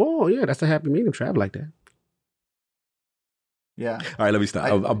solo. Oh yeah, that's a happy medium. Travel like that. Yeah. All right, let me stop.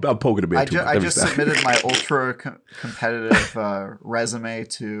 I'm poking a bit. I just submitted my ultra competitive resume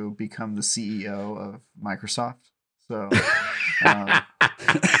to become the CEO of Microsoft. So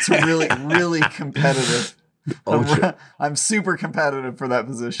it's really, really competitive. I'm super competitive for that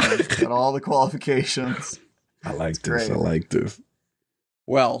position. Got all the qualifications. I like this.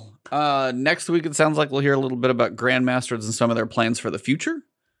 Well, next week it sounds like we'll hear a little bit about Grandmasters and some of their plans for the future.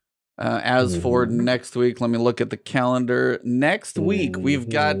 As for next week, let me look at the calendar. Next week, we've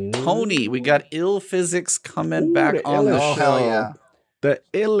got Tony. We got Ill Physics coming back on the show. Hell yeah. The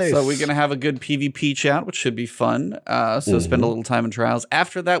illest. So we're going to have a good PvP chat, which should be fun. So spend a little time in Trials.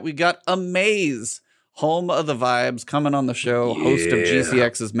 After that, we got Amaze, Home of the Vibes, coming on the show, host of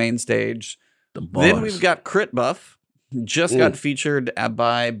GCX's main stage. Then we've got Crit Buff. Just got featured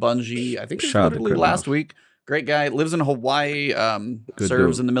by Bungie, I think it was literally last week. Great guy, lives in Hawaii,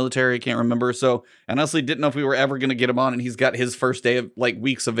 serves in the military, can't remember. So, I honestly didn't know if we were ever going to get him on, and he's got his first day of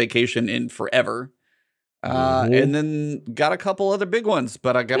weeks of vacation in forever. And then got a couple other big ones,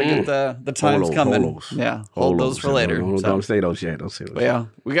 but I got to get the times coming. Hold those for later. Don't say those yet. But yeah,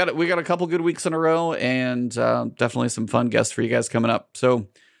 we got a couple good weeks in a row, and definitely some fun guests for you guys coming up. So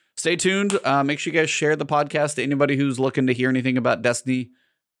stay tuned. Make sure you guys share the podcast to anybody who's looking to hear anything about Destiny.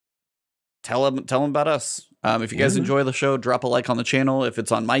 Tell them about us. If you guys enjoy the show, drop a like on the channel. If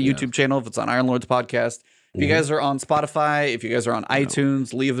it's on my YouTube channel, if it's on Iron Lord's podcast, if you guys are on Spotify, if you guys are on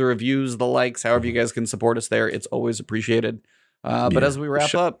iTunes, leave the reviews, the likes, however you guys can support us there. It's always appreciated. But as we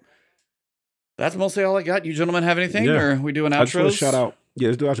wrap up, that's mostly all I got. You gentlemen have anything, or we doing outros? I just want to shout out. Yeah,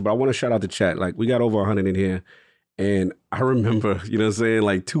 let's do outro. But I want to shout out the chat. We got over 100 in here. And I remember,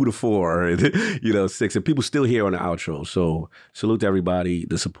 2 to 4, and, 6, and people still here on the outro. So salute to everybody.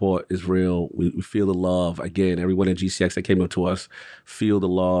 The support is real. We feel the love. Again, everyone at GCX that came up to us, feel the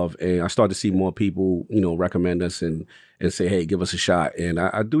love. And I start to see more people, recommend us and say, hey, give us a shot. And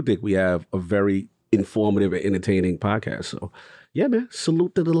I do think we have a very informative and entertaining podcast. So yeah, man,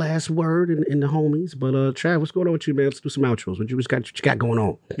 salute to the last word and the homies. But Trav, what's going on with you, man? Let's do some outros. What you got going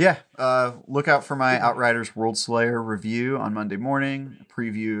on? Yeah, look out for my Outriders World Slayer review on Monday morning, a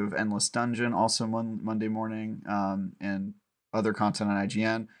preview of Endless Dungeon also Monday morning, and other content on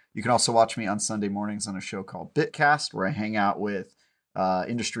IGN. You can also watch me on Sunday mornings on a show called Bitcast, where I hang out with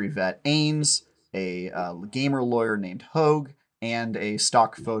industry vet Ames, a gamer lawyer named Hogue, and a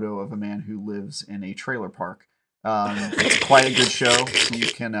stock photo of a man who lives in a trailer park. It's quite a good show. You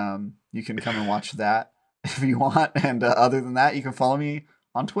can come and watch that if you want. And other than that, you can follow me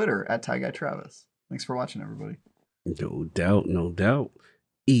on Twitter at TyGuyTravis. Thanks for watching, everybody. No doubt, no doubt.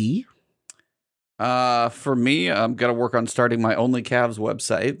 E. For me, I'm gonna work on starting my Only Cavs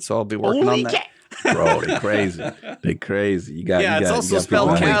website, so I'll be working on that. Bro, they crazy. They crazy. It's also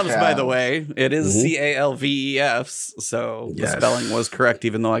spelled Cavs, by the way. It is CALVEFs, so the spelling was correct,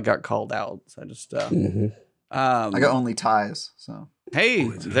 even though I got called out. So I just I got only ties. So hey,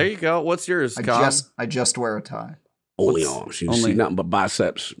 there you go. What's yours? I just wear a tie. Only arms. You see nothing but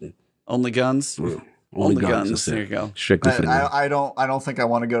biceps. Only guns. Yeah. Only guns. There you go. Strictly for I don't think I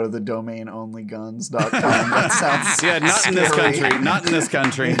want to go to the domain onlyguns.com. That sounds not in this country. Not in this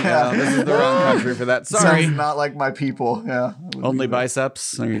country. Yeah, this is the wrong country for that. Sorry. Sounds not like my people. Yeah. Only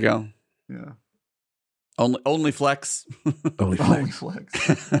biceps. There you go. Yeah. Only flex. Only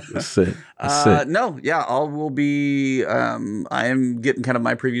flex. That's it. No, yeah, I will be. I am getting kind of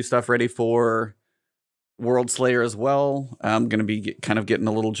my preview stuff ready for World Slayer as well. I'm going to be getting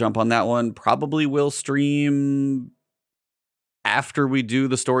a little jump on that one. Probably will stream after we do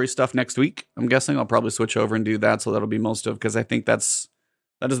the story stuff next week. I'm guessing I'll probably switch over and do that. So that'll be most of, because I think that is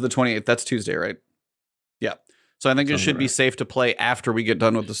the 28th. That's Tuesday, right? Yeah. So I think it should be safe to play after we get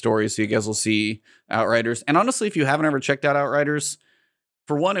done with the story. So you guys will see Outriders. And honestly, if you haven't ever checked out Outriders,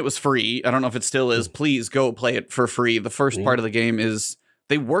 for one, it was free. I don't know if it still is. Please go play it for free. The first part of the game is,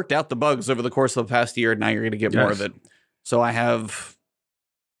 they worked out the bugs over the course of the past year, and now you're going to get more of it. So I had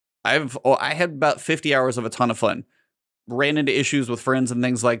about 50 hours of a ton of fun. Ran into issues with friends and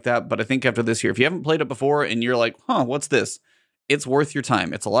things like that, but I think after this year, if you haven't played it before and you're like, what's this? It's worth your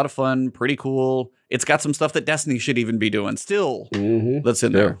time. It's a lot of fun, pretty cool. It's got some stuff that Destiny should even be doing still that's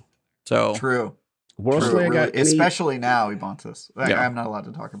in there. So true. World Slayer got especially now, Ebontis. I'm not allowed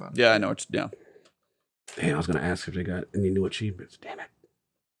to talk about it. Yeah, I know. Damn, I was going to ask if they got any new achievements. Damn it.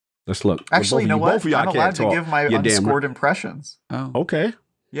 Let's look. Actually, you know what? Both of y'all I'm allowed to give my unscored impressions. Oh, okay.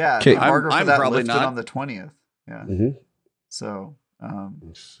 Yeah, the embargo for that probably lifted not on the 20th. Yeah. So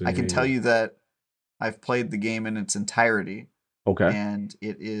I can tell you that I've played the game in its entirety. Okay. And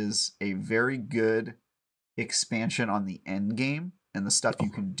it is a very good expansion on the end game and the stuff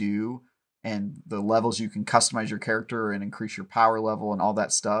you can do and the levels you can customize your character and increase your power level and all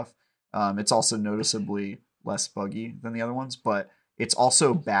that stuff. It's also noticeably less buggy than the other ones, but it's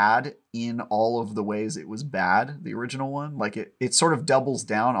also bad in all of the ways it was bad, the original one. Like it sort of doubles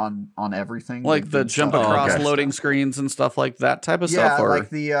down on everything. Like the jump across loading screens and stuff like that type of stuff? Yeah, like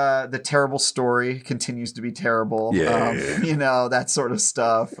the terrible story continues to be terrible. You know, that sort of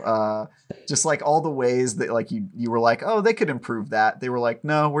stuff. Just like all the ways that like you were like, oh, they could improve that. They were like,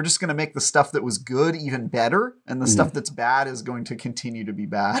 no, we're just going to make the stuff that was good even better. And the stuff that's bad is going to continue to be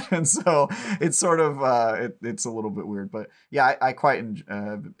bad. And so it's sort of, it's a little bit weird. But yeah, I quite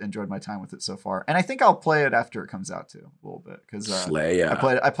enjoyed my time with it so far. And I think I'll play it after it comes out too, a little bit. Because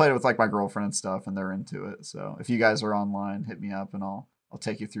I played it with like my girlfriend and stuff, and they're into it. So if you guys are online, hit me up and I'll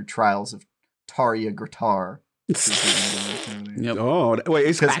take you through Trials of Tarja Gratar. Yep. Oh, wait,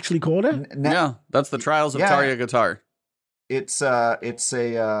 it's actually called it? Yeah, that's the Trials of Tarja Gratar. It's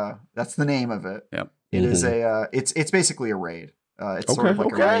that's the name of it. Yep. It is it's basically a raid. It's sort of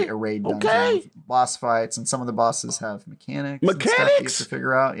like a raid dungeon with boss fights, and some of the bosses have mechanics and stuff you have to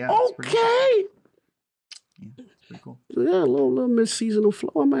figure out. Yeah. It's pretty cool. Yeah, a little mid-seasonal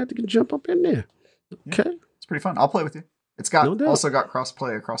flow. I might have to jump up in there. Okay. Yeah, it's pretty fun. I'll play with you. It's also got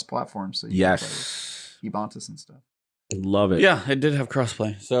cross-play across platforms, so you can play with Ebontis and stuff. Love it. Yeah, it did have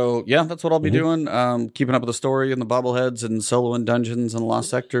crossplay. So yeah, that's what I'll be doing. Keeping up with the story and the bobbleheads and solo and dungeons and lost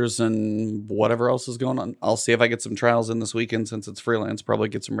sectors and whatever else is going on. I'll see if I get some trials in this weekend since it's freelance. Probably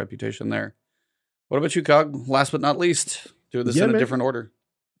get some reputation there. What about you, Cog? Last but not least, doing this in a different order.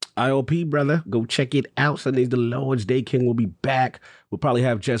 IOP, brother. Go check it out. Sunday's the Lord's Day. King will be back. We'll probably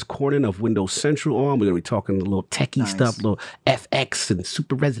have Jess Cornyn of Windows Central on. We're going to be talking a little techie stuff, little FX and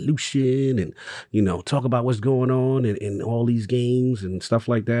super resolution and, talk about what's going on in all these games and stuff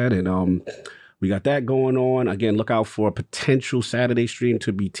like that. And we got that going on. Again, look out for a potential Saturday stream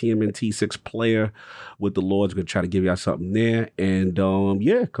to be TMNT 6 player with the Lords. Going to try to give y'all something there. And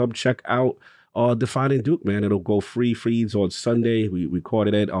come check out Defining Duke, man. It'll go feeds on Sunday. We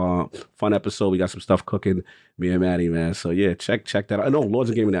recorded it. Fun episode. We got some stuff cooking, me and Maddie, man. So yeah, check that out. No, Lords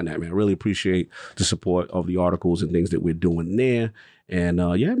of Gaming.net, man. Really appreciate the support of the articles and things that we're doing there. And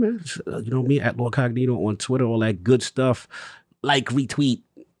man, me at Lord Cognito on Twitter, all that good stuff. Like, retweet,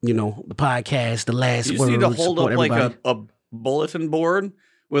 the podcast, the last word. You need to hold up everybody. Like a bulletin board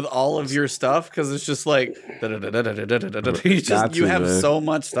with all of your stuff, because it's just like you have so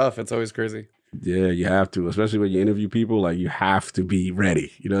much stuff. It's always crazy. Yeah, you have to, especially when you interview people. Like, you have to be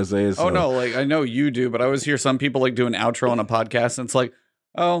ready. You know what I'm saying? So, no, like I know you do, but I always hear some people like do an outro on a podcast, and it's like,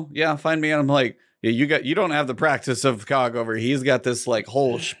 oh yeah, find me. And I'm like, yeah, you don't have the practice of Cog over. He's got this like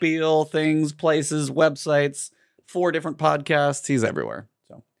whole spiel, things, places, websites, 4 different podcasts. He's everywhere.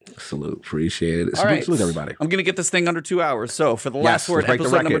 So salute, appreciate it. All right. Salute everybody. I'm gonna get this thing under 2 hours. So for the last word, let's break the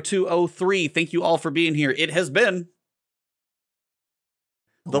episode number record. 203. Thank you all for being here. It has been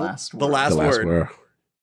The last word. The last word.